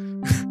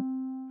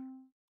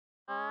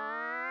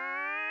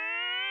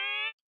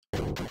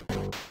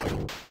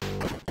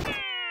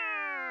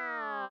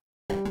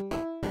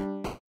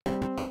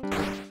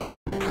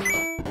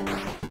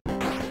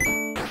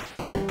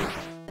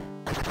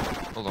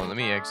 Hold on, let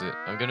me exit.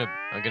 I'm gonna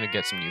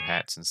get some new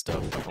hats and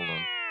stuff. Hold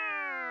on.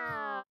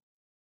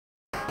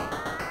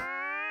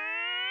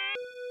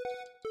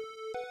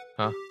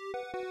 Huh?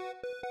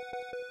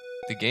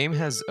 The game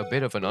has a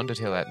bit of an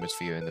Undertale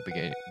atmosphere in the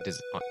beginning,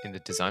 in the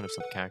design of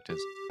some characters.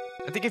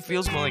 I think it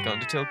feels more like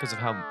Undertale because of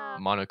how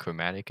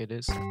monochromatic it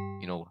is.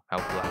 You know, how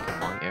black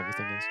and white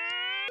everything is.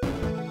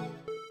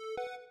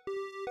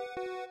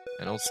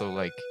 And also,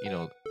 like, you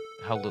know,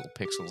 how little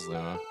pixels there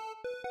are.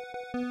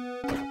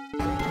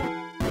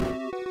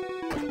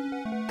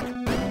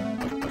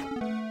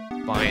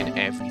 getting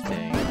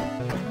everything.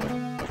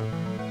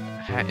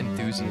 Hat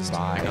enthusiast.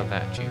 I got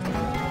that achievement.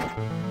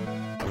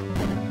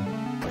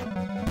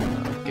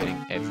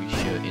 Getting every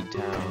shirt in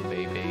town,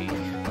 baby.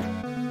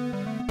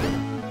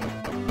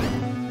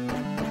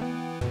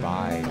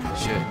 Bye,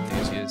 shirt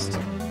enthusiast.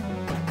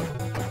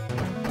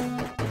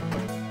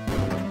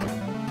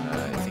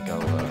 I think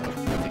I'll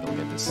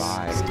get this.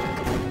 Bye.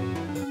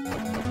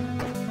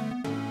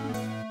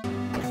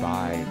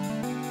 Bye.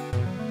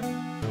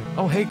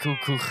 Oh, hey,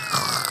 Cuckoo.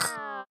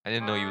 I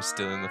didn't know you were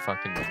still in the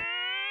fucking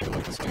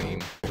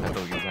stream. I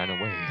thought you ran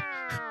away.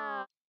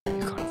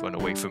 You can't run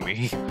away from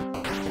me.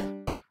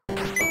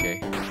 Okay.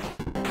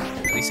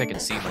 At least I can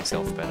see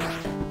myself better.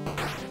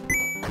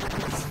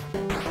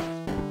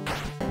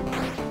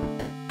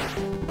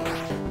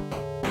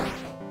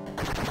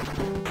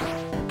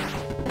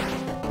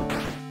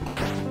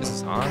 This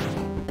is hard,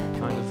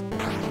 kind of.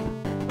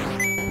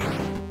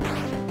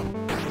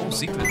 Oh,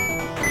 secret.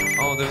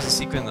 Oh, there was a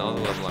secret in the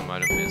other level I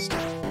might have missed.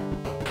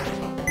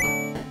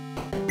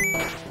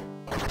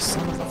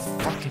 Son of a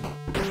fucking...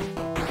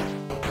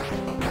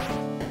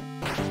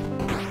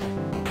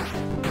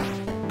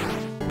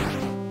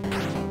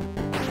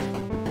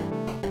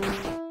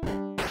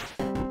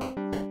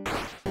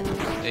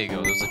 There you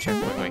go, there's a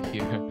checkpoint right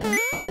here.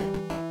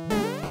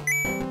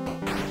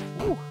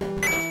 Ooh.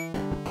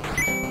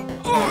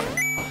 Oh,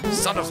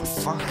 son of a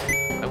fuck.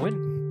 I win.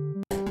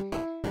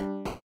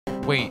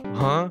 Wait,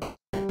 huh?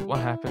 What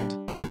happened?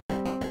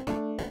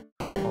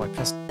 Oh, I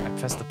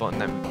pressed the button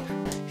that...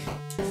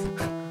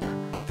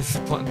 This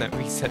is the button that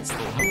resets the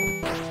level.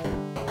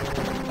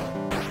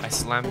 I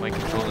slammed my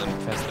controller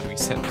and pressed the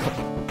reset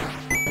button.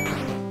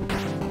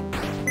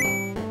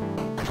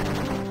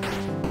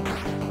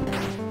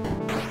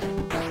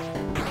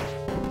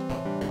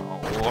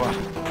 Oh.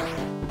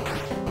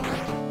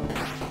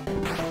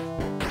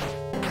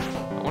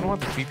 I wonder what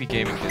the creepy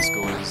gaming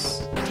disco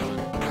is doing.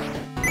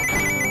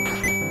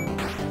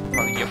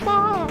 Probably your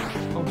mom!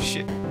 Oh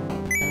shit.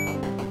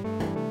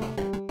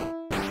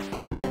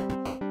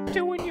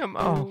 Doing your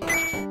mom.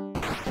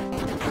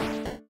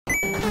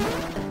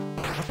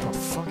 What the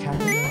fuck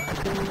happened there?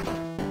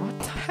 What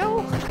the hell?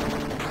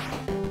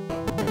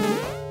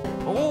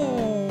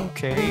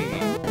 Okay.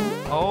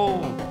 Oh.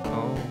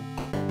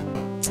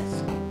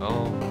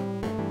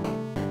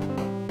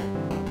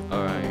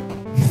 Alright.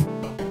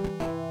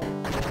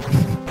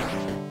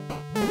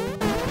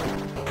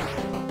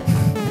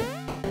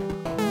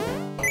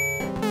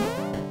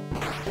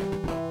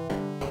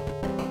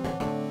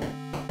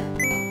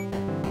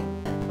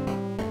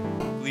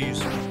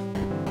 Please.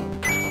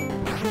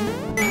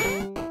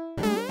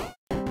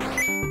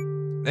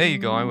 There you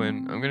go, I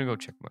win. I'm gonna go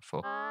check my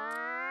phone.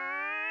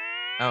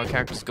 Our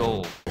character's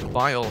goal.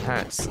 Buy all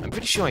hats. I'm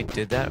pretty sure I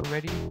did that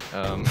already.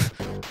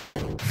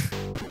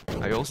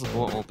 I also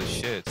bought all the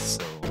shirts,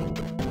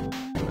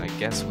 so I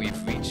guess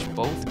we've reached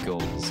both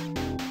goals.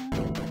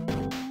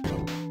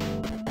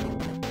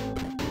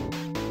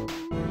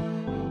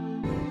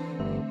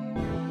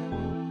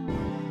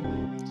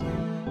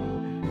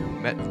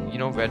 You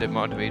know, Reddit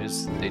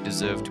moderators, they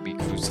deserve to be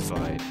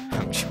crucified.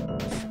 I'm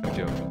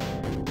joking.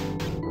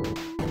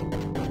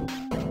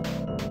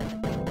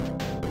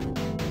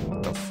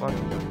 What the fuck?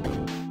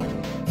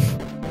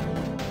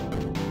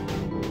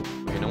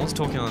 Okay, no one's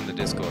talking on the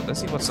Discord. Let's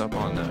see what's up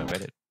on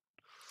Reddit.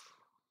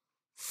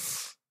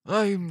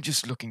 I'm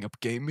just looking up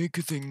game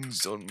maker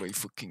things on my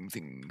fucking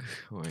thing.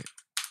 Wait.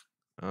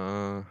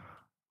 No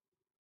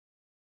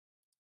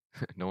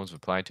one's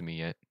replied to me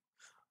yet.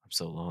 I'm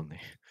so lonely.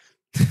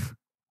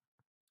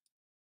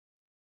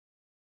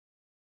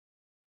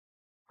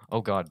 Oh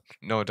god,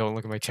 no, don't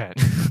look at my chat.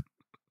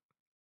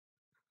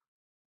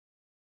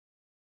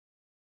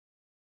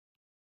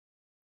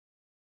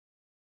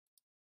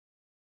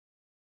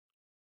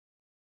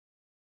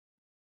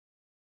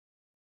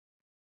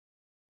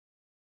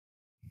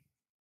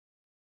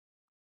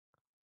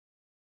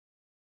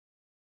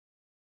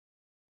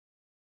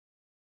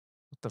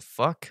 What the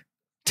fuck?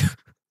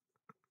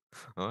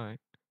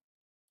 Alright.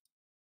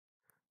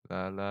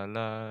 La la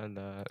la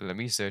la. Let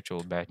me search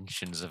all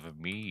mentions of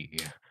me.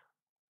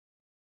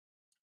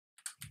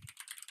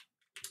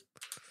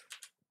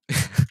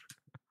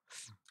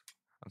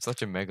 I'm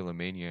such a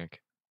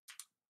megalomaniac.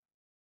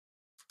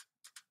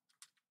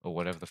 Or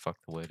whatever the fuck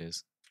the word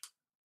is.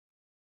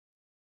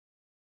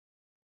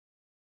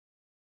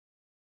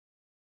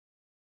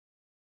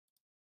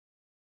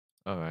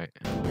 Alright.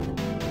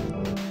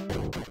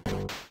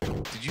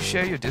 Did you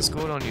share your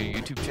Discord on your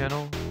YouTube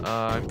channel?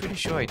 I'm pretty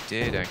sure I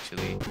did,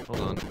 actually.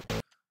 Hold on.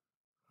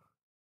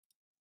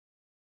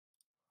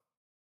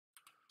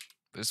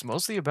 It's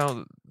mostly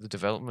about the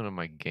development of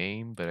my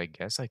game, but I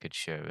guess I could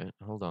share it.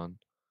 Hold on.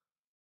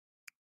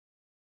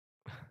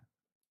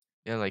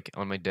 Yeah, like,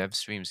 on my dev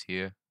streams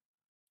here.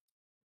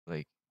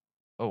 Like,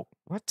 oh,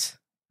 what?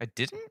 I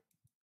didn't?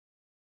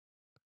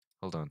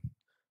 Hold on.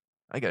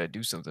 I gotta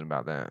do something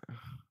about that.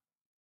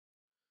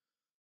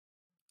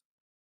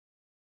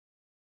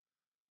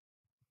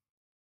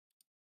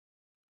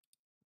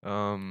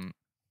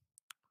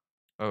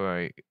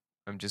 Alright.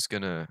 I'm just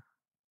gonna...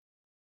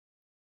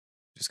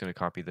 Just gonna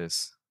copy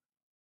this.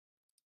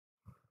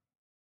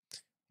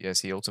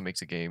 Yes, he also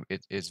makes a game.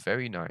 It is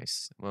very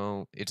nice.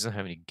 Well, it doesn't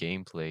have any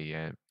gameplay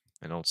yet,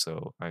 and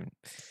also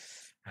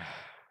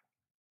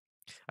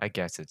I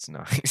guess it's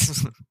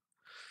nice.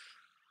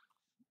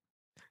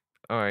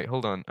 All right,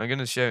 hold on. I'm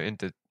gonna share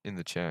it in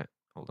the chat.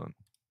 Hold on.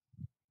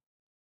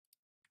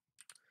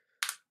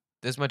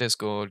 There's my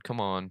Discord.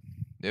 Come on,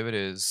 there it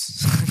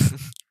is.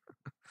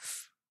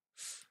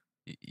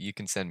 You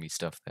can send me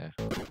stuff there.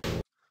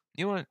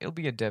 You know what? It'll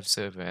be a dev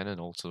server and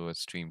also a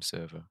stream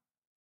server.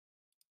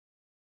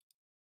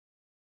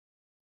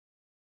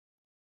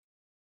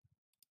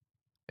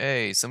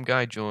 Hey, some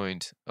guy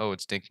joined. Oh,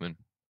 it's Dinkman.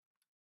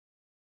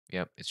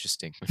 Yep, it's just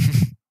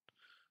Dinkman.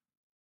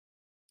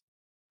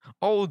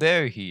 Oh,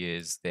 there he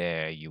is.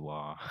 There you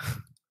are.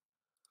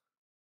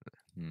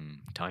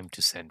 Time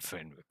to send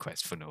friend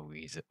request for no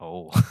reason.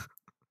 Oh.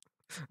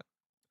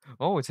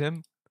 Oh, it's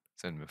him.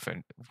 Send me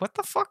friend. What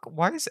the fuck?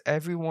 Why is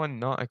everyone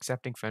not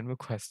accepting friend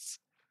requests?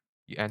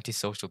 You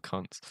antisocial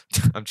cunts.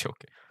 I'm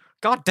joking.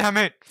 God damn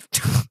it!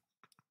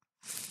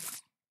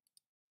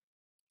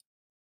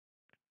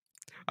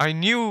 I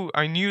knew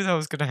that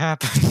was gonna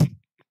happen.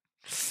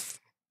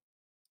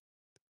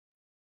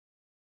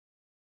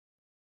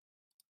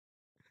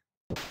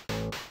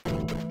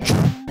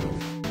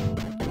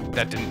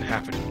 That didn't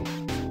happen.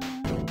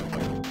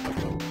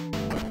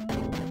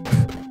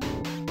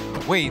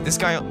 Wait, this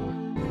guy.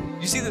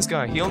 You see this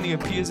guy? He only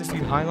appears if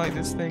you highlight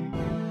this thing.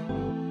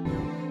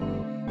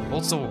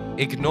 Also,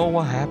 ignore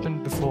what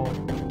happened before.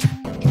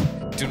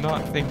 Do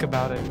not think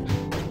about it.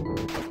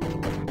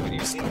 When you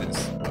see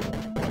this.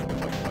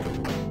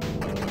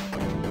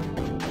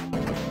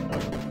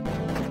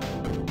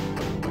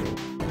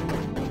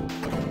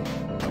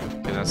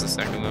 Okay, that's the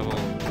second level.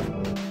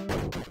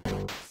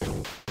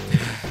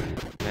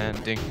 Man,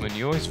 Dinkman,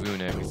 you always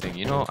ruin everything.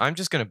 You know, I'm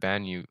just gonna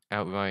ban you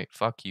outright.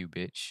 Fuck you,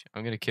 bitch.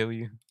 I'm gonna kill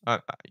you.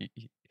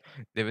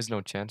 There is no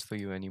chance for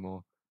you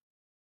anymore.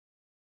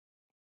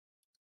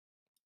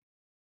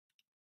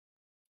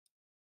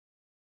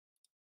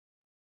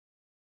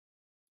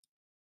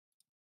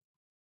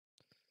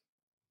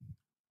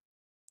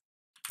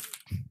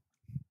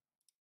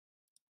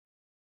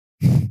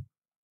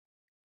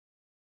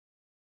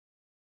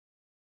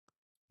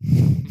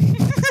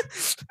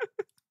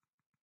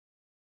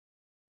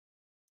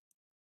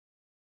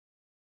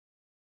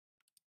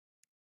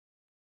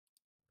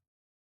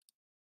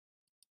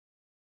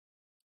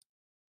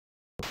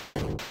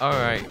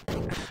 Alright.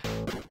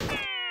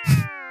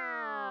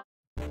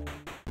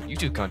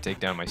 YouTube can't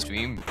take down my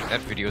stream. That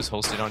video is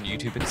hosted on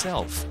YouTube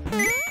itself.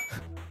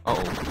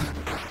 Uh-oh.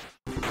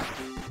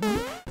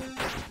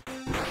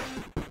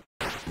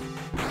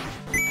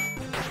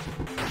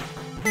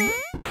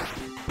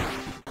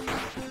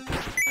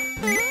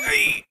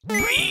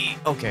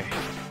 Okay.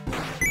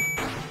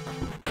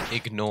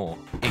 Ignore.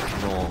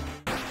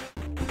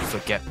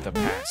 Forget the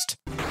past.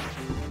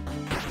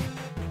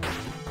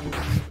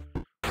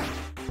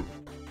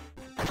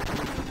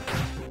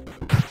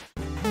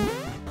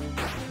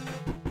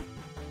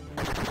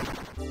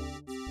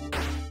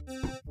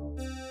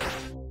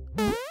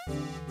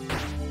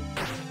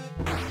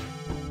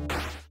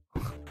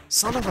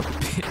 Son of a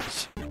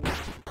bitch.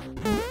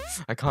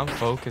 I can't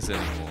focus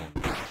anymore.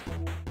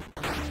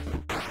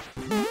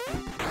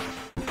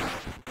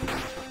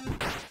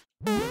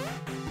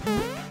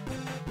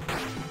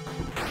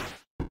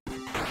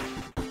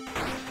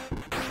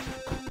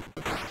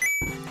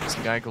 There's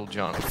a guy called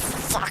John.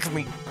 Fuck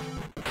me!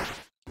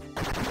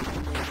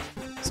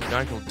 There's a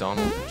guy called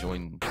Donald who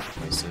joined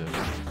my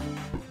server.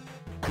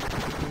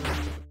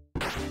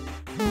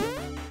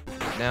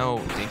 Now,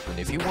 Dinkman,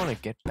 if you want to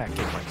get back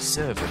in my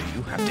server,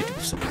 you have to do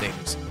some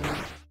things.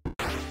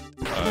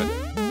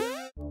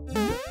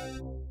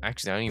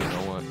 Actually, I don't even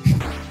know what.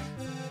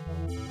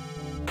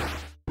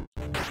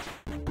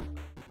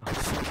 Oh,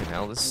 fucking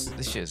hell, this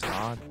shit is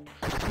hard.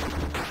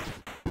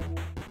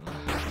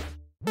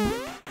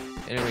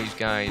 Anyways,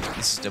 guys,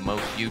 this is the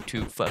most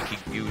YouTube fucking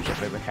views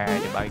I've ever had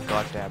in my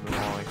goddamn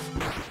life.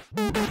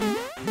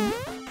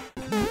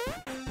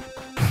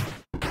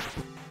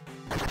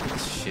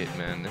 Shit,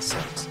 man, this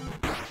sucks.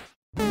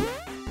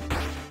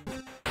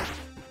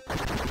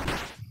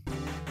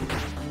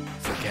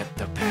 Forget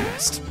the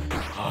past.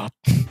 Up.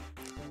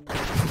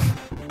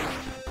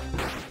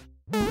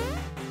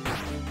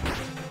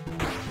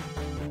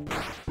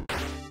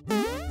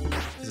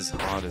 This is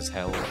hard as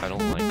hell. I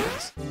don't like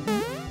this.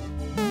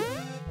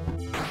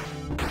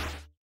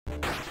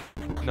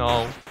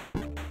 No.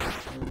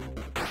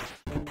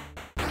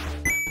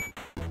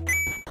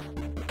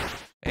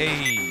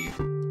 Hey,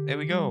 there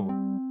we go.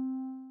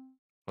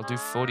 I'll do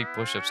 40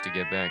 push-ups to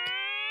get back.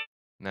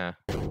 Nah.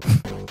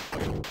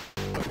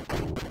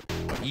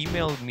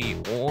 Email me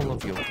all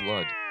of your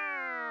blood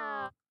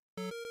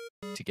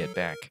to get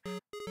back.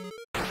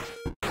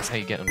 That's how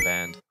you get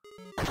unbanned.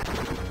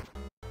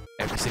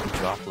 Every single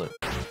droplet.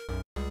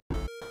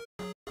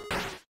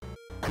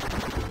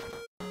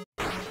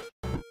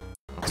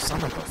 Oh,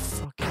 son of a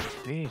fucking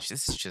bitch.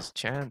 This is just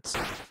chance.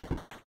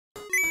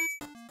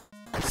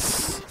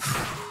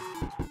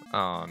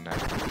 Oh, no.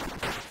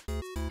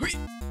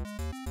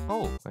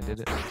 Oh, I did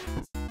it.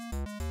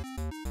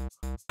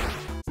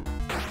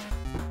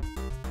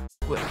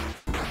 What?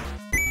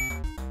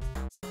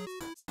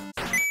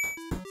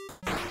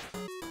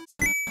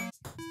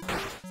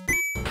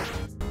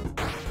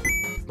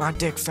 My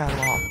dick fell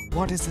off.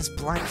 What is this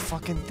black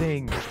fucking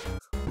thing?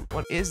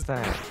 What is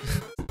that?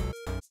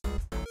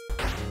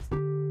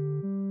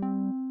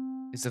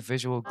 It's a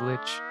visual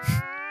glitch.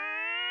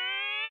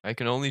 I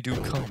can only do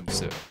cum,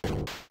 sir.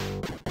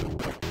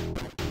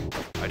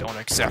 I don't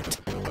accept.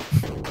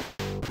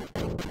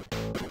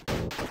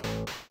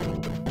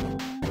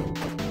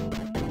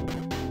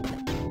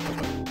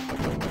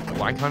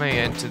 Why can't I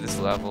enter this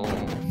level?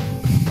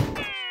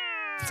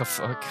 What the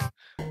fuck?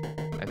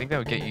 I think that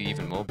would get you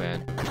even more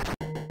banned.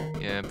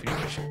 Yeah, pretty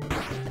much.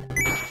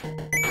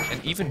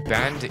 And even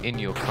banned in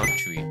your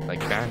country, like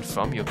banned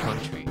from your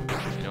country,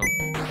 you know?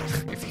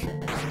 If you...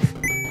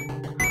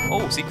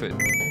 Oh, secret!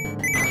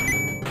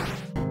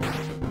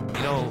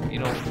 You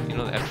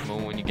know the epic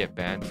moment when you get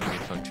banned from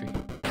your country?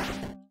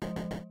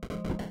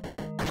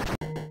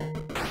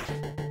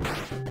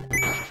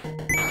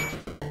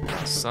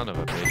 Oh, son of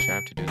a bitch, I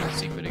have to do that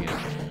secret again.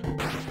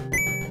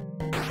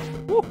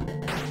 Woo!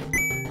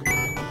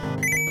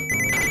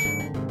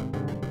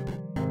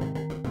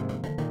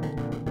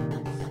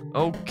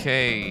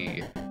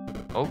 Okay.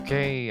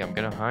 Okay, I'm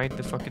gonna hide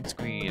the fucking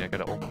screen. I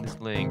gotta open this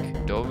link.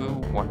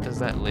 Doru, what does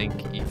that link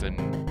even...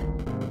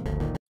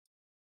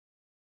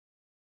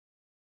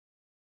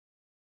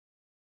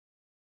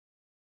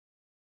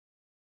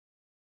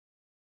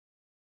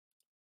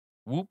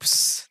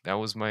 Whoops, that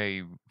was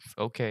my...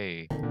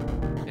 Okay.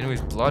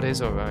 Anyways, blood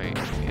is alright,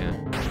 yeah.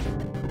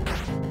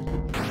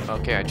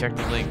 Okay, I checked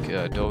the link.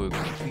 Doru,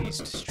 can you please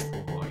destroy?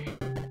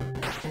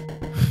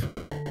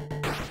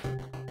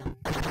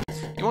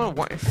 You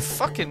wanna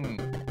fucking...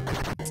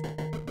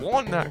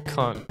 warn that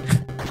cunt.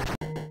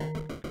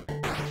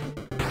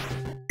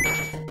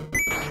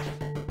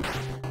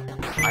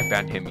 I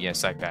banned him,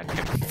 yes, I banned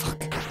him.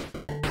 Fuck.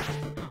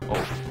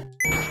 Oh.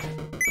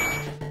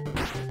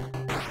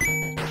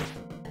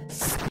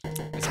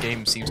 This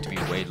game seems to be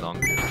way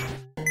longer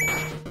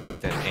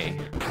than A.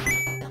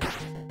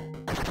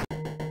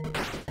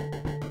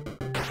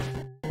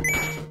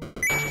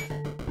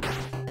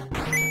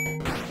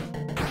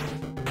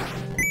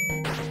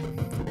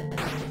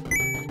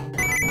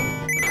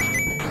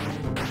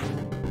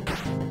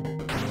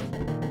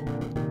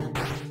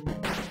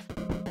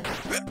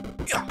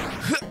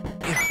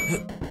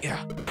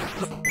 Yeah.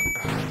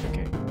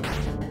 Okay.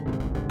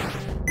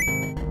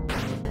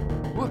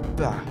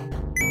 Whoop-ah.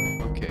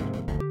 Okay.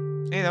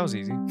 Hey, that was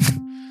easy.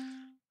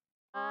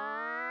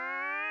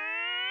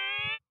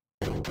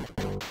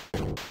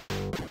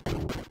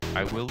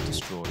 I will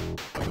destroy.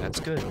 That's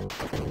good.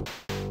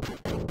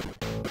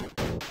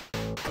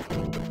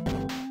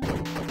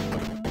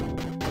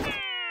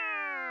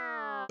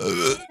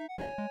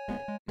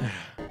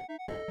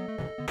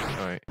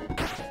 Alright.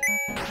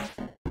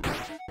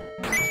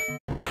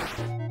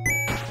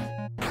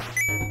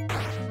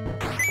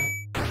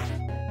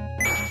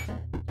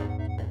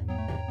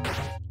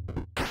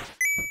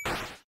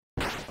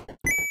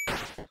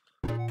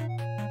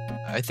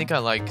 I think I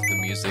like the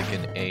music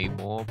in A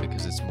more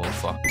because it's more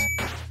fucked.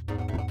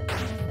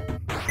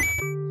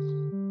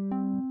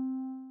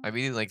 I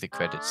really like the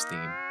credits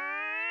theme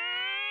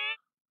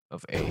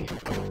of A.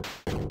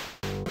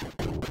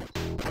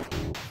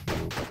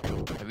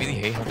 I really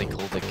hate how they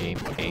call the game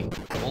A.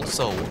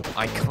 Also,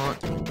 I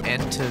can't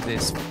enter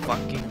this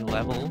fucking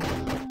level.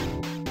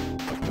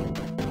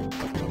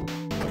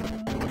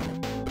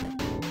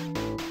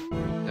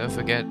 Never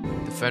forget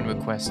the friend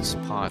requests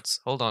parts.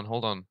 Hold on.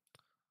 Hold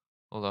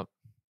up.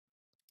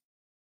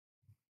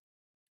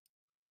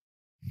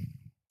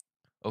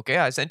 Okay,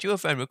 I sent you a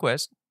friend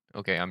request.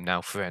 Okay, I'm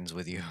now friends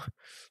with you.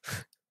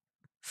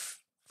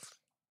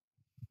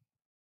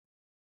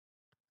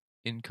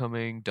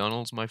 Incoming,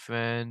 Donald's my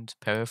friend,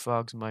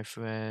 Parafrog's my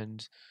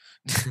friend.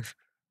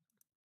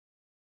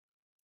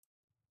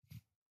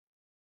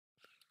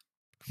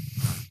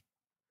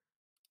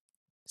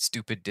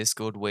 Stupid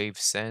Discord wave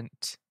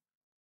sent.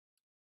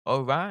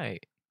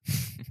 Alright.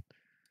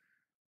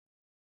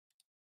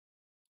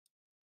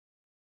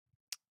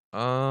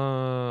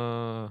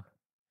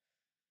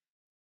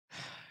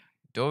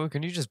 Doru,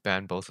 can you just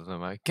ban both of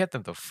them? Get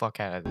them the fuck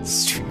out of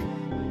this stream.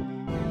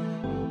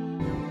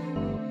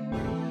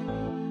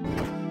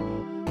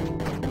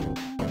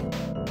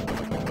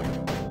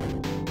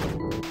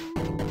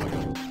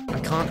 I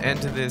can't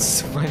enter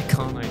this. Why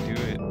can't I do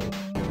it?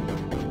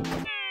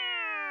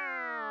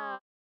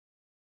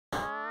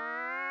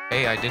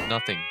 Hey, I did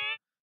nothing.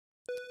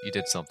 You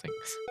did something.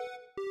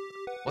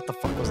 What the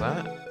fuck was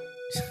that?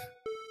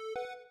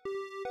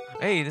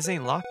 Hey, this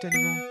ain't locked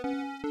anymore.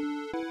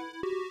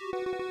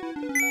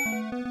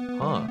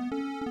 Huh.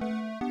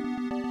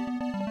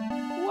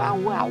 Wow,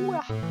 wow,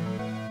 wow.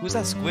 Who's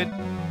that squid?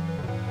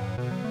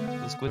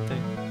 The squid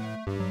thing?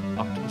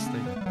 Octopus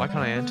thing? Why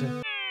can't I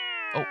enter?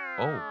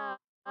 Oh.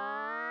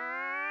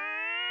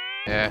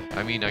 Yeah,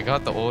 I mean, I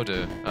got the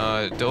order.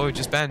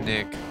 Just ban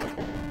Nick.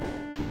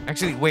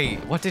 Actually,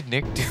 wait, what did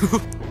Nick do?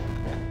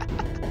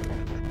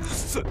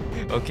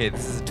 Okay,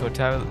 this is a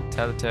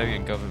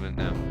totalitarian government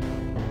now.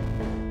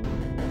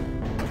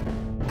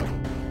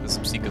 There's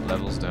some secret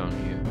levels down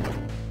here.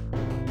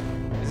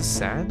 Is this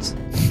Sans?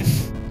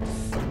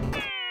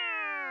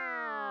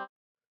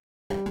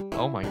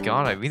 Oh my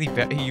god,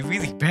 you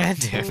really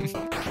banned him.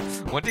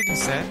 What did he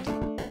send?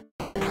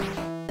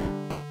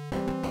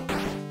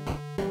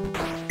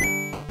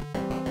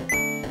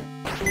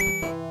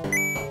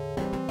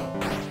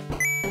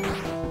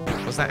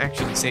 Was that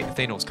actually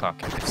Thanos' cock?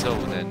 If so,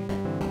 then...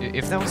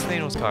 If that was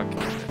Thanos' cock,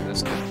 then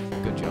that's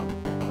good. Good job.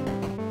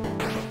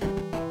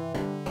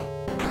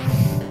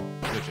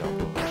 Good job,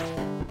 Dora.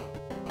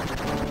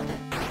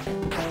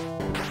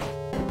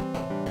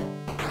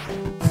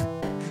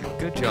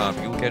 Good job,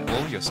 you'll get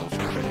all your social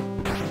credit.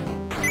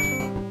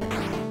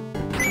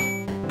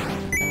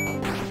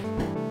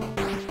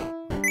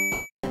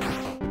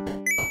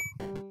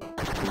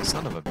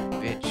 Son of a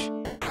bitch.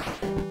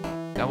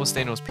 That was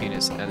Thanos'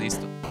 penis. At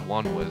least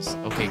one was.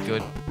 Okay,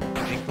 good.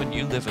 I think when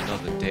you live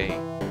another day.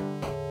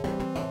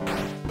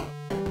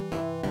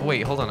 Oh,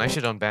 wait, hold on. I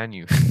should unban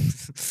you.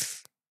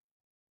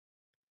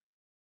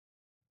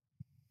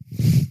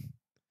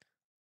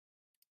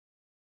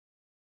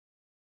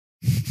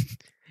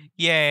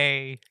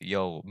 Yay!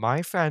 Yo,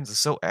 my fans are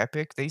so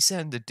epic. They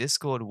send the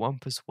Discord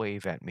Wampus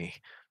wave at me.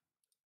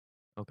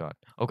 Oh god.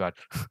 Oh god.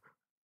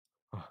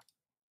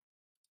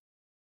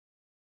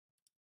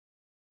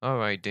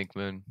 Alright,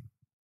 Dinkman.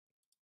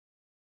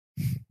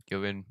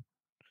 You're in.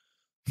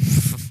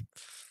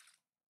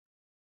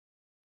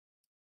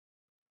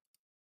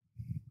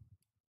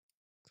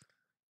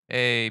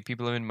 Hey,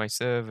 people are in my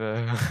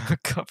server.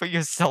 Cover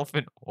yourself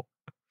in oil.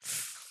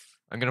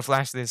 I'm gonna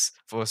flash this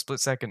for a split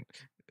second.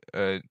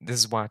 This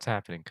is what's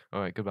happening.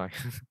 Alright, goodbye.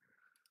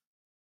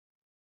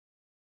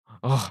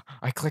 Oh,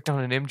 I clicked on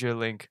an Imgur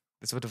link.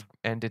 This would have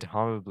ended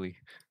horribly.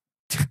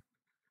 I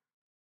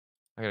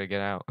gotta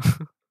get out.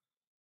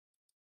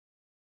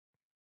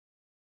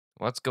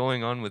 What's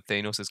going on with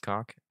Thanos'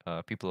 cock?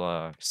 People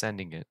are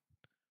sending it.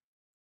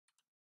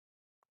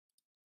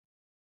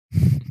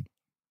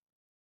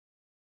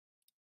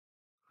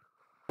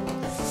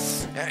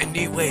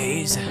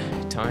 Anyways,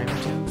 time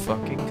to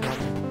fucking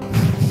come.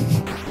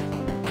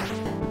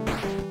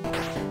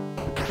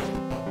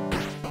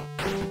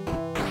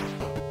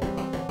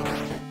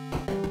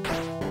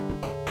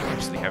 I'm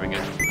actually having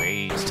a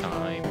great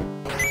time.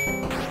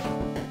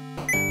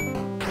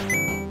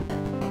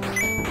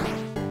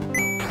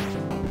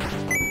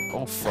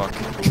 Oh fuck.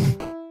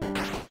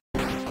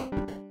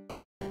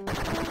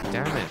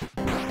 Damn it.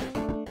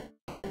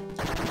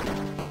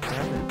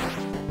 Damn it.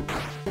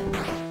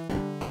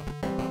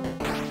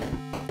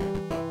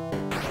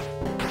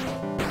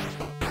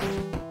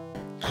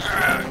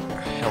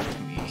 Help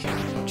me.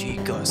 Gee,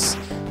 Gus.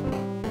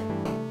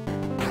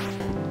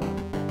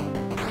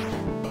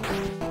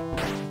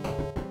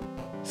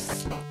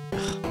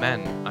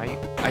 Man, I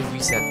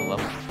reset the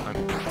level.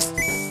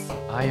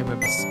 I am a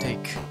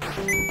mistake.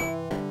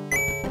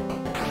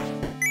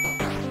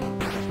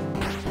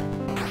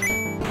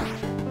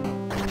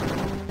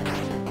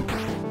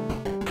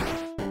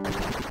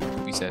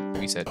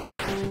 Reset.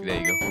 There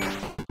you go.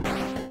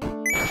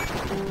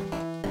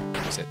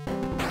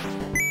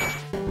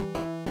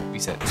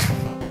 Reset.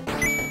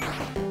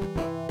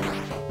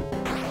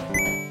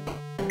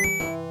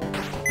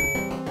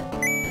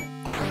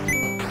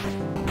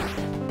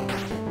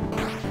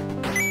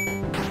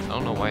 I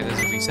don't know why there's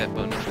a reset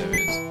button, but there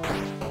is.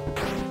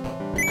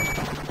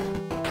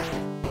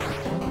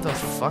 What the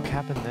fuck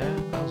happened there?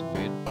 That was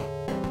weird.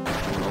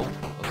 Oh,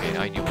 okay,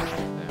 I knew what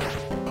happened there.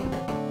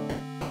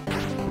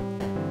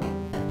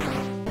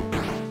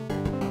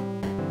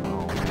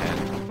 Oh man.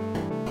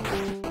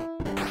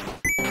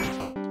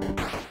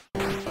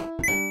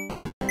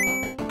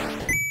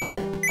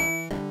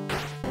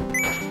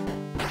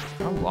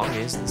 How long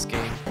is this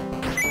game?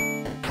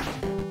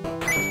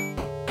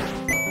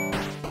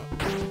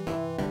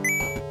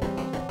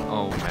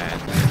 Oh man.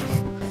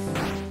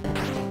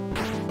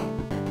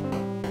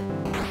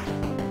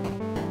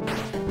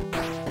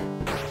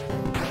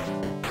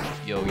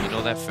 Yo, you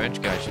know that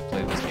French guy should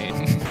play this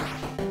game.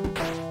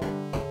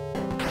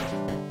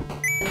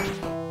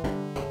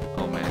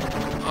 Oh man.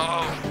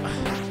 Oh!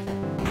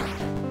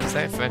 Does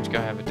that French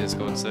guy have a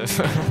Discord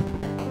server?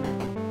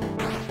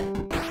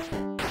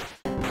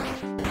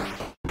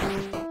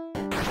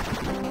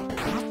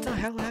 What the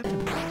hell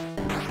happened?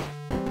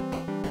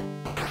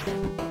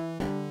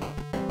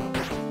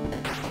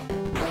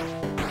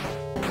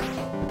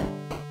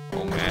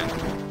 Oh man,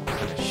 what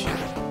kind of shit?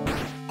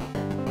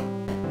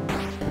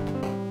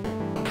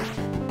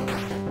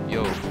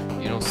 Yo,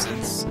 you know,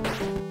 since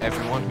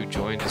everyone who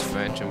joined is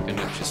French, I'm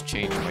gonna just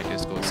change my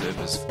Discord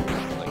server's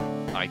like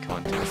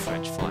icon to the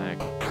French flag.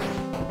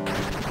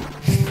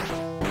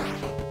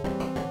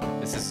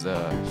 This is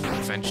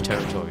French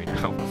territory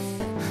now.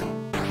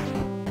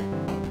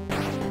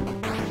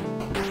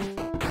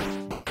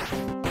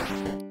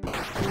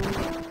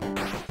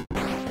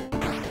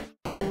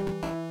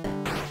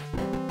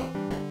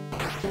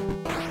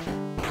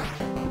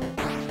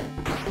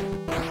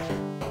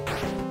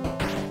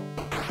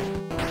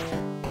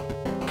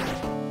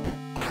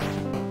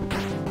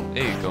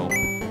 There you go.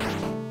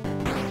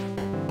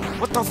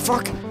 What the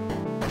fuck?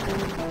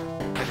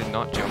 I did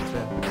not jump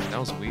there. That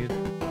was weird.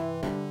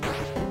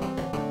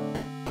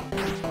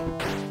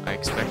 I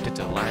expected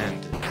to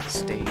land and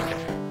stay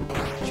there.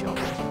 Jump.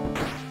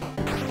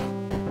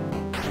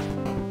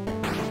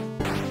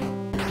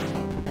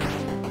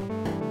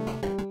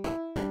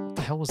 What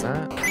the hell was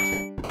that?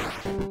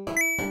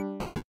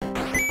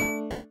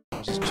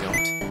 I just jumped.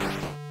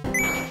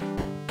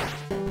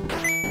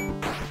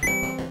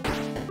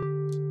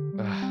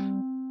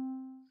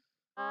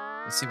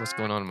 Let's see what's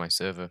going on my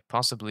server.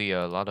 Possibly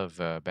a lot of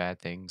bad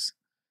things.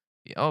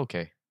 Yeah,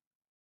 okay.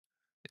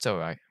 It's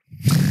alright.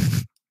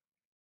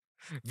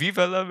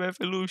 Viva la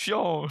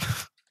revolution!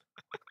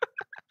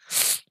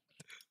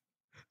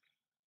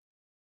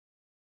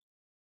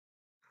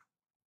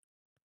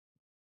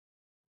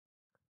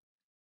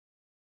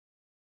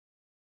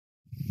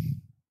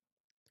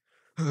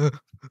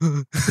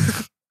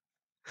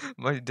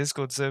 My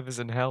Discord server's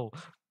in hell.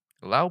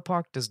 Lao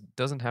Park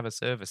doesn't have a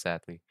server,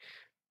 sadly.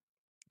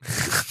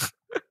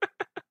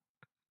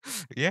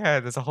 Yeah,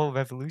 there's a whole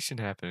revolution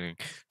happening.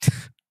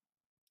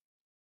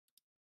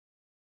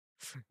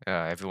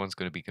 Everyone's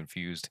gonna be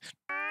confused.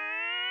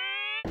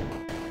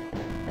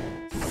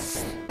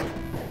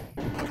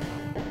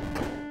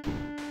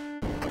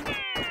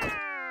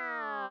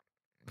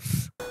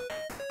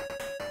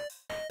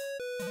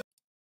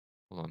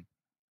 Hold on.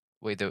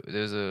 Wait,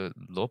 there's a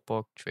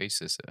Lopok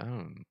traces. I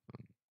don't.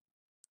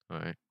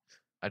 Alright.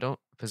 I don't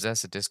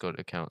possess a Discord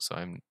account, so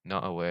I'm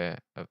not aware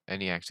of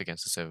any acts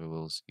against the server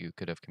rules you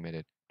could have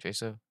committed.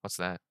 Tracer? What's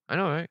that? I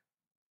know, right?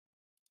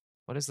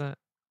 What is that?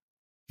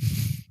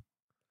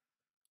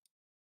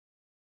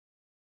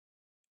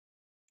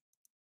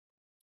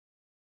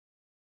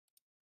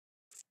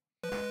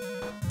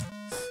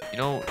 You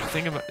know, the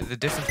thing about the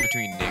difference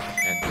between Nick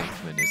and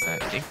Dinkman is that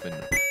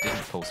Dinkman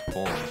didn't post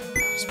porn, he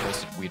just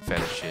posted weird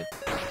fetish shit.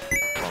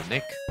 While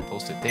Nick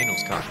posted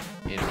Thanos con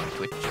in my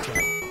Twitch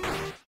chat.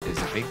 There's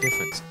a big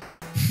difference.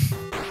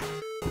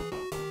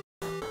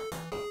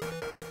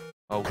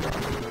 Oh god.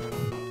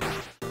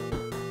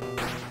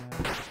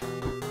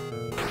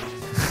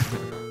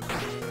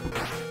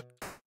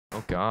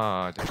 Oh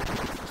god.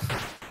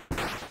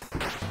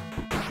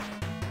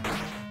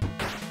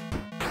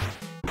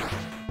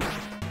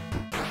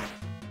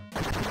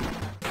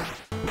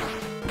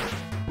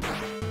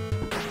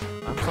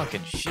 I'm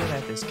fucking shit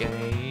at this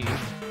game.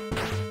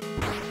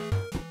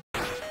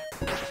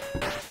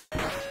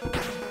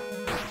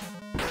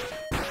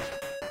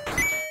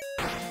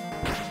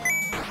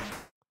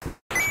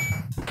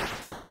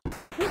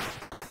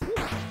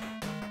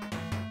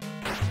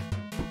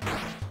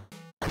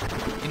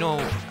 You know,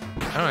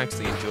 I don't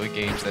actually enjoy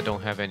games that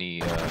don't have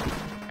any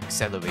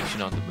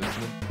acceleration on the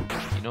movement.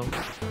 You know,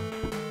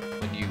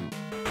 when you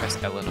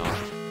press L and R,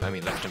 I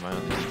mean left and right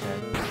on the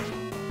D-pad,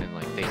 and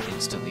like they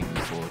instantly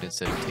move forward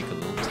instead of take a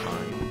little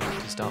time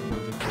to start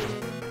moving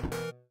forward.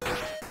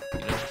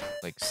 You know,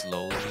 like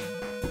slowly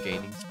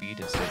gaining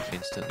speed instead of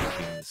instantly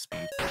gaining the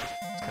speed.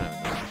 It's kind of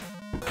annoying.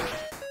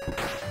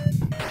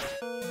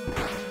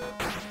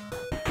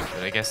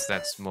 But I guess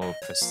that's more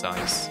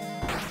precise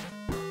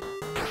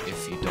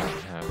if you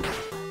don't have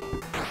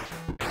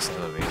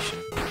acceleration.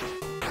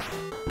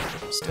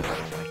 But still, I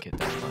don't like it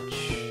that much.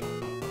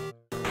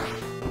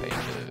 Kind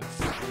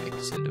of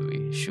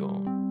acceleration.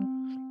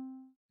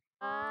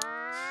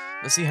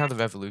 Let's see how the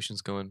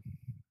revolution's going.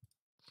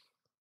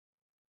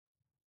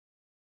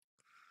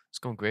 It's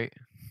going great.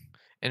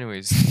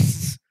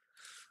 Anyways.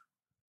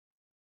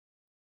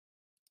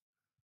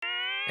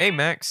 Hey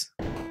Max!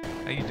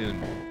 How you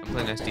doing? I'm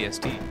playing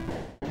SDST.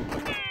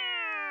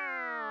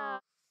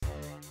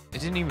 It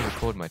didn't even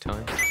record my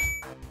time.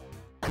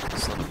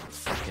 Son of a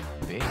fucking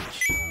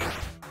bitch.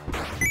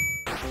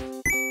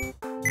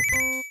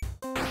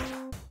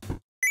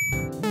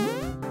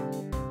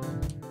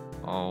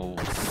 Oh,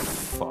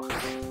 fuck.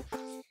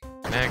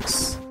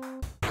 Max,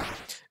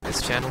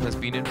 this channel has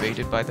been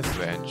invaded by the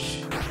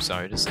French. I'm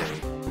sorry to say.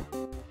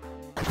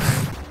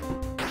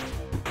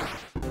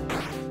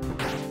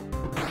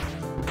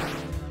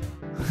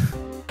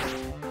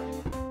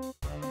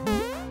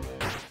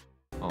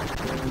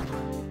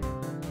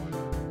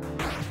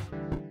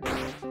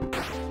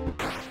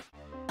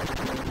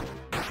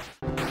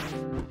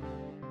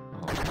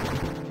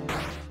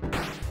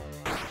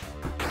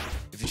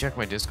 If you check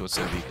my Discord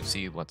server, you can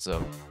see what's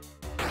up.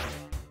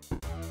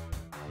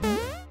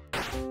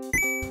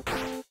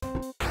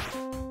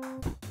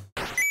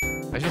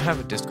 I should have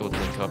a Discord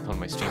link up on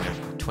my stream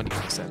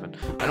 24/7.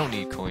 I don't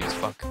need coins.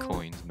 Fuck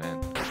coins, man.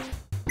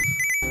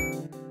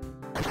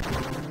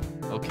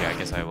 Okay, I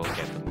guess I will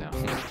get them now.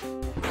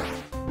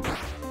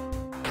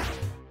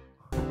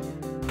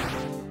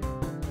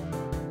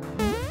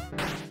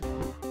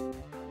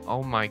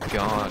 Oh my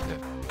god.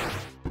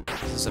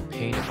 This is a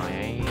pain in my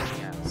ass.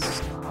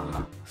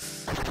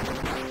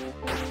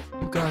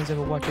 You guys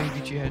ever watch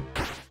AVGN?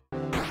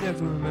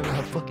 Never remember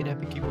how fucking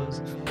epic he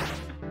was.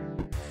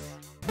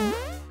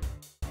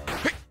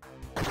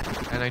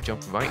 And I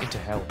jumped right into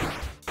hell.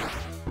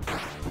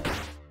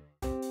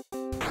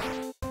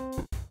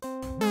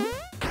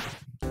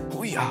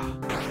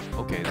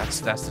 Okay, that's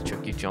the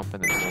trick. You jump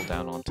and then fall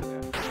down onto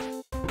there.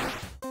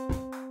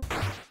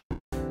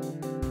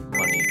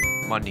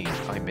 Money.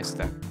 I missed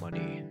that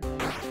money.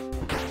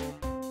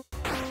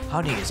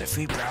 Honey is a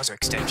free browser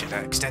extension.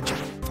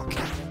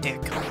 Fucking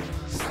dick.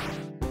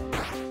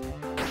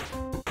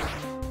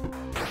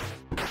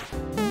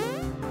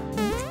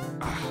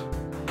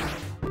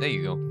 There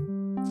you go.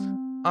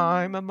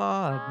 I'm a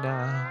mod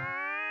now.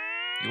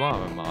 You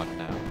are a mod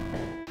now.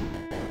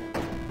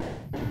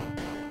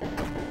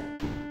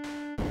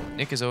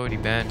 Nick is already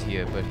banned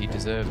here, but he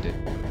deserved it.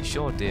 He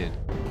sure did.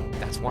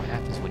 That's what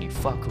happens when you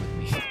fuck with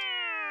me.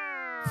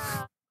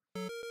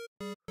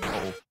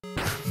 Oh.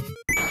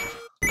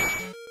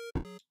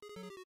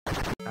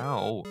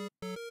 Ow.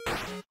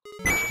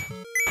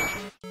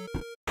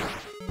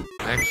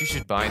 Max, you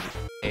should buy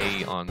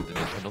A on the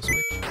Nintendo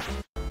Switch.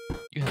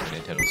 You have a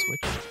Nintendo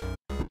Switch.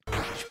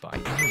 You should buy A.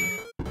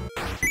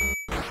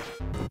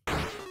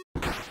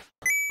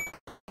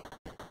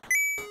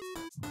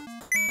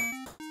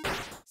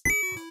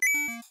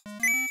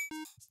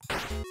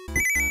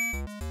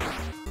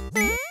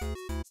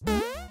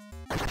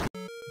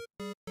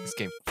 This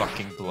game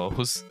fucking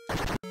blows.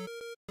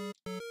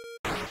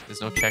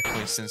 There's no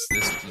checkpoint since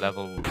this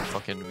level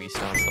fucking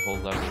restarts the whole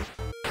level.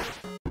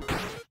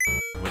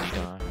 When you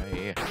die.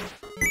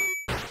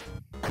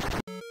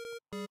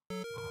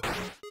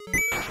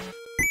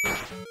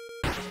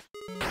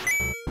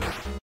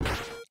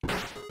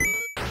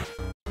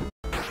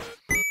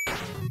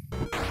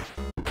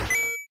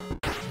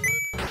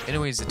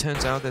 Anyways, it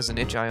turns out there's an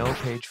itch.io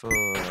page for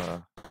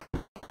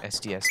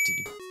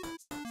SDST.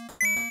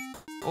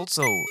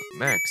 Also,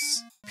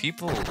 Max,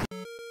 people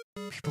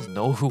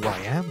know who I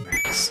am,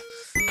 Max.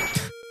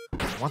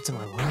 Once in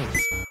my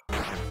life,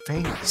 I'm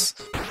famous.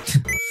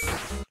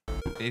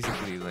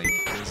 Basically, like,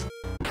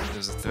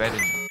 there's a thread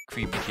in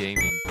Creepy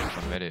Gaming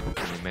on Reddit, and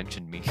they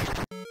mentioned me.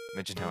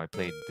 Mentioned how I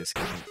played this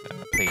game.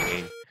 I played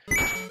A.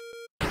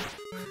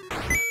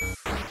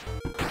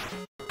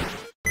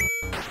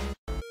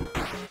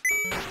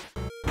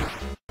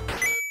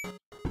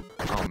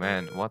 Oh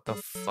man, what the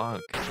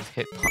fuck with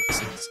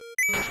hitboxes?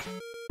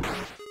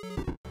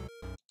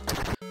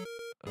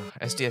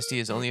 SDST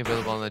is only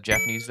available on the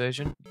Japanese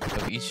version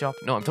of eShop.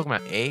 No, I'm talking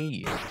about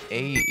A.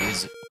 A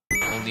is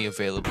only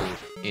available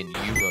in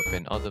Europe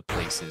and other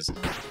places,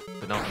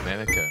 but not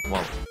America.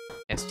 Well,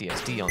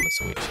 SDST on the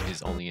Switch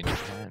is only in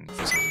Japan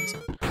for some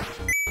reason.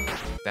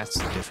 That's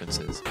the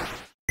differences.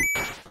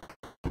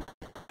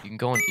 You can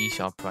go on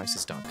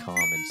eShopPrices.com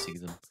and see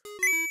them.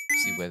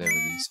 See where they're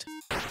released.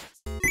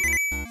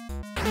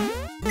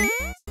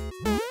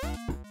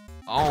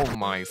 Oh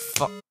my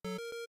fuck.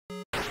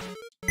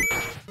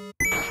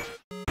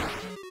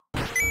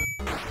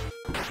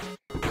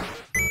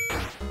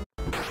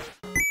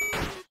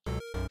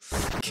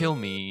 Kill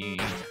me.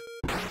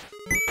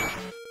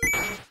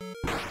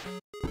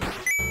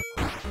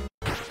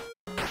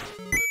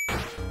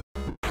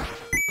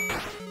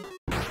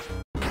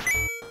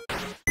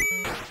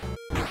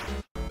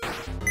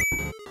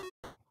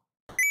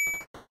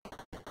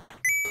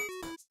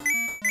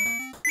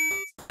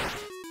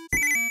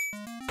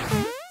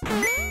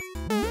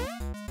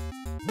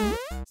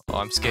 Oh,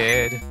 I'm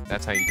scared.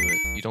 That's how you do it.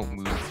 You don't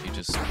move, you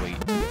just wait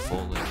till you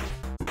fall in.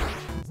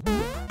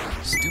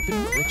 Stupid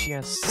glitchy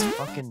ass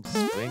fucking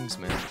springs,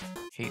 man.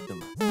 Hate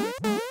them.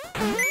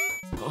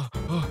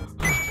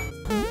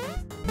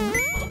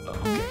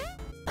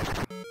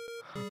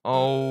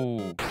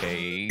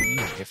 Okay.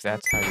 If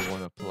that's how you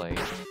want to play.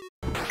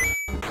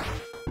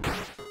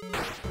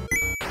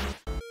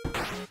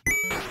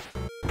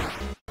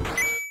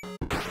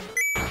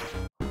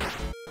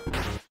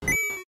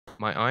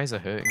 My eyes are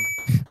hurting.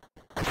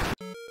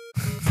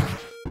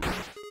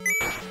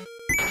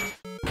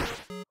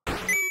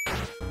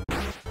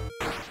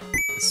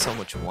 There's so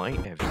much white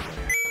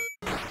everywhere.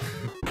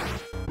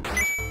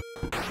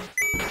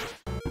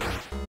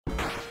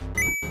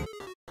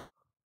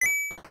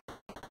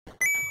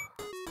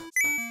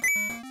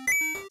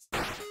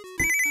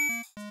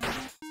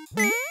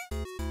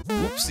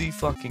 Whoopsie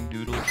fucking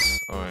doodles.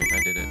 Alright, I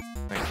did it.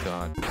 Thank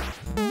God.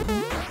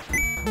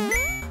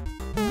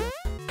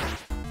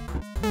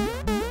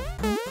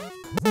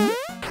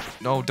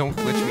 No, don't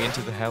glitch me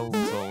into the hell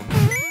zone.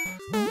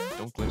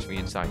 Don't glitch me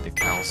inside the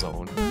cow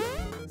zone.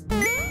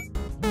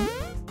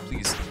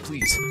 Please,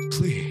 please,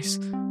 please.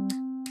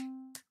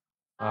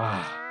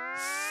 Ah.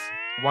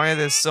 Why are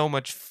there so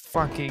much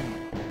fucking...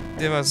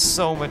 There are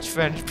so much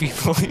French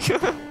people here.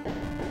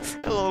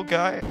 Hello,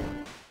 guy.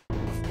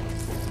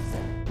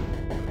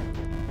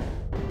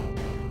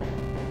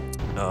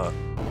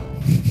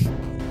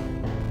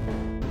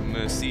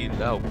 Merci,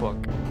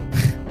 Laupuck.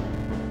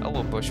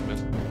 Hello, Bushman.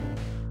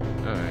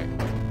 Alright.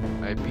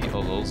 I beat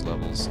all those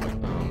levels.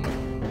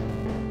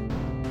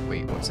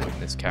 Wait, what's in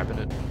this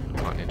cabinet? I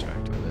can't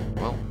interact with it.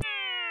 Well.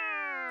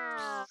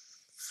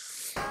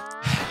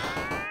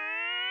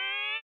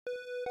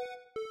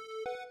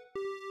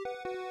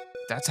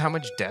 That's how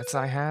much deaths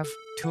I have?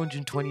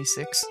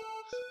 226?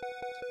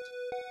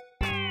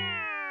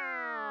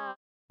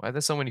 Why are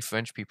there so many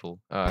French people?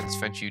 This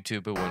French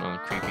YouTuber went on a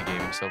creepy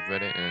gaming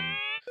subreddit and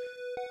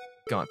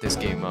got this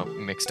game up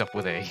mixed up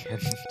with A.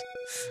 And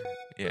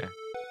yeah.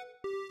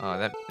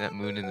 That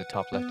moon in the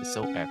top left is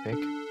so epic.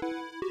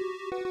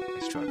 I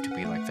strive to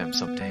be like them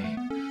someday.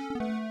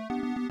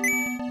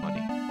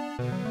 Money.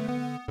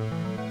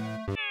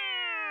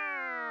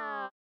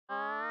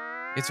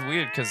 It's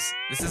weird because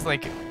this is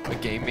like a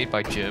game made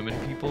by German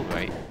people,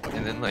 right?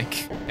 And then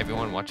like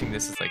everyone watching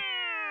this is like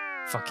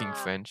fucking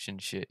French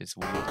and shit. It's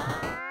weird.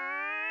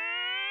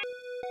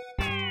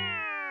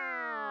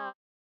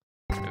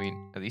 I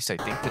mean, at least I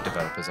think the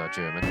developers are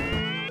German.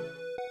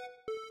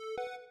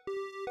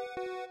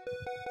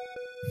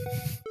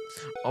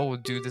 Oh,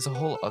 dude, there's a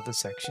whole other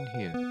section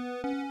here.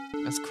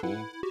 That's cool.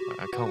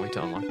 I can't wait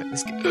to unlock that.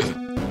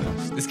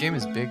 This game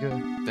is bigger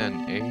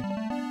than A.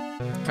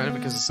 Kind of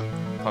because some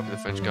popular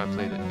French guy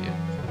played it,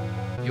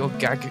 yeah.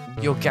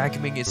 Your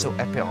gagging is so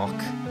epic.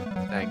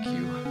 Thank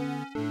you.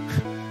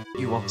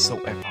 You are so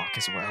epic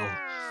as well.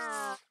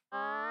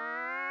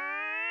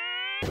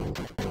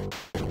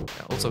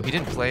 Also, he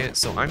didn't play it,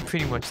 so I'm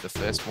pretty much the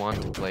first one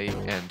to play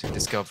and to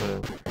discover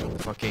the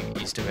fucking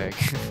Easter egg.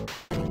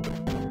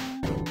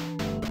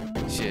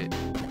 Shit.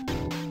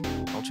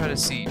 I'll try to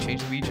change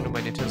the region of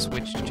my Nintendo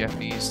Switch to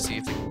Japanese, see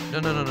if it...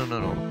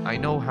 No. I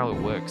know how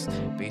it works.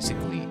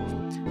 Basically,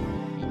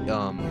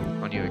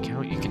 on your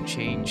account, you can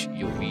change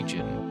your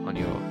region on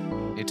your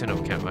Nintendo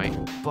account, right?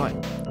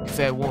 But,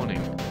 fair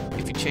warning,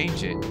 if you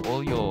change it,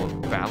 all your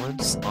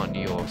balance on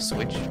your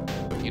Switch,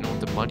 you know,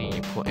 the money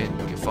you put in,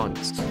 your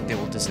funds, they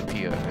will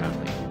disappear,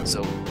 apparently.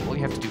 So, all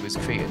you have to do is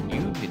create a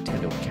new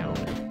Nintendo account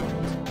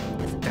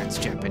that's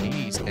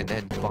Japanese, and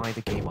then buy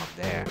the game on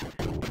there.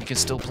 You can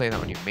still play that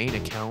on your main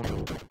account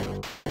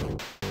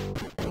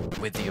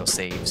with your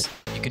saves.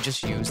 You can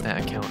just use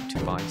that account to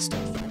buy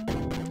stuff.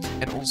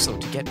 And also,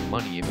 to get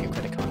money if your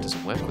credit card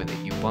doesn't work with it,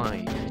 you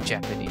buy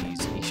Japanese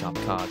eShop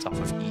cards off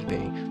of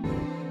eBay.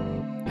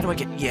 How do I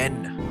get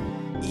yen?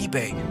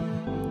 eBay.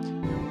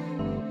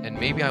 And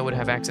maybe I would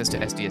have access to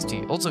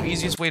SDST. Also,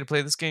 easiest way to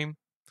play this game.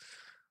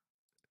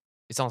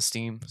 It's on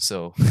Steam,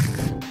 so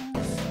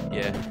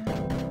yeah.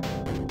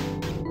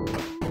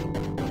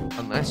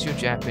 Unless you're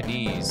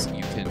Japanese,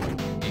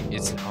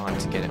 it's hard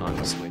to get it on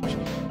the Switch.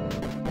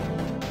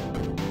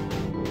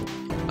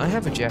 I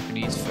have a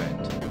Japanese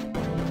friend.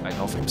 I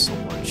love him so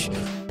much.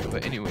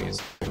 But anyways,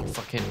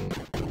 fucking...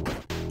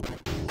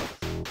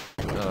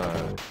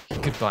 he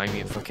could buy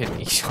me a fucking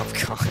eShop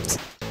card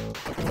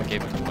if I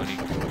gave him the money.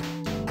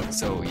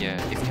 So yeah,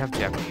 if you have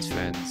Japanese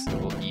friends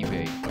or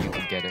eBay, you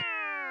can get it.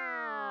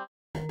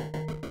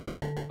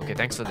 Okay,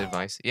 thanks for the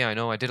advice. Yeah, I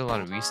know, I did a lot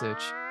of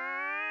research.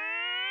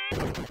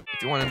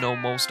 If you want to know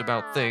most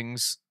about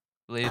things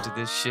related to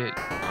this shit,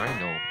 I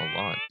know a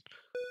lot.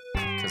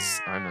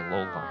 Because I'm a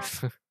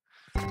lowlife.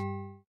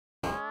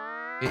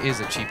 It is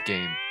a cheap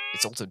game.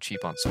 It's also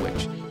cheap on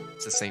Switch.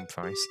 It's the same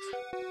price.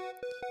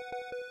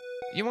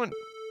 You want...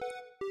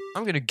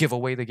 I'm gonna give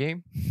away the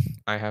game.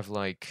 I have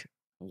like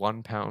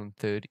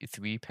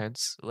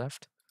 £1.33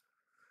 left.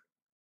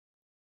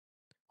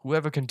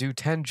 Whoever can do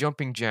 10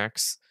 jumping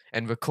jacks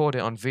and record it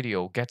on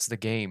video gets the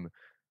game.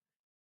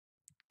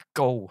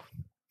 Go.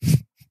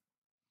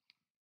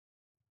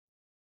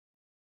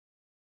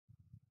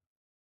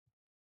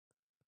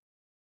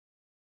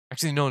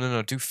 Actually,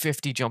 no. Do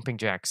 50 jumping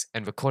jacks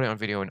and record it on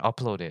video and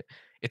upload it.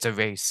 It's a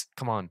race.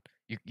 Come on.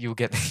 You'll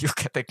get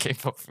the game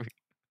for free.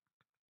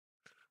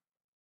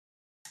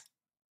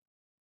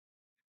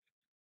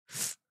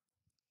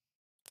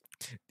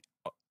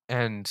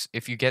 And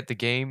if you get the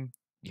game,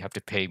 you have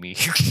to pay me.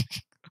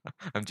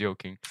 I'm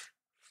joking.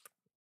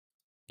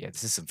 Yeah,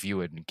 this is some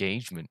viewer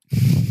engagement.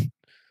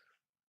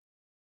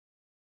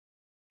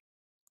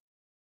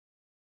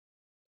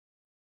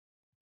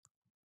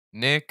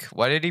 Nick,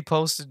 why did he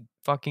post a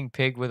fucking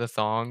pig with a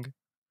thong?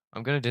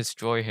 I'm gonna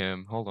destroy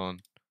him. Hold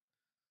on.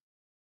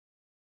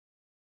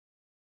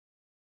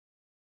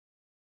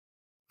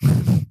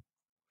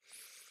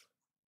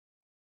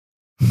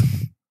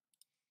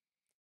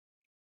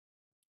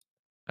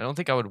 I don't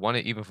think I would want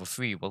it even for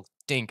free. Well,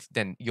 Dink,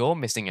 then you're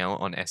missing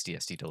out on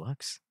SDST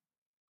Deluxe.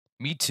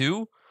 Me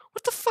too?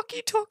 What the fuck are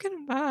you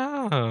talking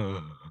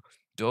about?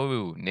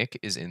 Doru, Nick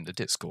is in the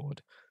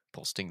Discord.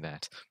 Posting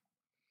that.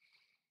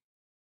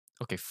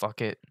 Okay,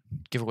 fuck it.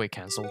 Giveaway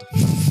cancelled.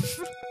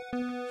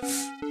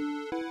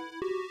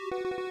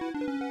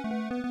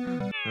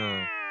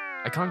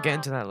 I can't get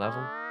into that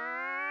level.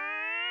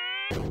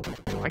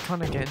 Why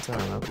can't I get into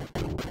that level?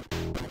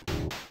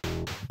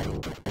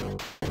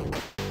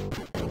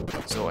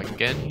 So I can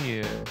get in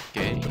here,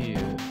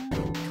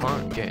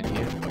 can't get in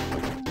here.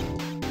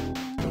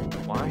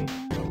 Why?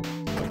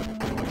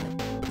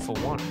 For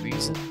what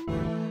reason?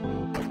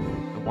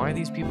 And why are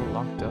these people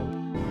locked up?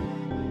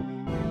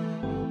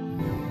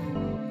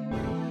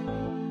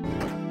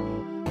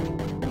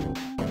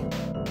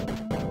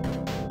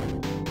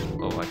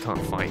 Oh, I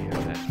can't find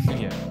him then.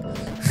 Yeah.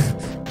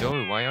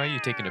 Dory, why are you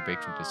taking a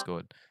break from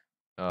Discord?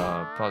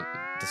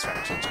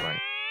 Distractions,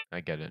 right? I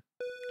get it.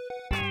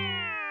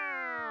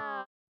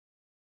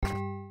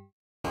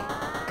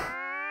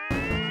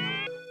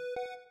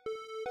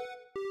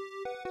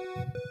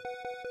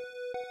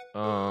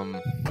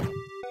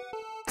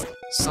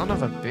 Son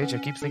of a bitch, I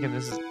keep thinking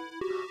this is...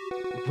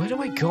 Where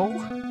do I go?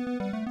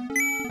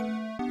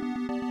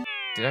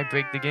 Did I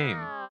break the game?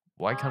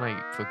 Why can't I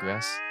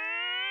progress?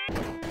 I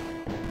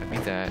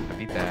beat that, I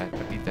beat that,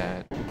 I beat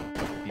that, I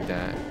beat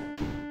that.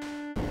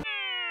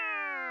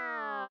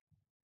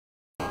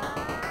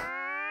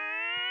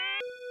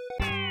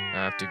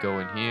 I have to go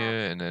in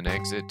here and then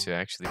exit to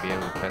actually be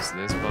able to press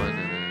this button,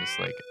 and then it's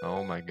like,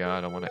 oh my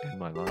god, I want to end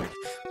my life.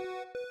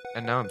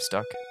 And now I'm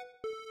stuck.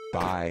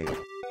 Bye.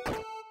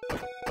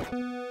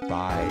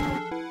 Bye.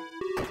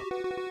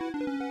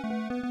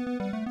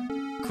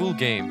 Cool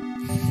game.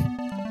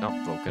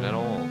 Not broken at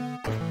all.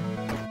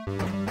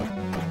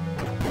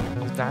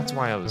 Oh, that's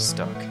why I was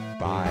stuck.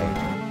 Bye.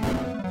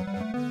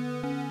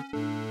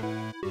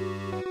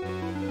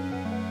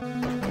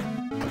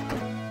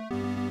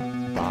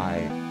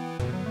 Bye.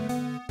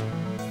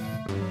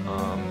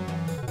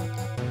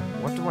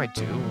 What do I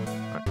do?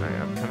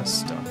 I'm kind of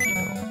stuck, you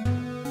know.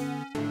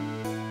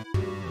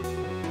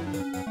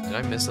 Did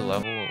I miss a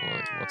level? Or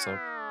what's up?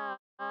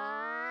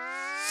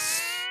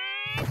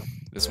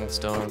 This one's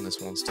done, this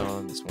one's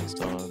done, this one's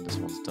done, this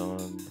one's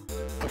done.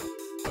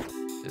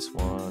 This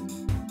one.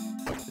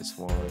 This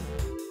one.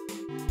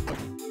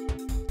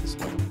 This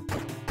one.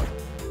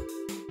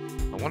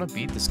 I want to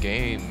beat this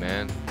game,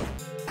 man.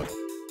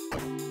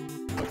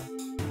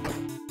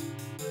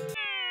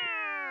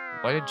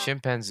 Why did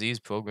chimpanzees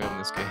program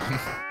this game?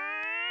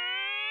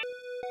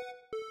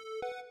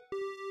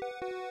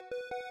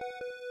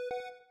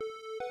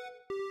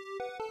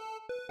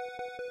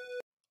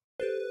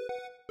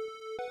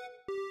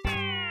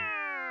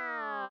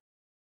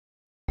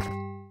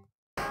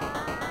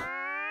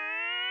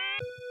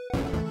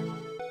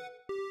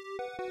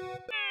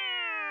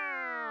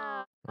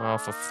 Oh,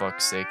 for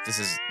fuck's sake, this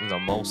is the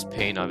most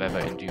pain I've ever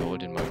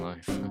endured in my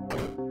life.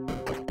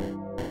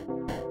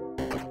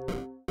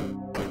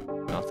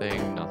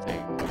 Nothing,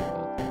 nothing,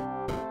 nothing,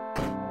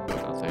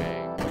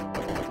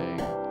 nothing,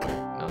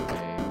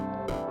 nothing,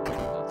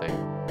 nothing,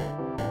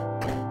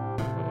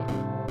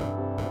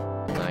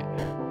 nothing.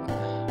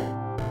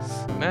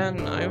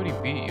 Man, I already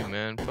beat you,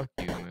 man. Fuck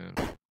you, man.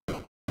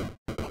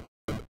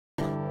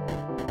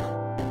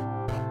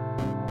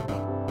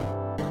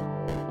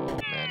 Oh,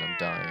 man, I'm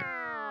dying.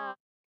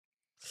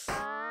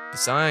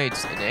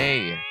 Besides an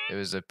A, there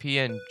was a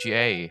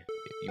PNJ.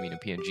 You mean a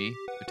PNG?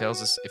 Who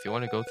tells us if you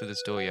want to go through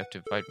this door, you have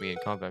to fight me in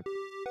combat.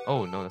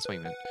 Oh, no, that's what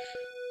you meant.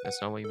 That's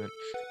not what you meant.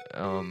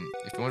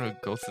 If you want to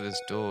go through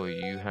this door,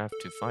 you have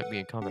to fight me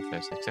in combat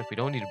first. Except we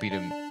don't need to beat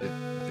him,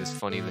 this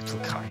funny little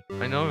guy.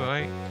 I know,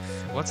 right?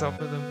 What's up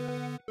with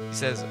him? He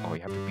says, oh,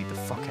 you have to beat the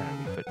fuck out of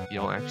me, but you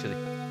don't actually.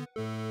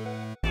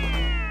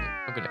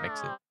 I'm gonna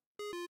exit.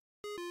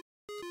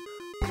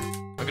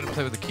 I'm gonna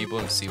play with the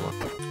keyboard and see what.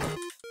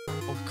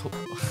 Oh, cool.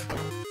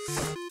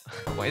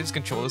 Why is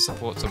controller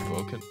support so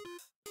broken?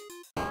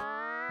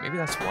 Maybe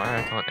that's why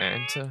I can't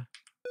enter.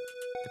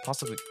 They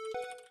possibly...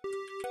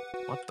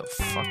 What the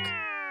fuck?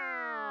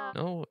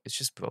 No, it's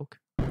just broke.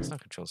 It's not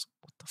controls.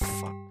 What the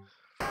fuck?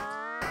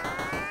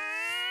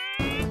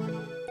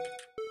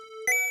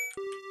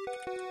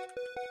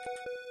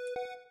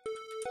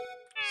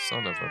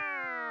 Son of a...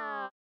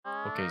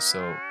 Okay,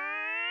 so...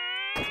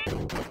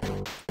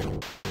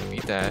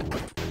 Beat that.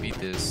 Beat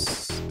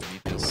this.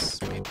 Beat this.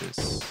 Beat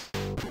this.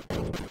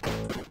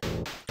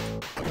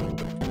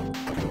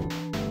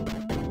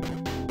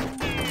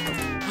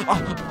 Oh,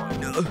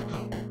 no.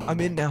 I'm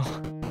in now.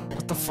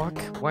 What the fuck?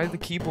 Why did the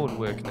keyboard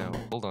work now?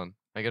 Hold on.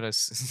 I gotta...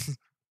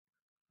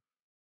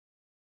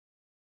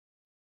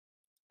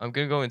 I'm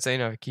gonna go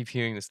insane if I keep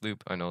hearing this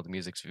loop. I know, the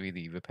music's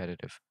really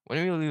repetitive.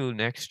 When will we do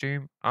next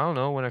stream? I don't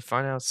know, when I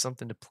find out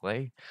something to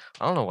play.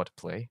 I don't know what to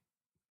play.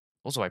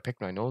 Also, I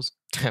picked my nose.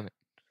 Damn it.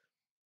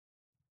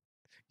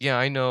 Yeah,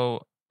 I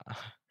know.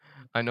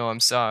 I know, I'm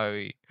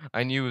sorry.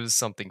 I knew it was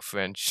something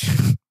French.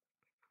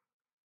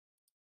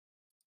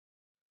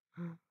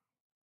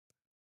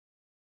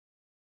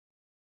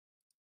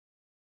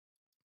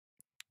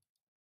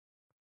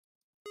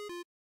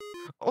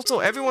 Also,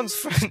 everyone's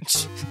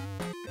French.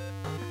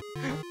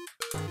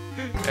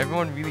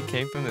 Everyone really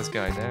came from this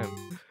guy, damn.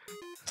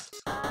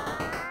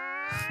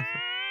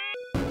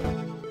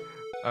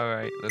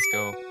 Alright, let's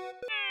go.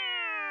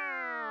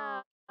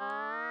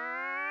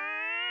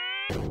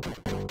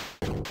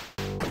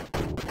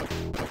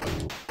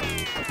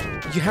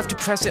 You have to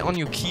press it on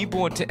your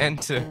keyboard to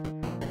enter.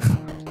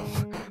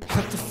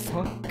 What the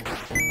fuck?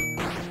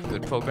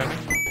 Good programming.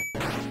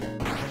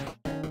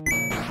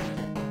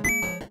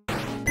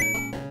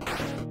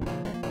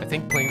 I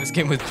think playing this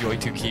game with Joy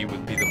 2 Key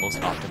would be the most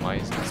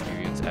optimized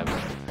experience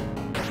ever.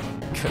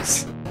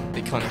 Because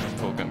they can't even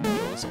program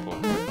controller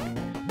support correctly.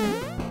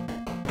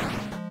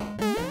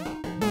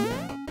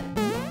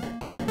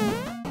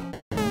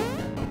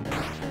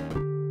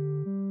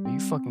 Are you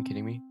fucking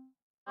kidding me?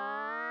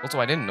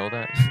 Also, I didn't know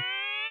that.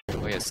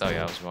 Oh yeah, sorry,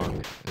 I was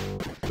wrong.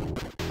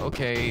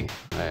 Okay,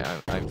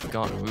 I've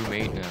got room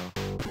 8 now.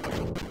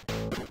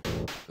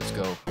 Let's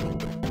go.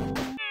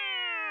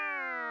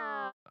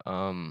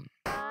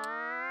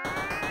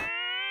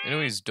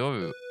 Anyways,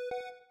 Doru,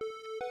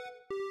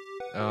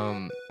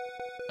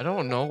 I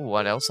don't know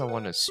what else I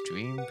want to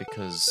stream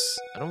because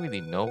I don't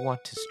really know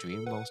what to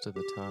stream most of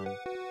the time.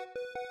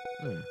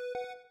 Hmm.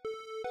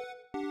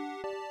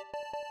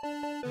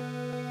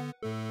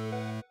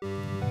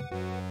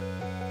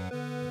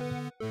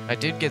 I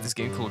did get this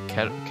game called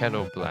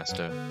Kettle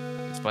Blaster.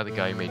 It's by the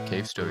guy who made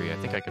Cave Story. I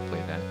think I could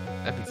play that.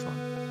 That'd be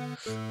fun.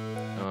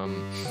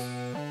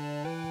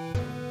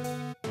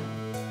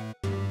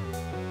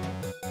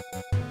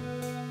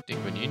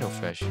 Digmanino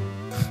Fresh.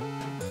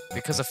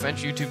 Because a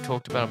French YouTube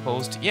talked about a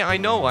post. Yeah, I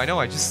know,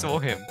 I just saw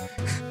him.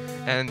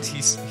 And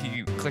he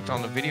clicked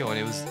on the video and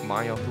it was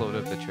my upload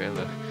of the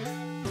trailer.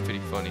 It's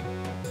pretty funny.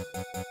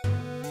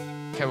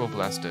 Carol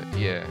Blaster,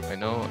 yeah, I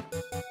know.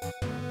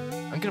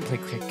 I'm gonna play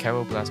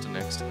Carol Blaster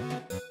next.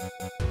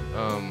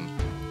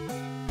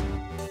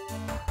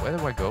 Where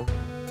do I go?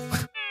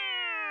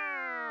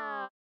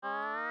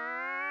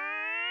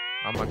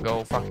 I'ma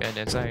go fucking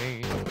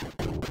insane.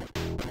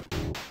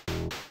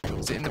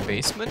 Is it in the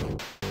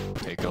basement?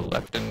 Take a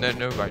left and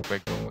then a right, we're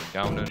going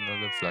down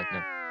another flight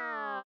now.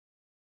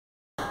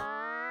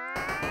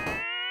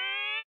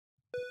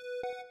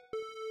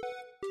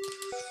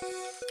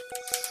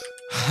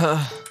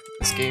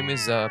 This game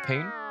is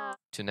pain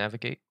to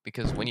navigate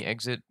because when you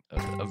exit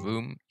a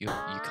room, you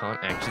can't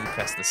actually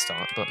press the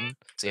start button,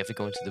 so you have to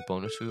go into the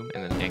bonus room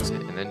and then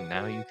exit, and then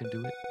now you can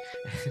do it.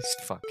 It's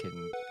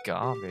fucking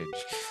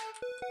garbage.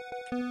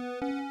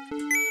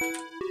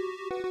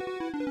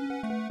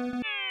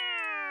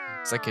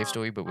 It's like Cave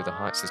Story, but with a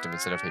heart system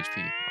instead of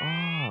HP.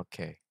 Oh,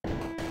 okay.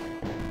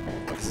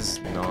 This is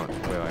not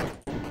where I...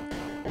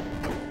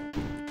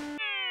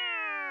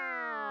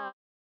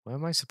 Where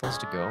am I supposed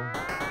to go?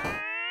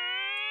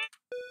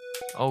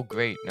 Oh,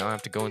 great. Now I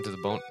have to go into the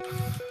bone...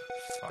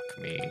 Fuck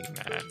me,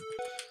 man.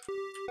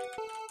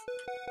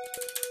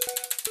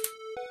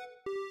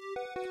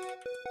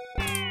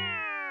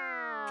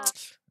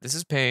 This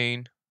is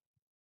pain.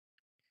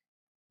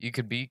 You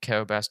could beat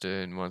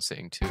Carabasta in one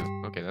sitting too.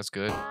 Okay, that's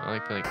good. I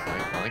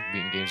like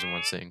beating games in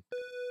one sitting.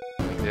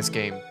 Like this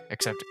game,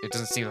 except it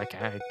doesn't seem like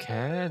I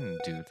can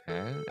do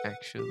that,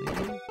 actually.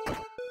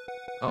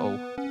 Uh-oh.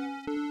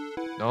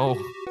 No.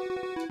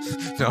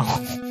 No.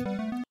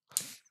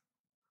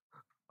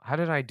 How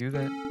did I do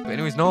that? But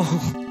anyways, no!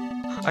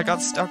 I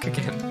got stuck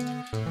again.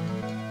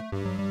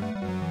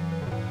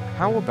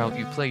 How about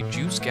you play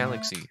Juice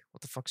Galaxy?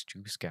 What the fuck's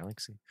Juice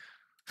Galaxy?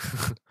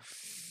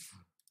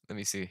 Let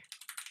me see.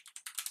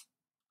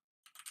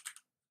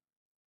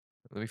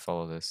 Let me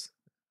follow this.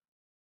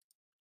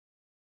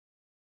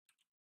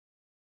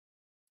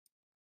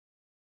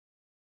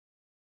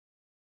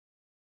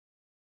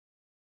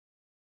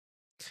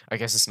 I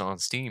guess it's not on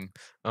Steam.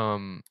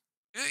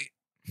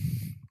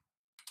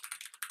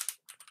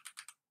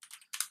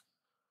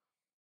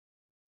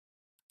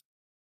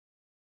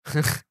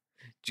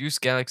 Juice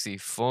Galaxy,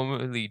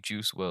 formerly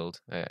Juice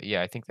World.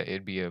 Yeah, I think that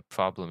it'd be a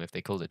problem if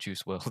they called it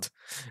Juice World.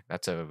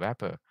 That's a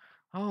rapper.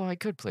 Oh, I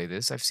could play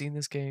this. I've seen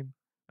this game.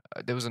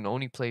 There was an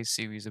Only Plays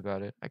series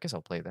about it. I guess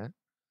I'll play that.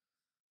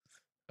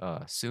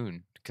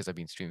 Soon, because I've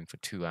been streaming for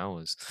 2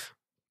 hours.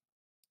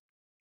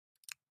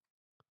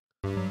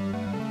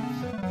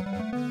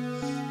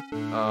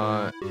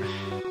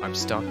 I'm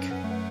stuck.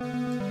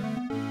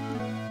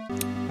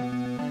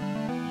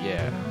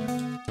 Yeah.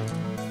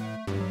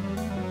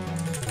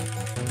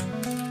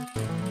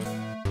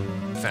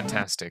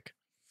 Fantastic.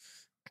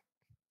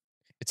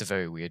 It's a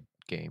very weird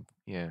game.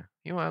 Yeah.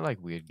 You know, I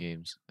like weird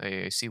games.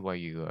 I see why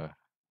you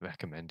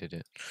recommended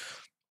it.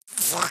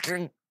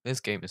 Fucking this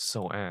game is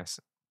so ass.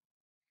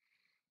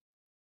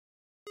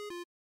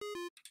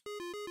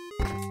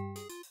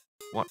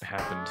 What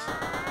happened?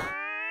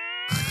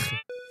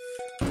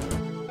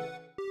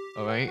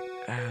 Alright,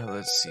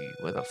 let's see.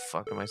 Where the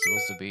fuck am I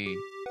supposed to be?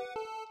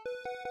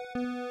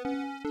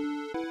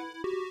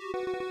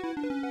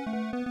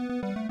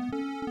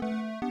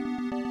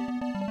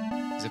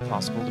 Is it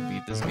possible to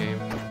beat this game?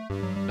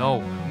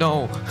 No!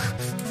 No!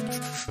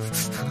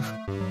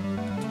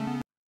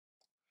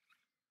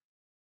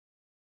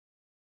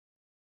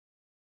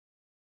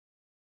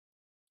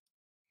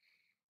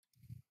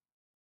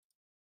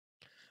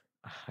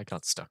 I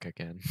got stuck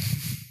again.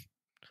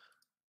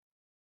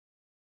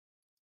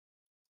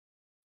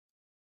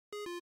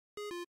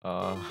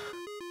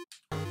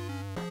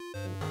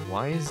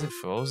 Why is it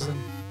frozen?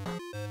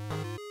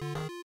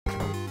 I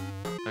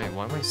mean,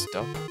 why am I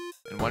stuck?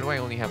 And why do I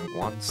only have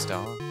 1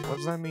 star? What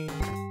does that mean?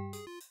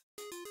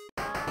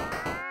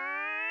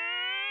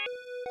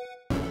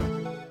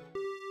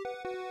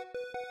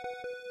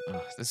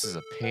 Ugh, this is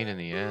a pain in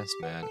the ass,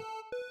 man.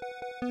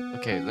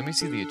 Okay, let me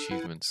see the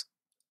achievements.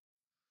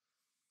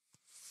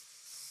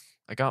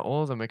 I got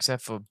all of them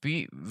except for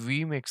beat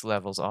remix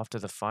levels after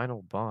the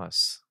final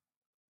boss.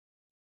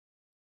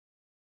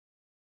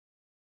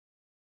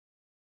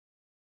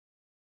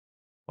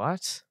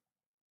 What?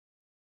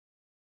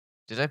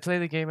 Did I play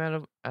the game out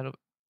of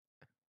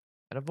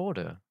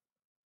order?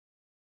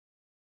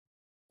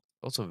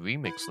 Also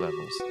remix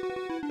levels.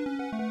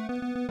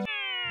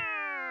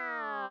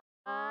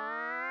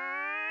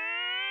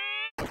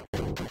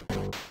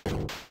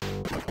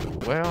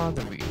 where are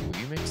the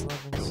remix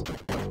levels?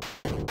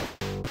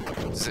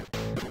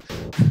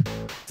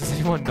 Does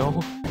anyone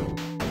know?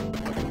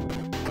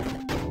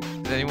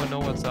 Does anyone know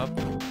what's up?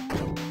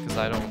 Because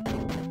I don't.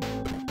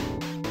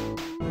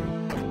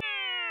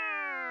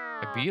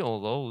 I beat all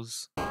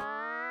those.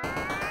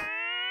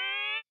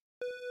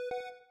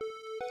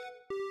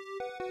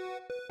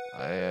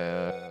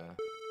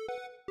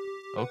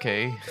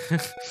 Okay.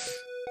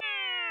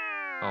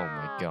 Oh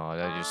my god,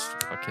 I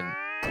just fucking...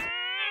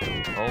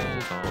 Hold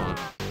on.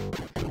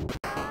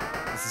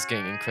 This is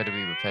getting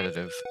incredibly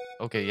repetitive.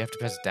 Okay, you have to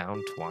press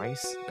down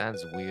twice?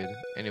 That's weird.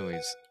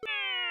 Anyways.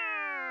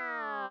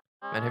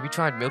 Man, have you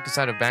tried Milk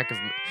Inside a Bag of...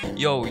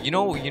 Yo, you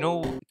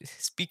know,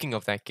 speaking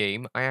of that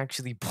game, I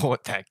actually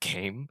bought that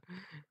game.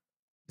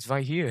 It's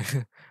right here.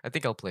 I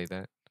think I'll play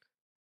that.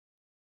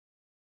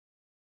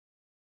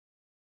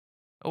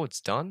 Oh,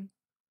 it's done?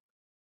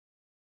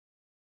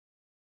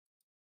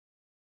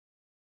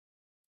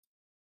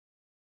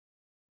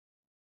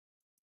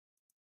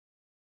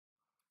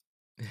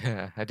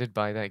 Yeah, I did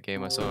buy that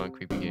game. I saw it on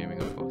Creepy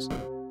Gaming, of course.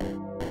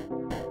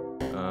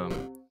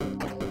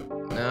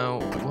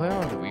 Now, where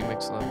are the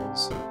remix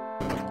levels?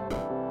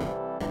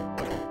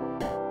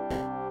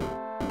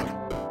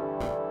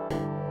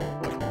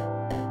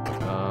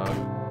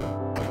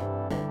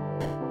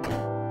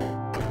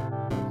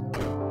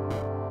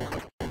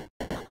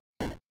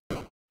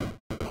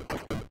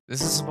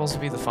 This is supposed to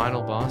be the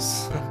final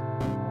boss. Come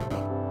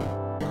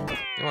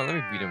on, let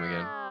me beat him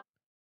again.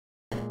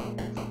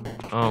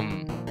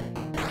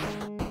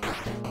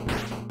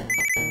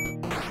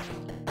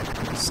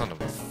 Son of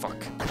a fuck.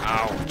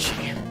 Ouch.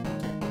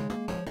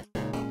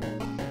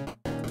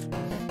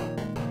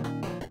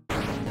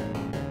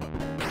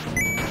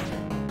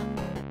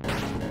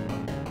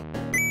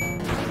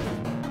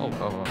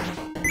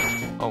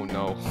 Oh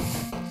no.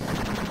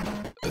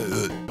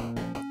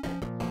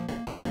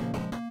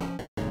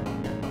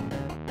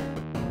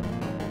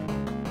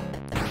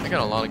 I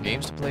got a lot of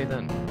games to play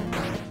then.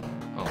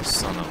 Oh,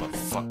 son of a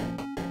fuck.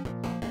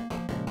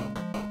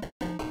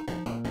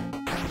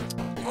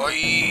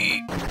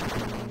 Oi!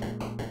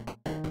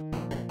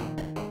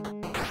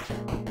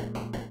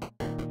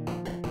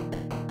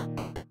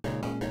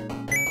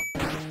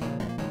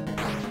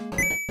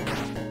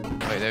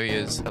 Wait, there he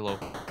is. Hello.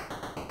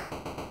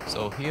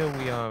 So here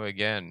we are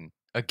again.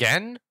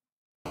 Again?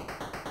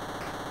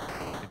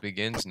 It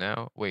begins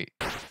now. Wait,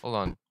 hold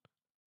on.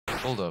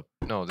 Hold up.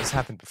 No, this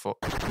happened before.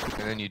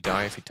 And then you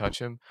die if you touch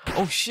him.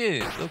 Oh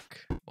shit!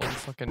 Look, all the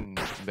fucking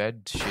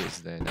red shit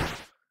is there now.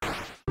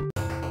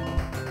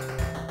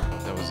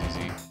 That was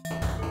easy.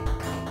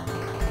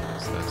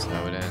 That's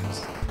how it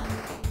ends.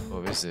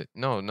 Or is it?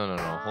 No.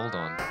 Hold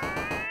on.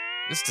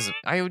 This doesn't.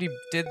 I already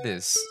did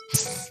this.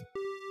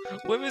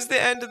 When was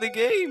the end of the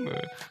game?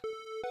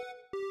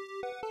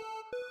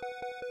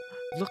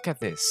 Look at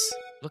this.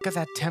 Look at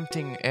that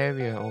tempting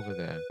area over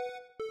there.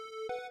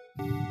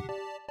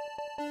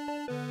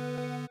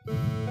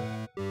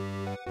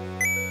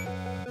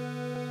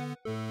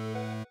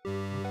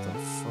 What the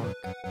fuck?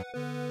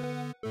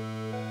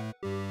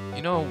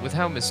 You know, with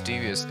how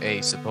mysterious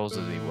A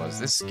supposedly was,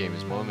 this game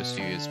is more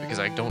mysterious because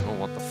I don't know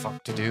what the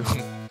fuck to do.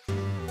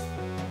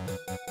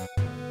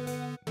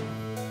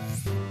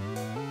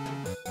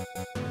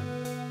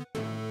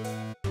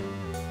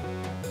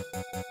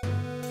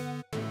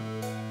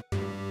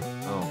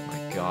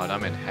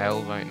 I'm in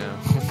hell right now.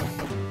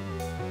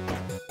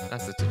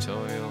 That's the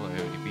tutorial. I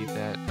already beat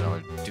that, but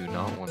I do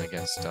not want to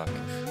get stuck.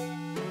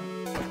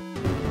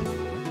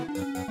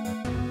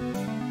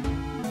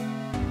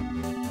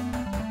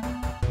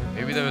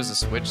 Maybe there was a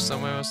switch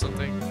somewhere or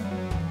something?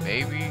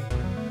 Maybe?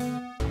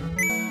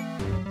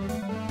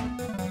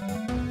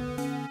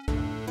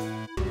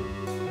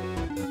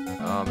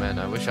 Oh man,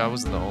 I wish I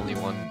wasn't the only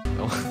one.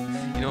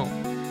 You know,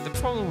 the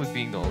problem with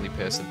being the only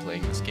person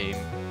playing this game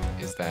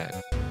is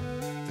that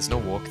there's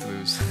no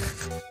walkthroughs,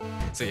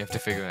 so you have to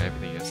figure out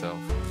everything yourself.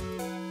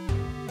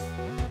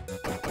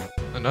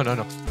 No.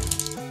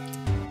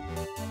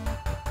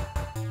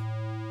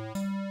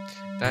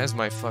 That is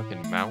my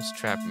fucking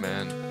mousetrap,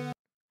 man.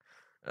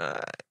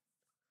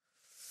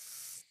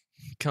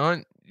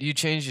 Can't you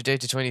change your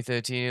date to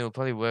 2013? It'll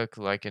probably work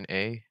like an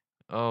A.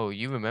 Oh,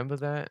 you remember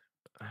that?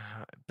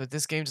 But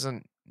this game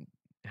doesn't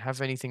have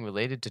anything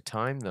related to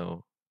time,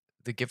 though.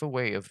 The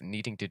giveaway of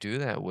needing to do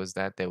that was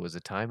that there was a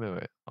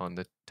timer on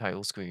the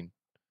title screen.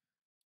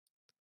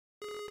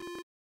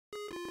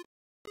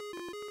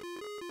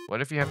 What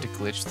if you have to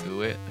glitch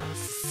through it? Oh,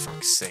 for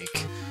fuck's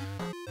sake.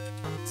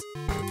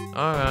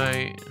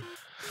 Alright.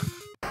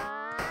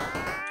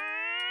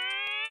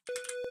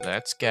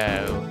 Let's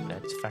go.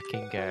 Let's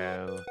fucking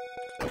go.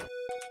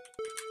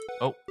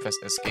 Oh, press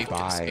escape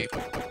to escape.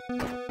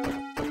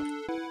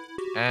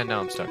 And now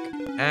I'm stuck.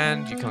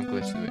 And you can't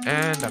glitch through it.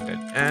 And I'm dead.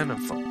 And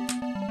I'm fucked.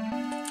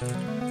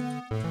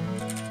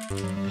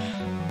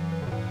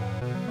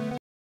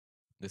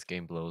 This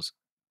game blows.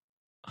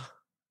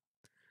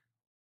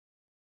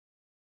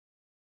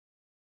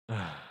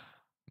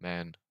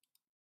 Man,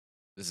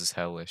 this is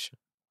hellish.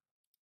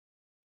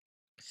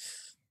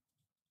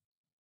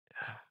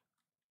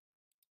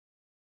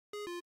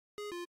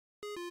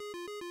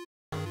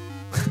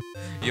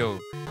 Yo,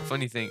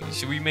 funny thing,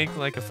 should we make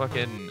like a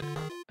fucking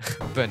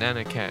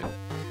banana cat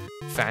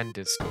fan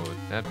Discord?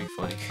 That'd be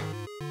funny.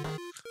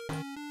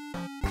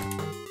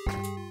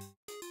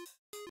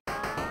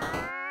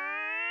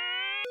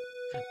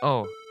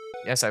 Oh,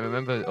 yes, I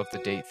remember of the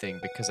date thing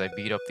because I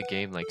beat up the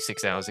game like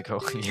 6 hours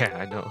ago. Yeah,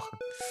 I know.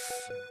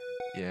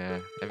 Yeah,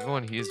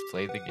 everyone here's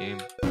played the game.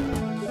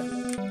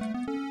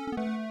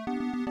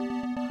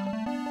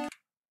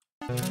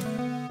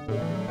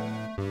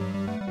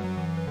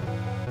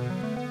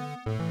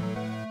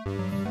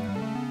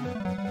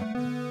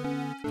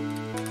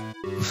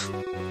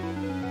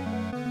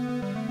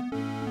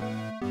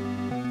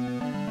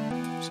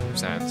 Smooth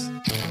sounds.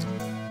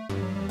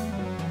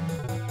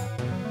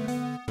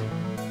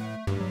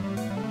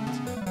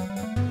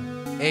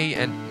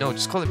 No,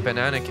 just call it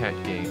Banana Cat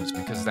Games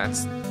because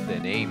that's the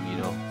name, you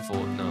know,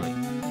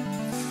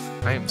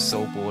 Fortnite. I am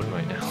so bored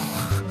right now.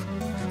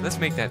 Let's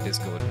make that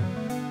Discord.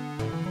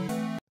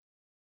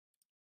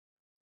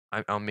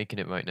 I'm making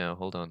it right now.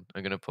 Hold on.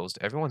 I'm gonna post.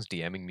 Everyone's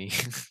DMing me.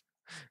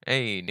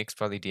 Hey, Nick's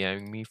probably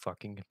DMing me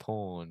fucking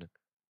porn.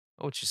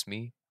 Oh, it's just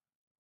me.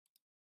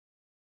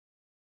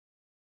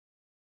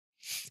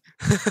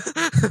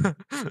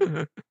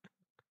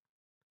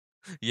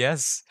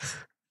 Yes.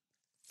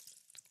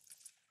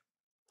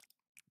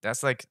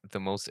 That's like the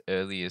most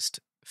earliest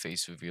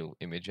face reveal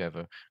image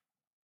ever.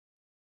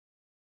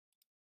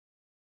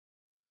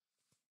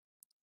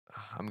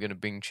 I'm gonna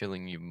Bing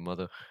chilling you,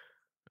 mother.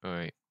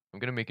 Alright.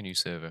 I'm gonna make a new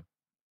server.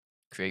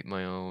 Create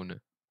my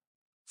own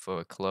for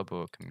a club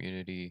or a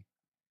community.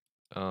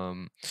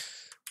 Banana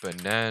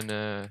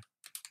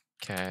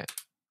Cat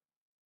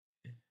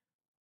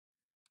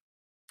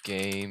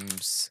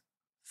Games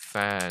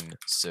fan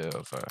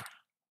server.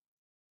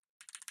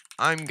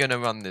 I'm gonna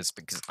run this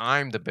because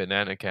I'm the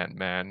Banana Cat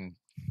man,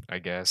 I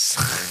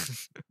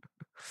guess.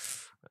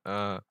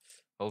 Hold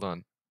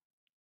on.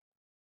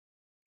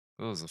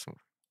 What was this one?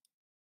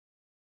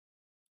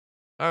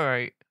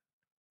 Alright.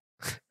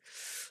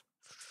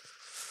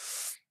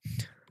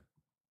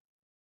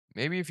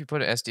 Maybe if you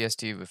put an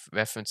SDST with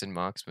reference in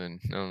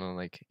marksman, I don't know,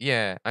 like,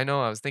 yeah, I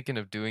know, I was thinking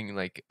of doing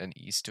like an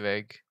Easter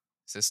egg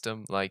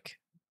system, like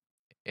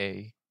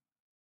A.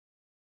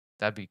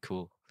 That'd be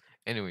cool.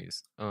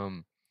 Anyways,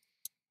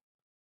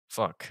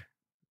 fuck.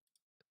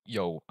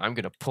 Yo, I'm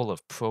gonna pull a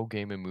pro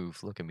gamer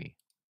move. Look at me.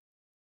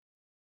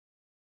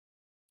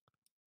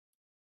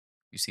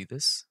 You see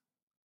this?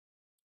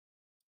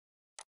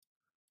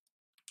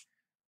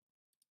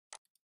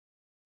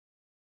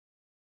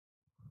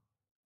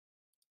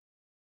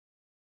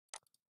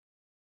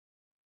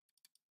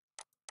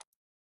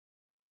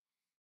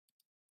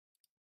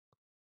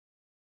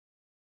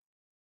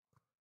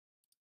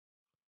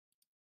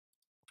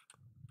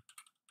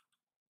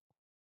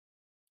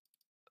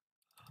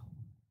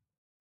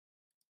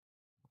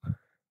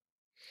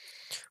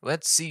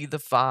 Let's see the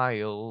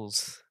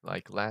files.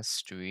 Like last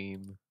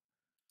stream.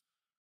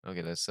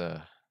 Okay, let's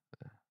oh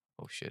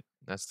shit.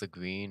 That's the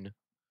green.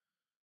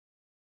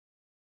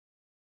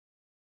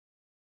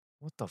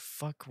 What the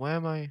fuck? Where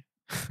am I?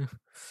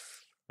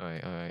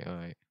 Alright, alright,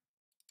 alright.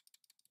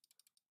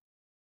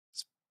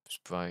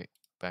 Sprite,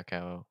 back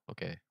arrow.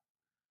 Okay.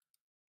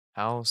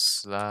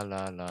 House, la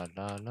la la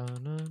la la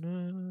la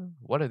la.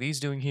 What are these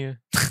doing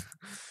here?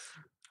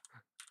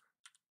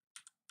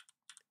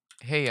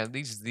 Hey, at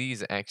least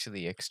these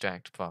actually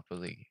extract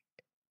properly.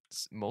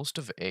 Most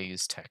of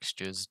A's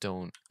textures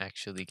don't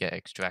actually get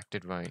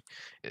extracted right,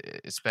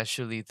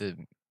 especially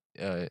the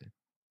uh,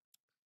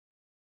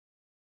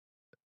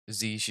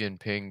 Xi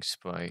Jinping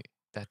sprite.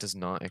 That does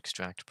not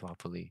extract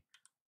properly.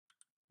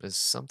 There's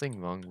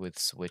something wrong with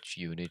Switch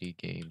Unity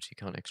games. You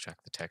can't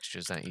extract the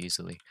textures that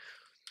easily.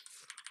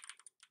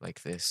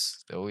 Like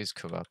this. They're always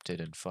corrupted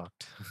and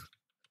fucked.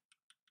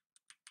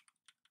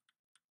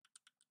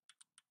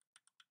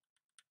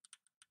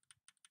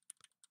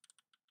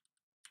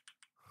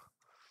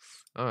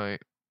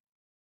 Alright.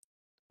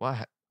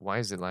 Why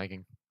is it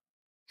lagging?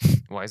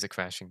 Why is it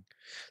crashing?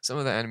 Some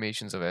of the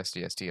animations of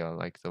SDST are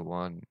like the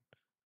one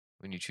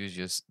when you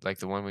choose like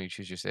the one when you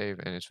choose your save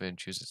and it's when it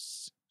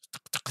chooses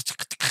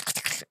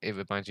it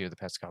reminds you of the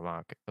Pascal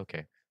rock.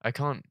 Okay. I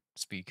can't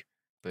speak,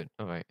 but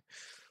alright.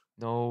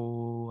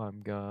 No, I'm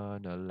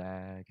gonna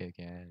lag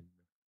again.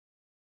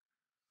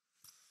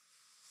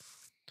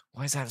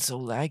 Why is that so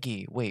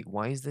laggy? Wait,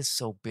 why is this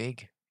so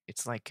big?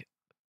 It's like,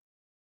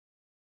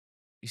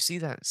 you see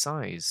that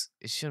size?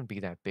 It shouldn't be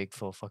that big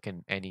for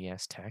fucking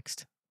NES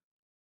text.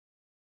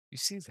 You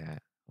see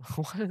that?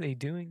 What are they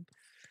doing?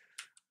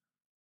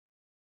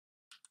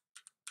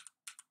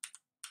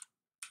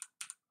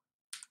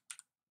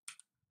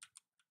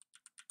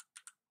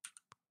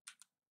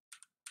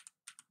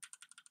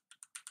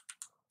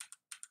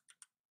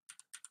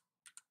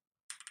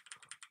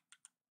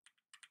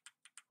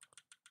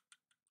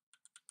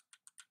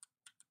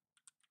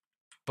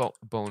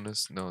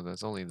 Bonus? No,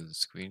 that's only the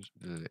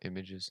the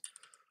images.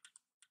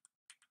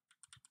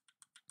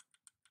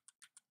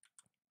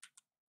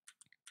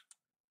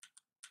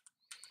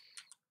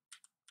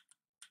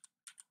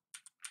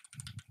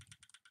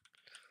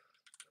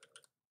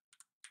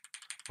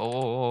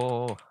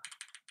 Oh.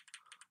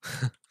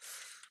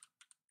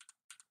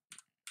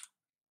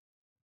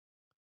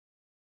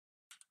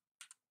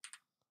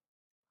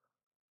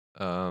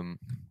 Um.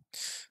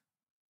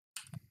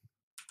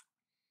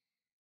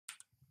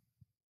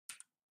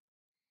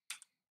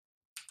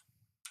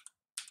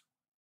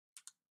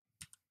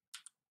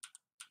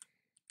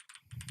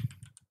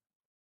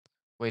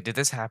 Wait, did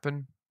this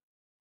happen?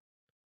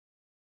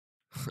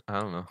 I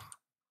don't know.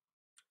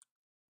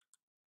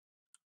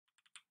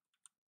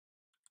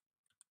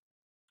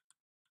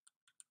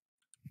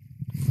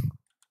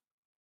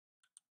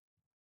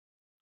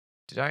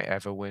 Did I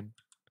ever win?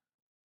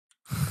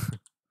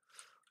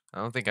 I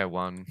don't think I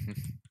won.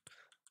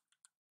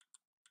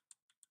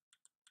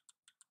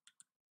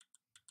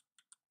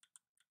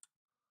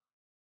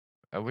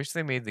 I wish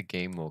they made the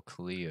game more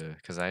clear,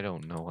 because I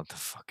don't know what the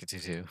fuck to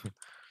do.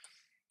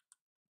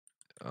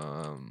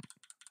 Um,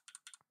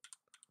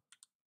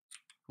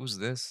 who's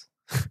this?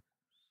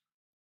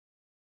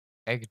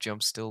 Egg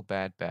jump still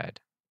bad.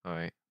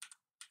 Alright.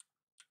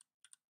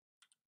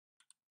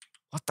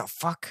 What the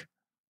fuck?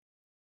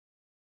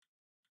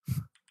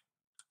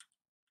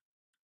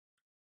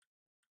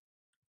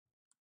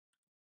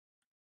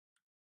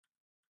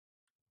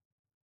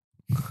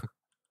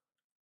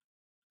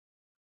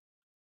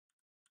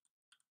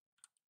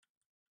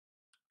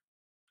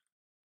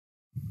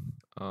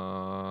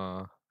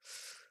 Uh,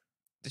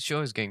 the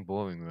show is getting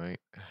boring, right?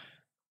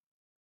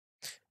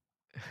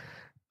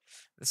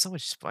 There's so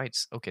much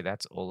sprites. Okay,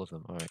 that's all of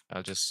them. Alright,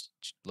 I'll just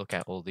look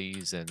at all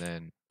these and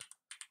then...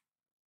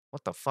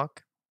 What the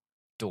fuck?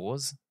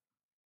 Doors?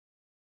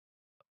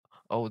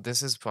 Oh,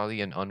 this is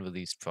probably an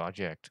unreleased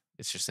project.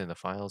 It's just in the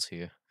files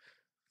here.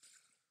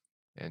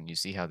 And you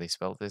see how they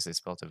spelled this? They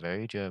spelled it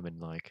very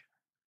German-like.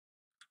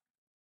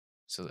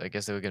 So I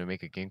guess they were gonna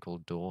make a game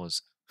called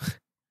Doors.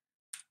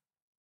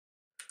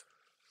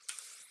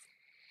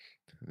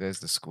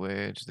 There's the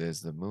squid, there's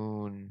the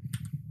moon,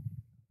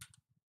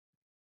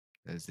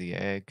 there's the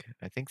egg.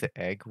 I think the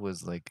egg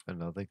was like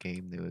another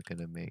game they were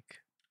gonna make,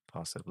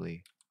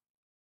 possibly.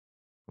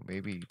 Or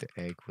maybe the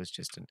egg was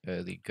just an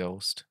early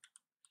ghost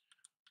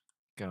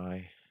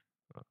guy.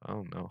 I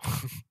don't know.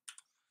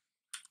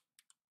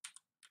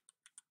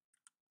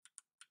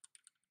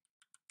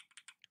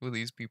 Who are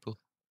these people?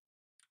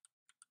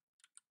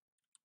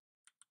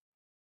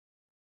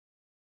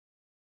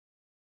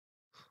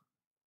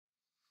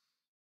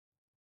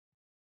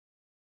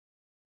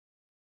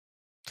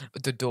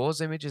 But the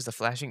doors image is the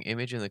flashing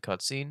image in the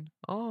cutscene?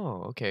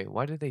 Oh, okay.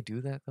 Why did they do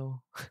that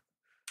though?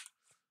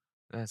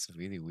 That's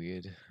really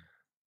weird.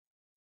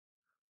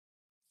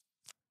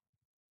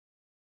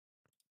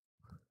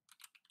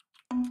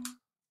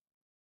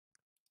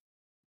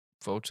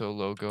 Photo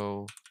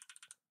logo.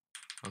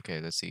 Okay,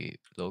 let's see.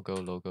 Logo.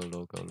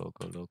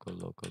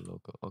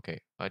 Okay,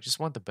 I just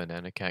want the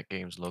Banana Cat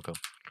Games logo.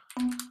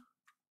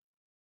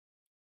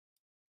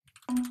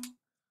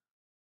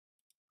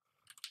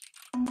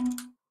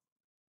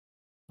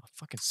 Oh,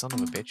 fucking son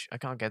of a bitch. I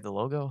can't get the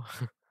logo.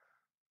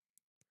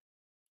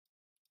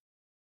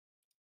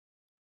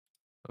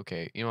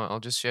 Okay, you know what? I'll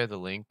just share the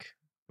link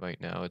right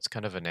now. It's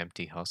kind of an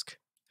empty husk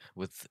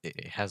with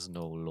it has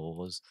no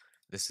laws.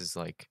 This is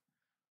like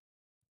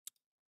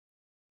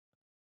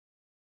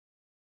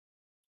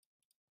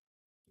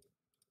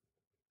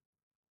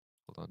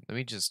hold on. Let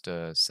me just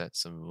set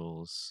some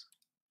rules.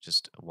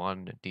 Just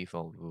one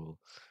default rule.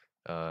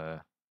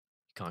 You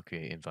can't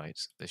create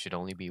invites. There should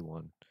only be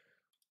one.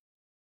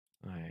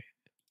 Alright,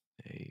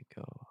 there you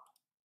go.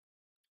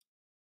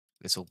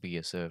 This will be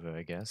a server,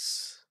 I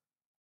guess.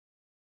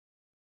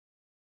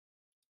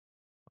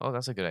 Oh,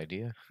 that's a good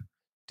idea.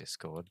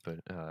 Discord, but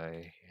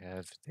I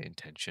have the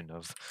intention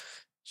of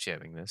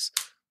sharing this.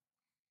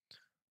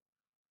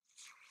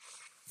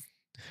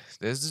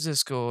 There's the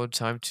Discord.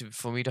 Time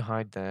for me to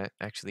hide that.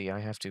 Actually, I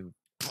have to.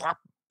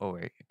 Oh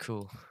wait,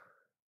 cool.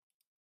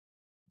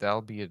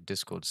 That'll be a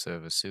Discord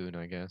server soon,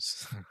 I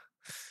guess.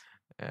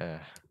 uh,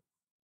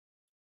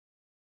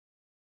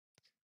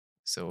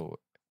 so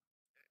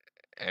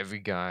every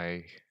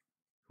guy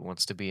who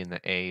wants to be in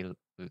the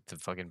the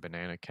fucking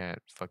banana cat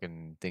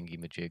fucking thingy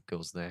majig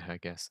goes there, I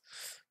guess.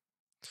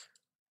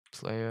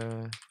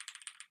 Player.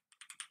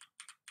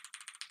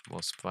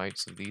 More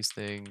sprites of these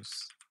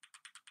things.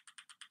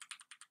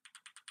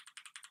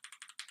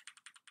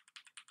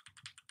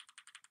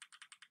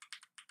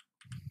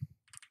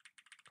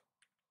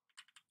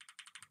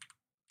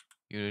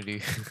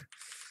 Unity.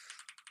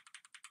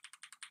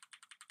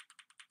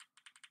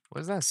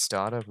 What is that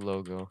startup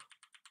logo?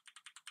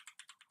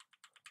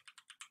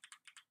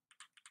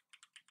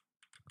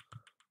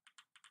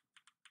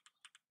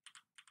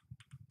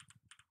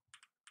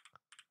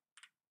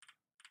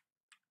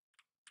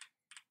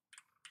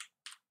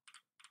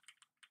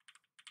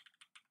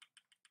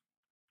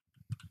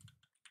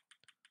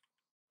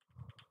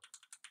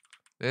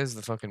 There's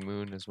the fucking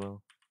moon as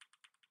well.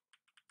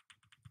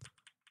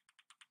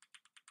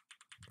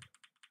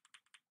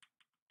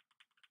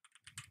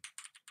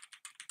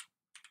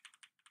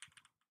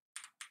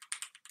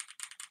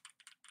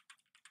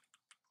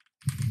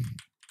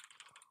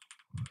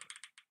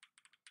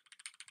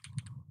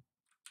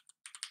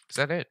 Is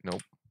that it?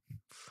 Nope.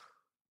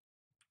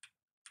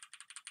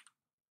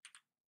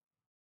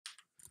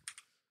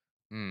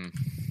 I'm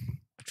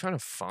trying to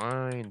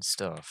find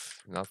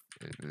stuff.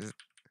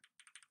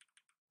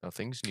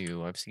 Nothing's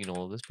new. I've seen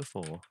all this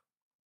before.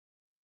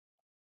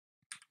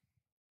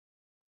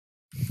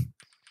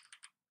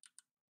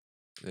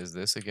 There's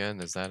this again.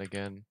 There's that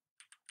again.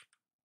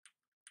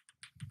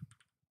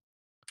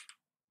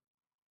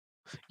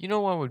 You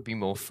know what would be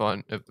more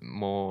fun,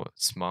 more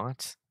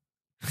smart?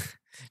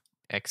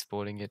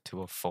 Exporting it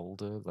to a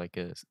folder like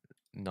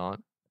not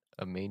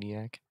a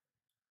maniac.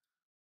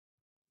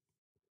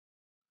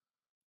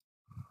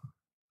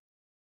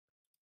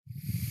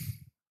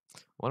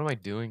 What am I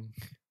doing?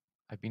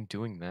 I've been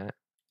doing that.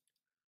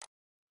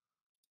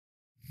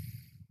 I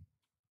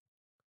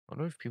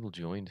wonder if people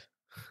joined.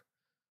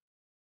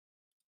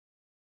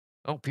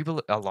 Oh,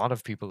 a lot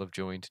of people have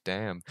joined.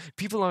 Damn.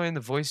 People are in the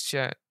voice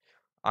chat.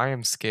 I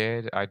am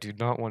scared. I do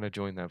not want to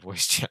join that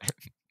voice chat.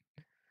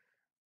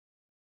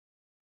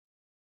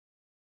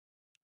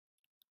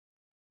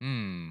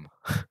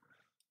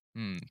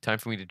 Time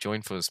for me to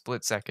join for a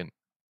split second.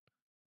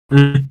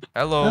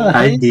 Hello.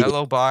 Hi, D.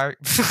 Hello, bye.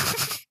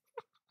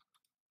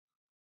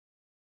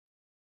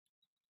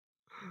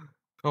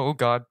 Oh,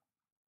 God.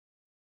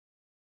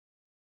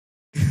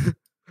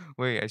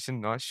 Wait, I should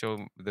not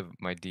show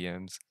my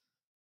DMs.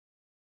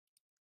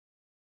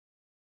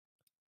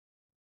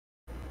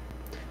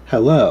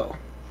 Hello. Hello.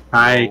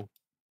 Hi.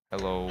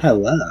 Hello.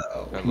 Hello.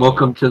 Hello.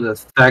 Welcome to the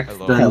sex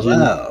Hello. dungeon.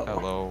 Hello.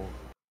 Hello.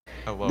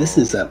 Hello. This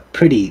is a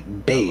pretty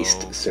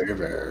based Hello.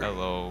 server.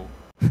 Hello.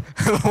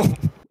 Hello.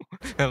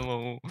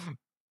 Hello.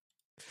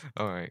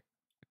 All right.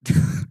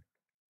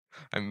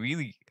 I'm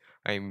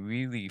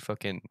really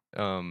fucking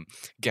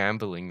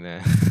gambling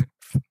there.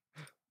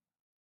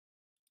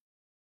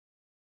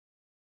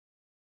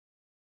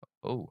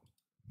 Oh.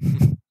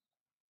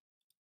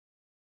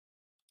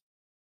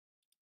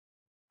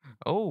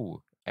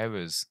 Oh,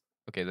 errors.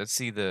 Okay, let's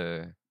see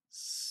the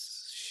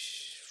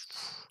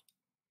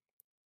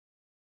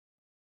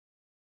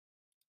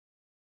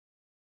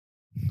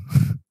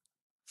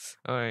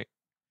All right.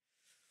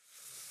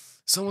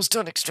 It's almost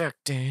done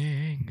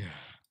extracting.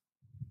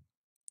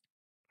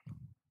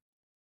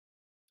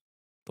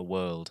 The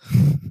world.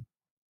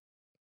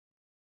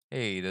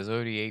 Hey, there's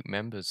already 8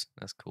 members.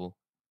 That's cool.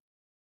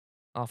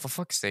 Oh, for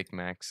fuck's sake,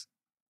 Max.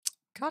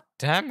 God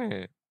damn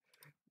it.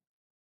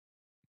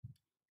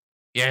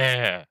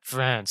 Yeah,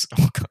 France.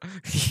 Oh god.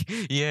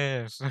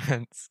 Yeah,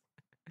 France.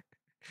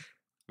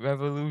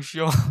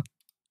 Revolution.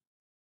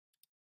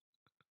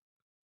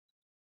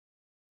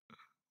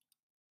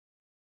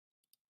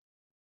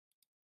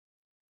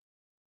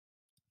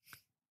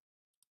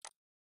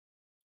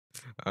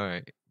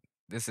 Alright.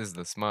 This is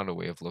the smarter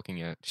way of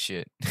looking at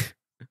shit.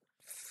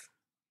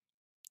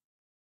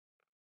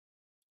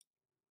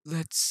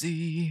 Let's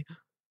see.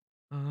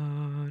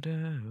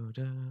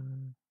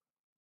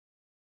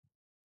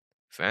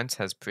 France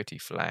has pretty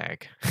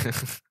flag.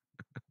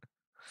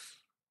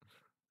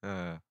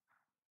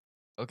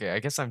 Okay, I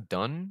guess I'm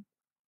done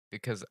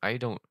because I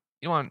don't.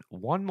 You know what?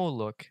 One more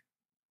look.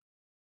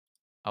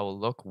 I will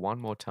look one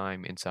more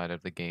time inside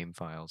of the game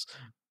files.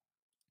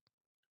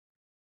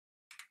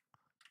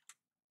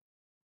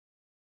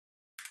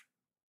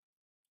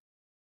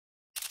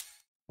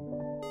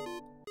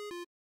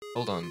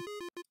 Hold on.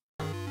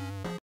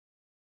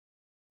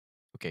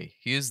 Okay,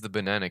 here's the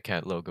banana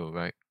cat logo,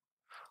 right?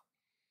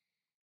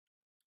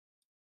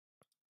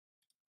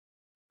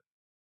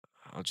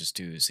 I'll just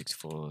do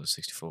 64,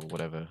 64,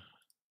 whatever.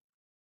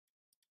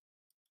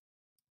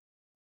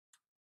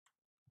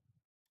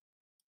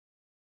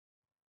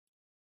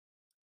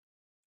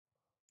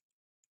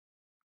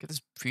 Get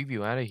this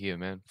preview out of here,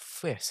 man.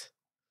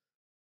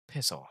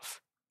 Piss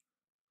off.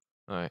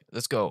 Alright,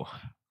 let's go.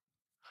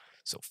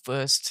 So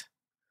first,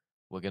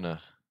 we're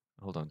gonna,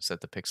 hold on, set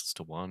the pixels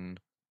to 1.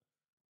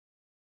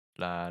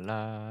 La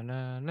la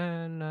la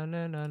la la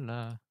la la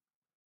la.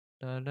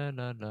 La la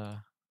la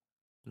la.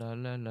 La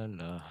la la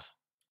la.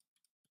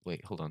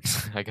 Wait, hold on.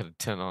 I gotta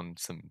turn on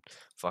some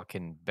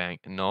fucking bang.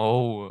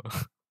 No!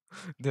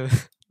 the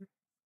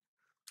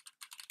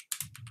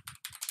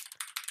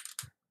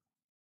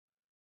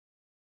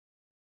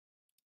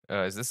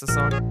Is this the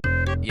song?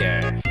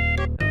 Yeah.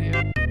 Hell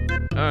yeah.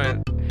 Alright.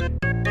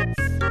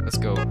 Let's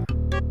go.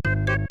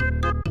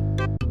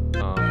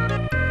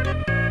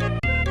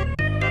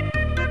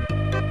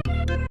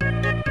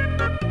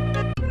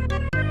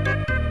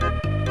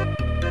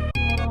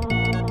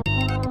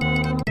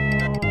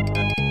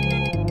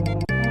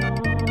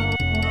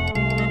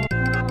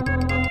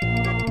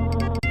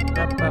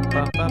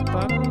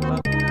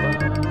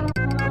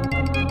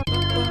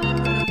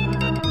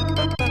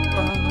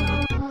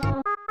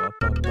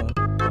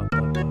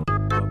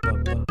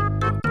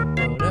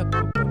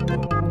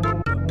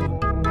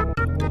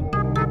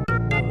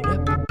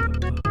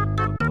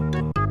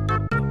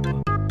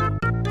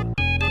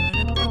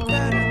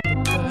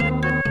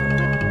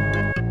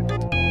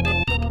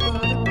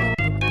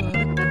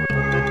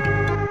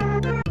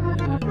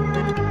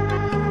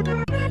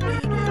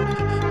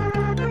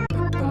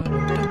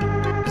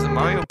 Is the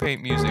Mario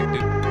Paint music,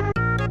 dude.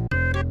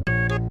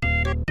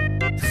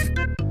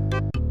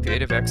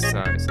 Creative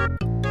exercise.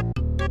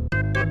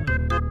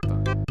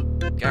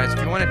 Guys, if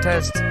you want to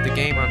test the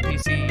game on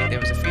PC, there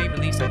was a free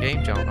release on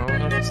Game Jump. I don't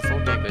know if it's the full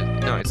game, but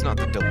no, it's not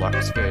the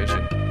deluxe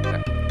version.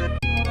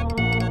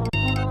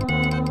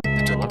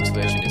 The deluxe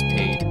version is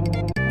paid.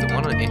 The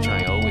one on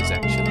itch.io is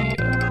actually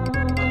a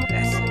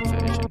less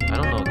version. I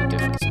don't know the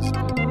differences,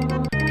 but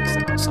I guess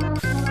they're awesome.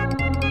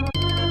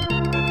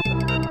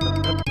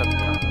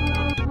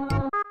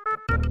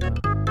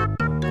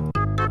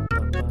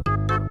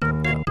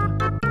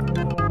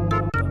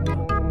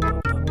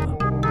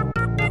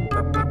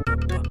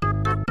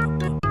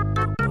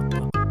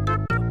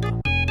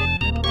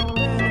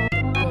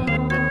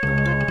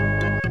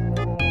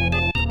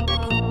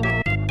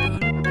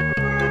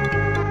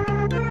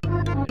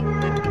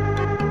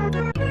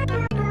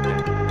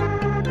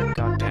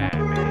 God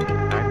damn it,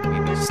 I'm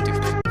really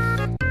stupid.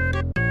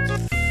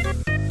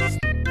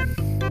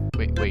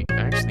 Wait, I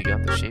actually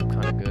got the shape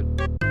kind of good.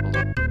 Hold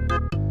on.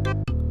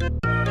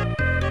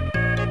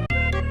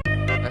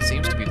 That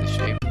seems to be the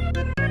shape.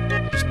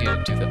 I just need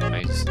to do the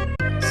eyes.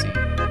 Let's see.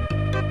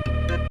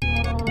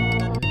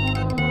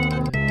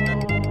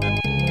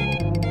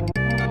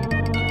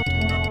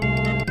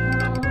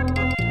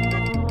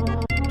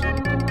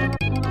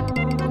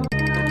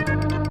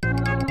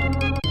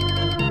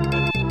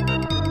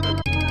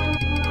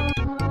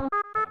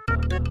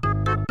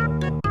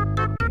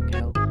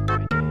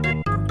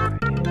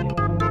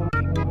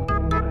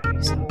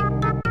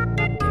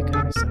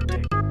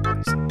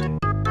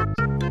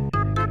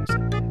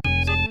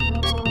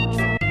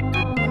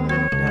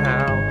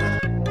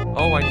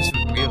 Oh, I just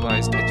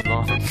realized it's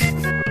wrong.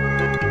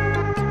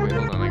 Wait,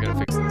 hold on, I gotta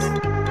fix this.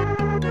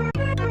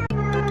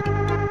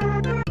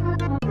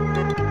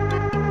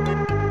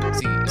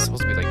 See, it's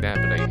supposed to be like that,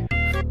 but I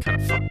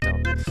kind of fucked up.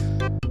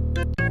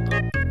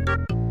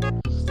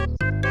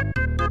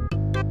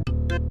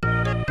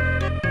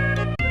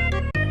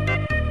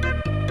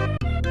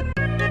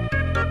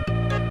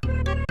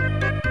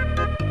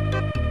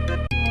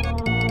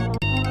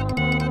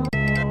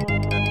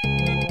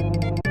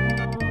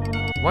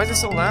 Why is it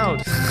so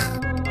loud?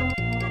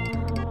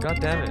 God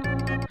damn it.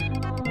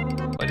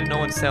 Why did no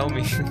one tell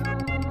me?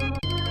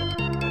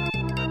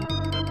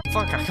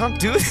 Fuck, I can't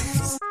do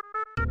this!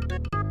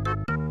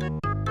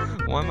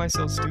 Why am I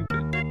so stupid?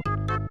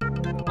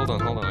 Hold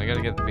on, I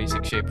gotta get the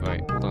basic shape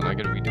right. Hold on, I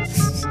gotta redo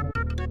this.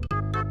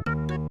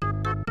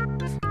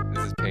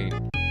 This is pain.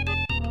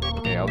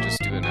 Okay, I'll just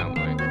do an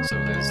outline. So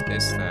there's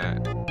this,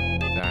 that,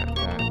 that,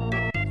 that,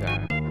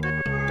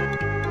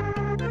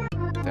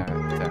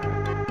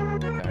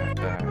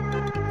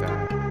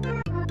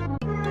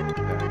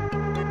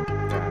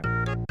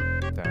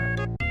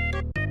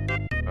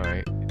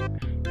 alright.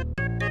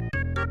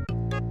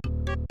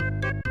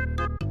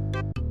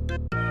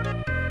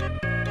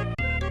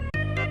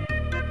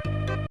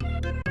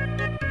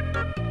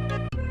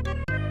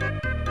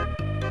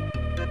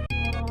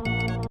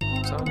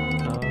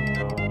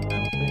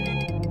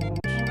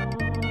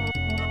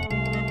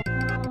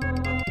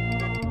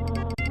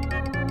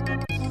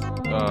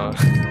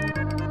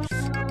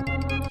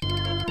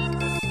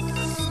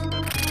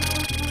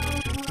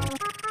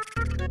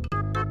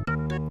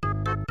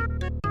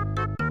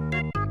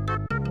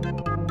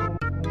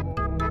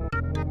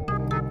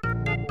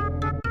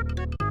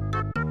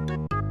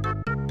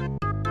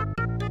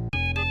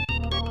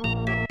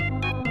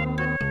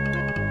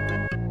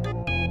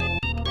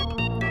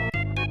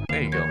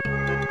 There you go.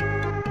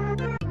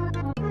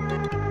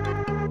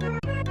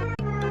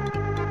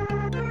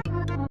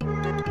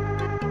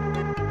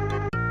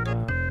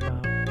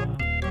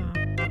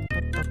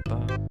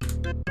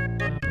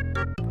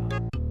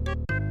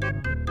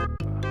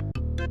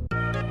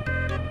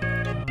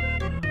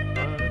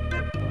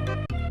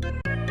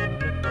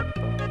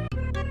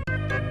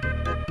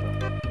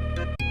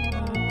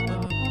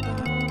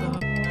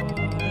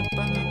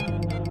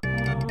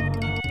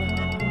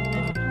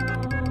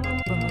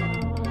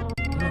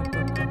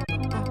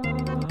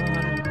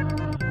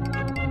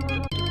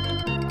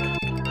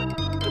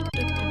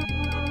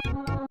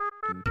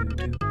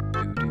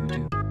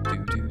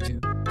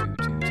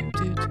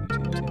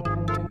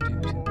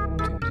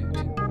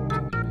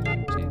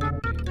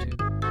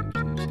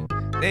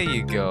 There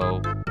you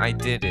go. I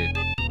did it.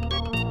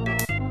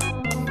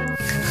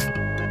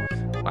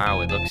 Wow,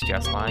 it looks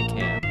just like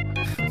him.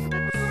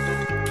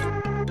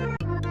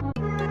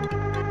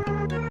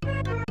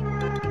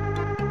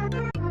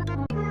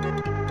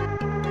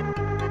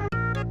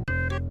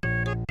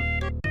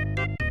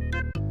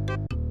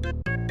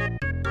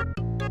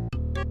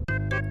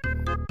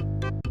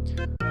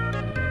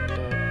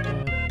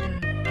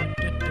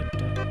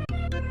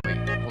 Wait,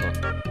 hold on.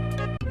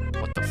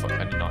 What the fuck?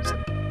 I did not say.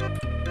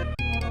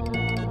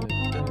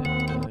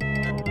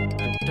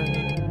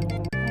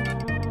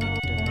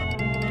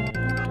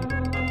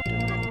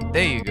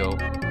 There you go.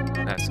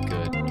 That's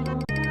good.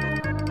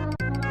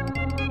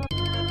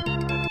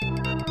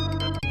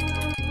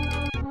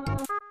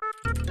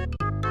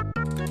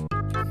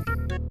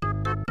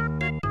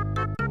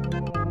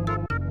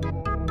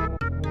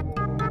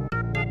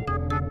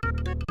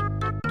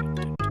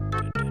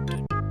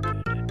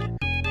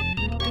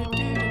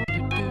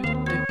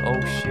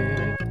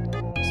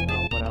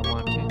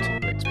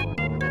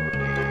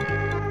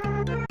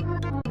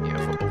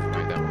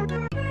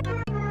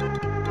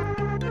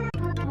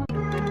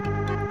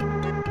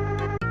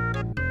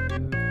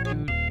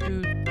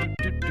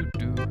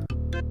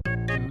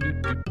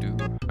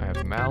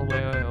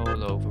 malware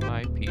all over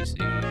my PC.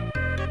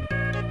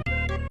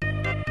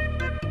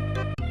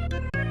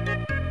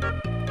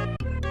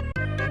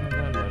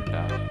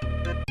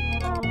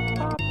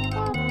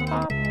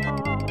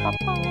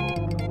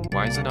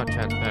 Why is it not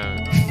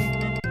transparent?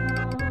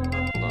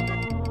 Hold on.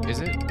 Is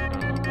it? I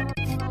don't know.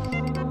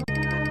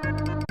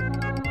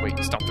 Wait,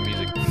 stop the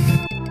music.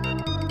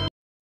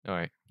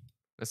 Alright.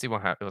 Let's see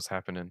what's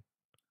happening.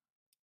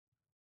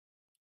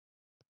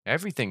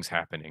 Everything's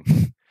happening.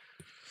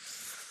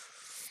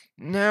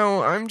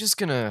 Now, I'm just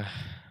gonna...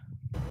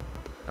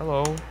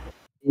 Hello.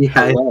 Yeah,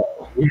 Hello.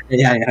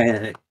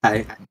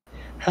 Hi.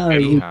 How are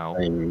you Anyhow.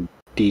 doing,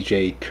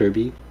 DJ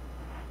Kirby?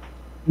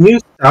 Can you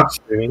stop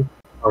streaming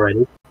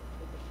already?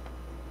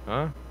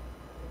 Huh?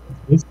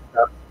 Can you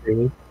stop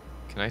streaming?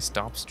 Can I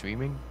stop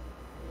streaming?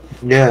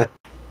 Yeah.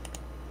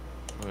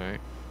 Alright.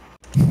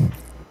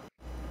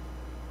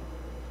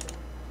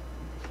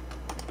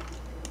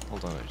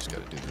 Hold on, I just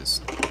gotta do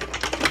this.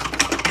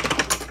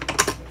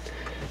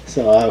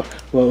 So,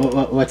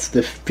 what's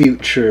the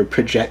future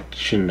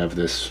projection of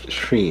this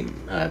stream?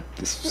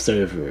 This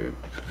server?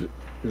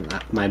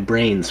 My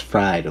brain's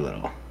fried a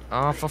little.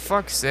 Oh, for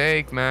fuck's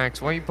sake, Max,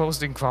 why are you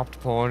posting cropped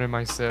porn in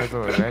my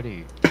server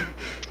already?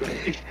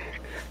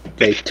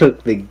 They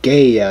took the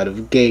gay out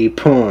of gay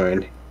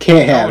porn.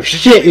 Can't have did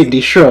shit you- in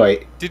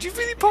Detroit. Did you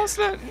really post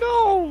that?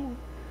 No!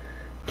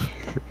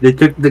 They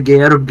took the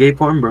gay out of gay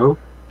porn, bro.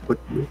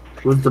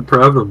 What's the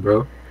problem,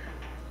 bro?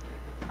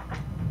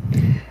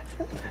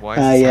 Why is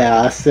this Yeah,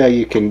 happening? so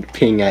you can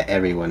ping at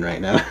everyone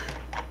right now.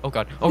 Oh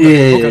god, oh god,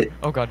 Yeah.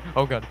 oh god,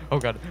 oh god, oh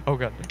god, oh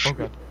god, oh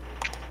god.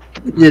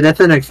 Yeah, that's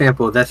an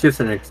example. That's just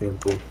an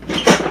example.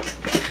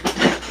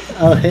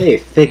 Oh, hey,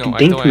 Thick No, I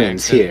thought I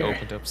Dinkman's accidentally here.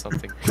 opened up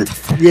something. What the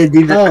fuck?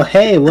 Yeah, Oh,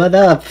 hey, what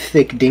up,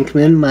 Thick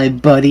Dinkman, my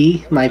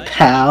buddy, my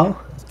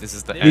pal? This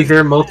is the these end.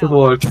 are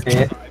multiple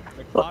examples.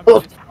 The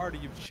Communist Party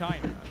of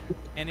China,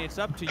 and it's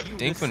up to you. to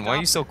Dinkman, why are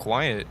you so stop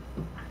quiet?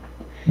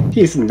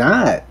 He's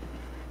not.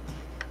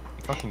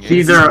 He fucking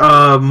These is.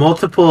 are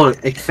multiple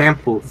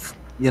examples.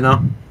 You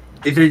know,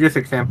 these are just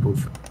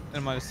examples. it.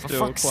 Am I For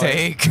still fuck's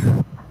quiet? sake.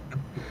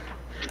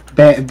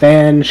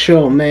 Ban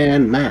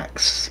Showman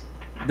Max.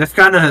 That's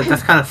kind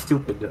of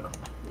stupid though.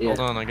 Hold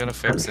on, I gotta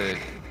fix it.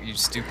 You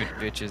stupid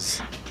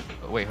bitches.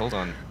 Oh, wait, hold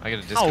on. I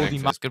gotta disconnect Holy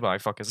this. Goodbye,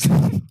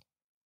 fuckers.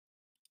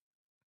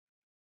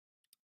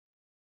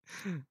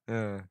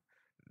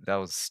 That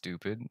was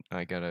stupid.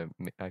 I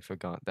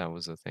forgot that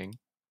was a thing.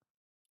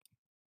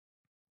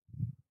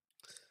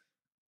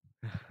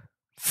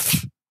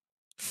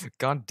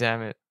 God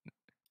damn it.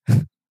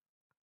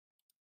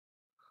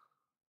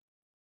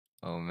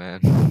 Oh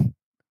man.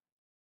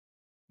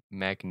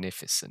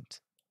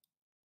 Magnificent.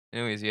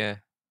 Anyways, yeah.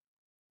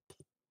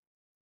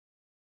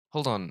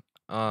 Hold on.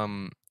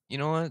 You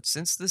know what?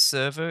 Since the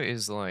server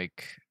is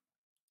like...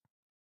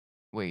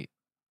 Wait.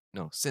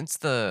 No, since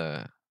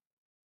the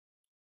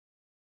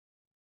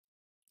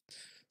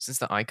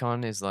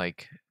icon is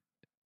like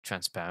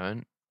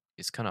transparent,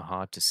 it's kind of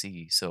hard to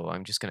see. So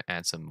I'm just gonna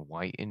add some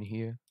white in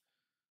here.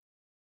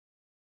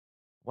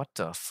 What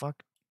the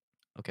fuck?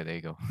 Okay, there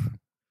you go. I'm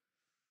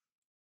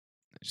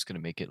just gonna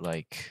make it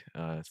like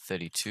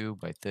 32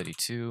 by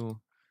 32,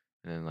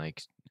 and then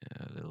like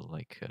a little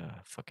like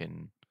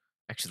fucking.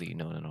 Actually,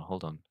 no,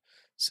 hold on.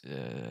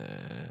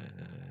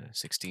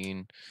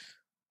 16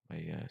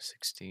 by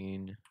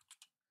 16, and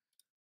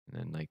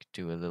then like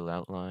do a little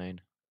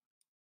outline.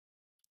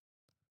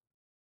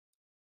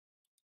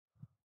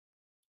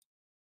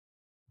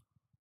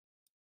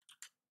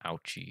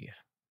 Ouchie.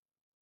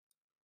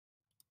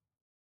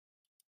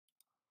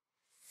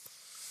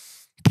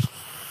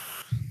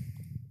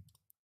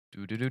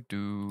 Do do do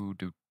do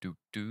do do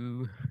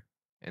do,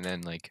 and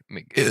then like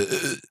make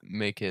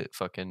make it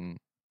fucking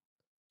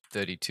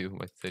 32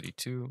 by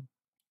 32,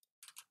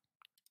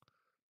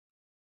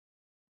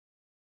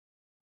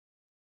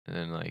 and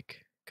then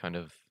like kind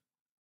of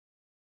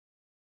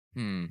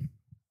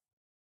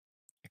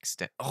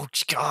extend. Oh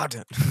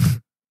god,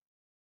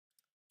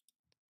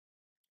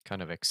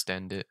 kind of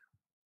extend it.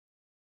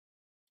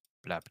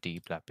 Blappity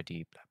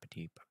blappity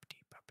blappity blappity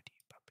blappity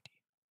blappity.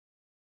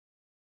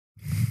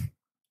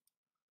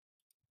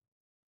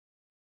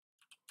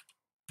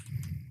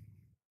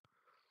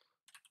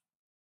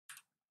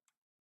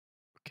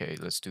 Okay,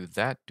 let's do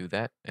that,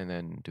 and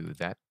then do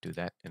that,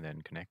 and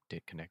then connect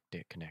it, connect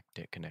it, connect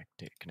it,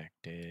 connect it,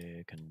 connect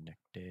it,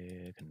 connect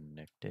it,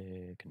 connect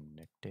it,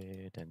 connect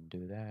it, and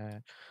do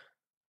that.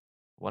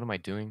 What am I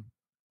doing?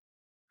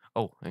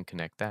 Oh, and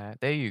connect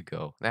that. There you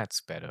go. That's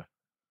better.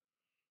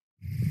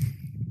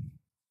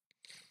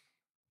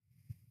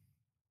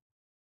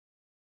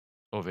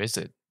 Or is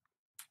it?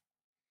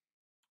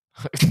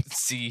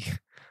 C.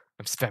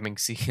 I'm spamming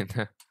C in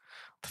there.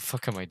 What the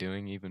fuck am I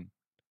doing even?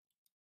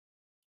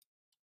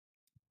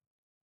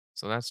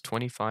 So that's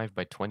 25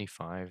 by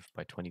 25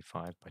 by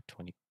 25 by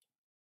 20.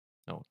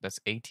 No, that's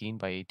 18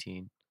 by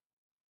 18.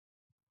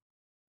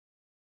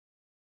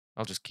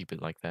 I'll just keep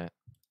it like that.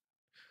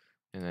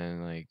 And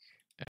then like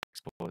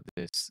export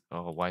this.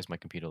 Oh, why is my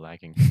computer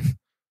lagging?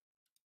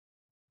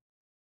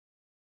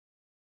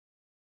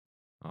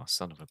 Oh,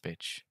 son of a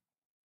bitch.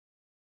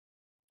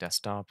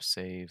 Desktop,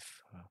 save.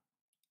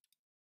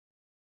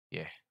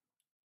 Yeah.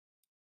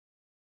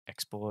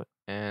 Export.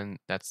 And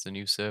that's the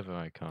new server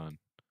icon.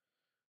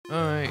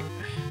 Alright.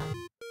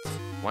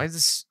 Why is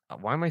this...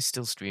 Why am I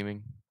still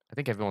streaming? I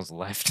think everyone's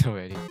left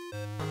already.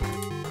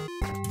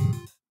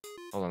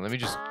 Hold on, let me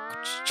just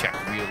check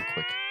real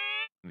quick.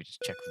 Let me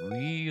just check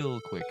real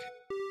quick.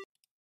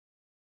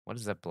 What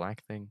is that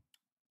black thing?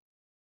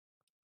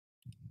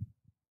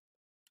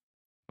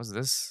 What's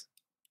this?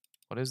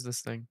 What is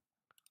this thing?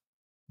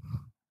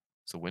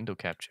 It's a window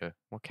capture.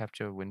 What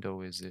capture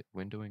window is it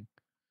windowing?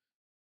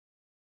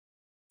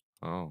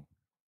 Oh.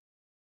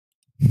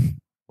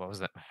 What was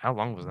that? How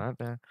long was that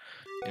there?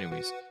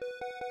 Anyways.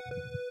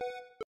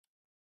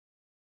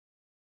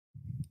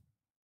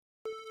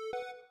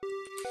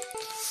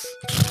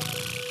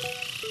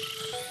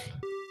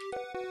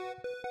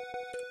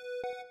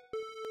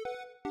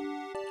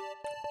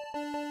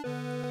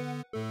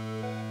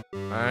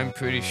 I'm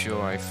pretty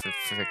sure I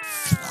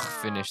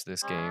finished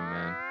this game,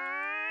 man.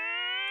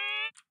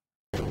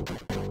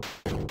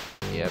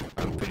 Yep,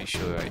 I'm pretty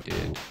sure I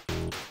did.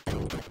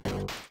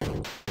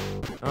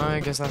 I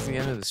guess that's the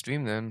end of the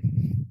stream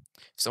then.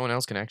 If someone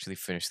else can actually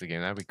finish the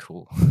game, that'd be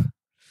cool.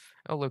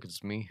 Oh, look,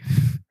 it's me.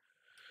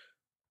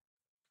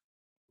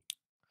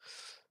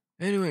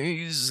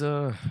 Anyways,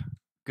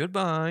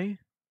 goodbye.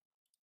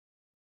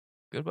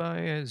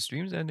 Goodbye,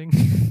 stream's ending.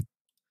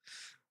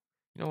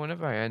 You know,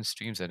 whenever I end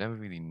streams, I never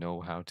really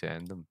know how to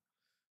end them.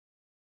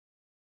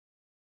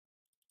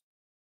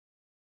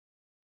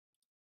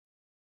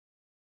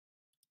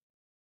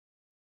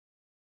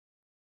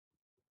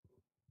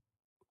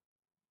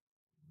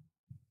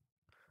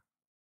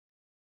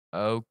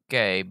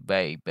 Okay,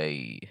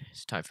 baby.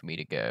 It's time for me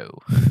to go.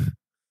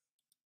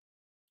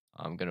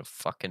 I'm gonna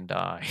fucking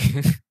die.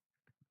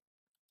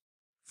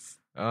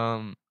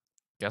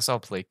 Guess I'll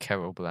play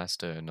Carol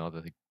Blaster and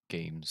other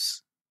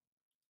games.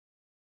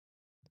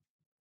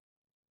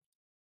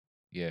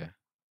 Yeah.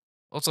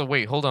 Also,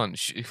 wait, hold on.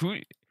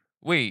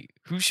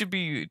 Who should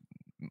be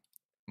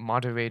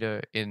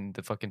moderator in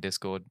the fucking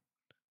Discord?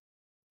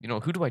 You know,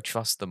 who do I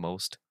trust the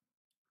most?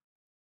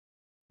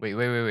 Wait.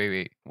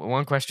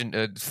 One question.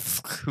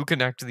 Who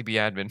can actually be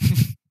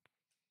admin?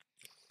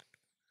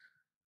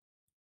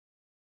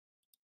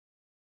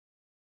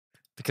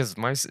 Because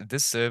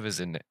this server's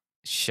in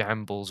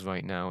shambles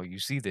right now. You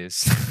see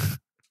this?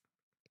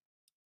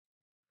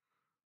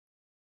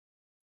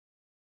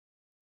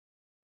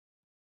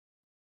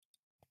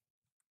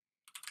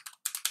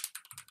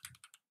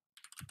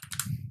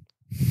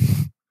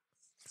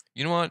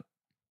 You know what?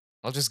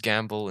 I'll just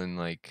gamble and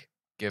like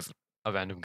give a random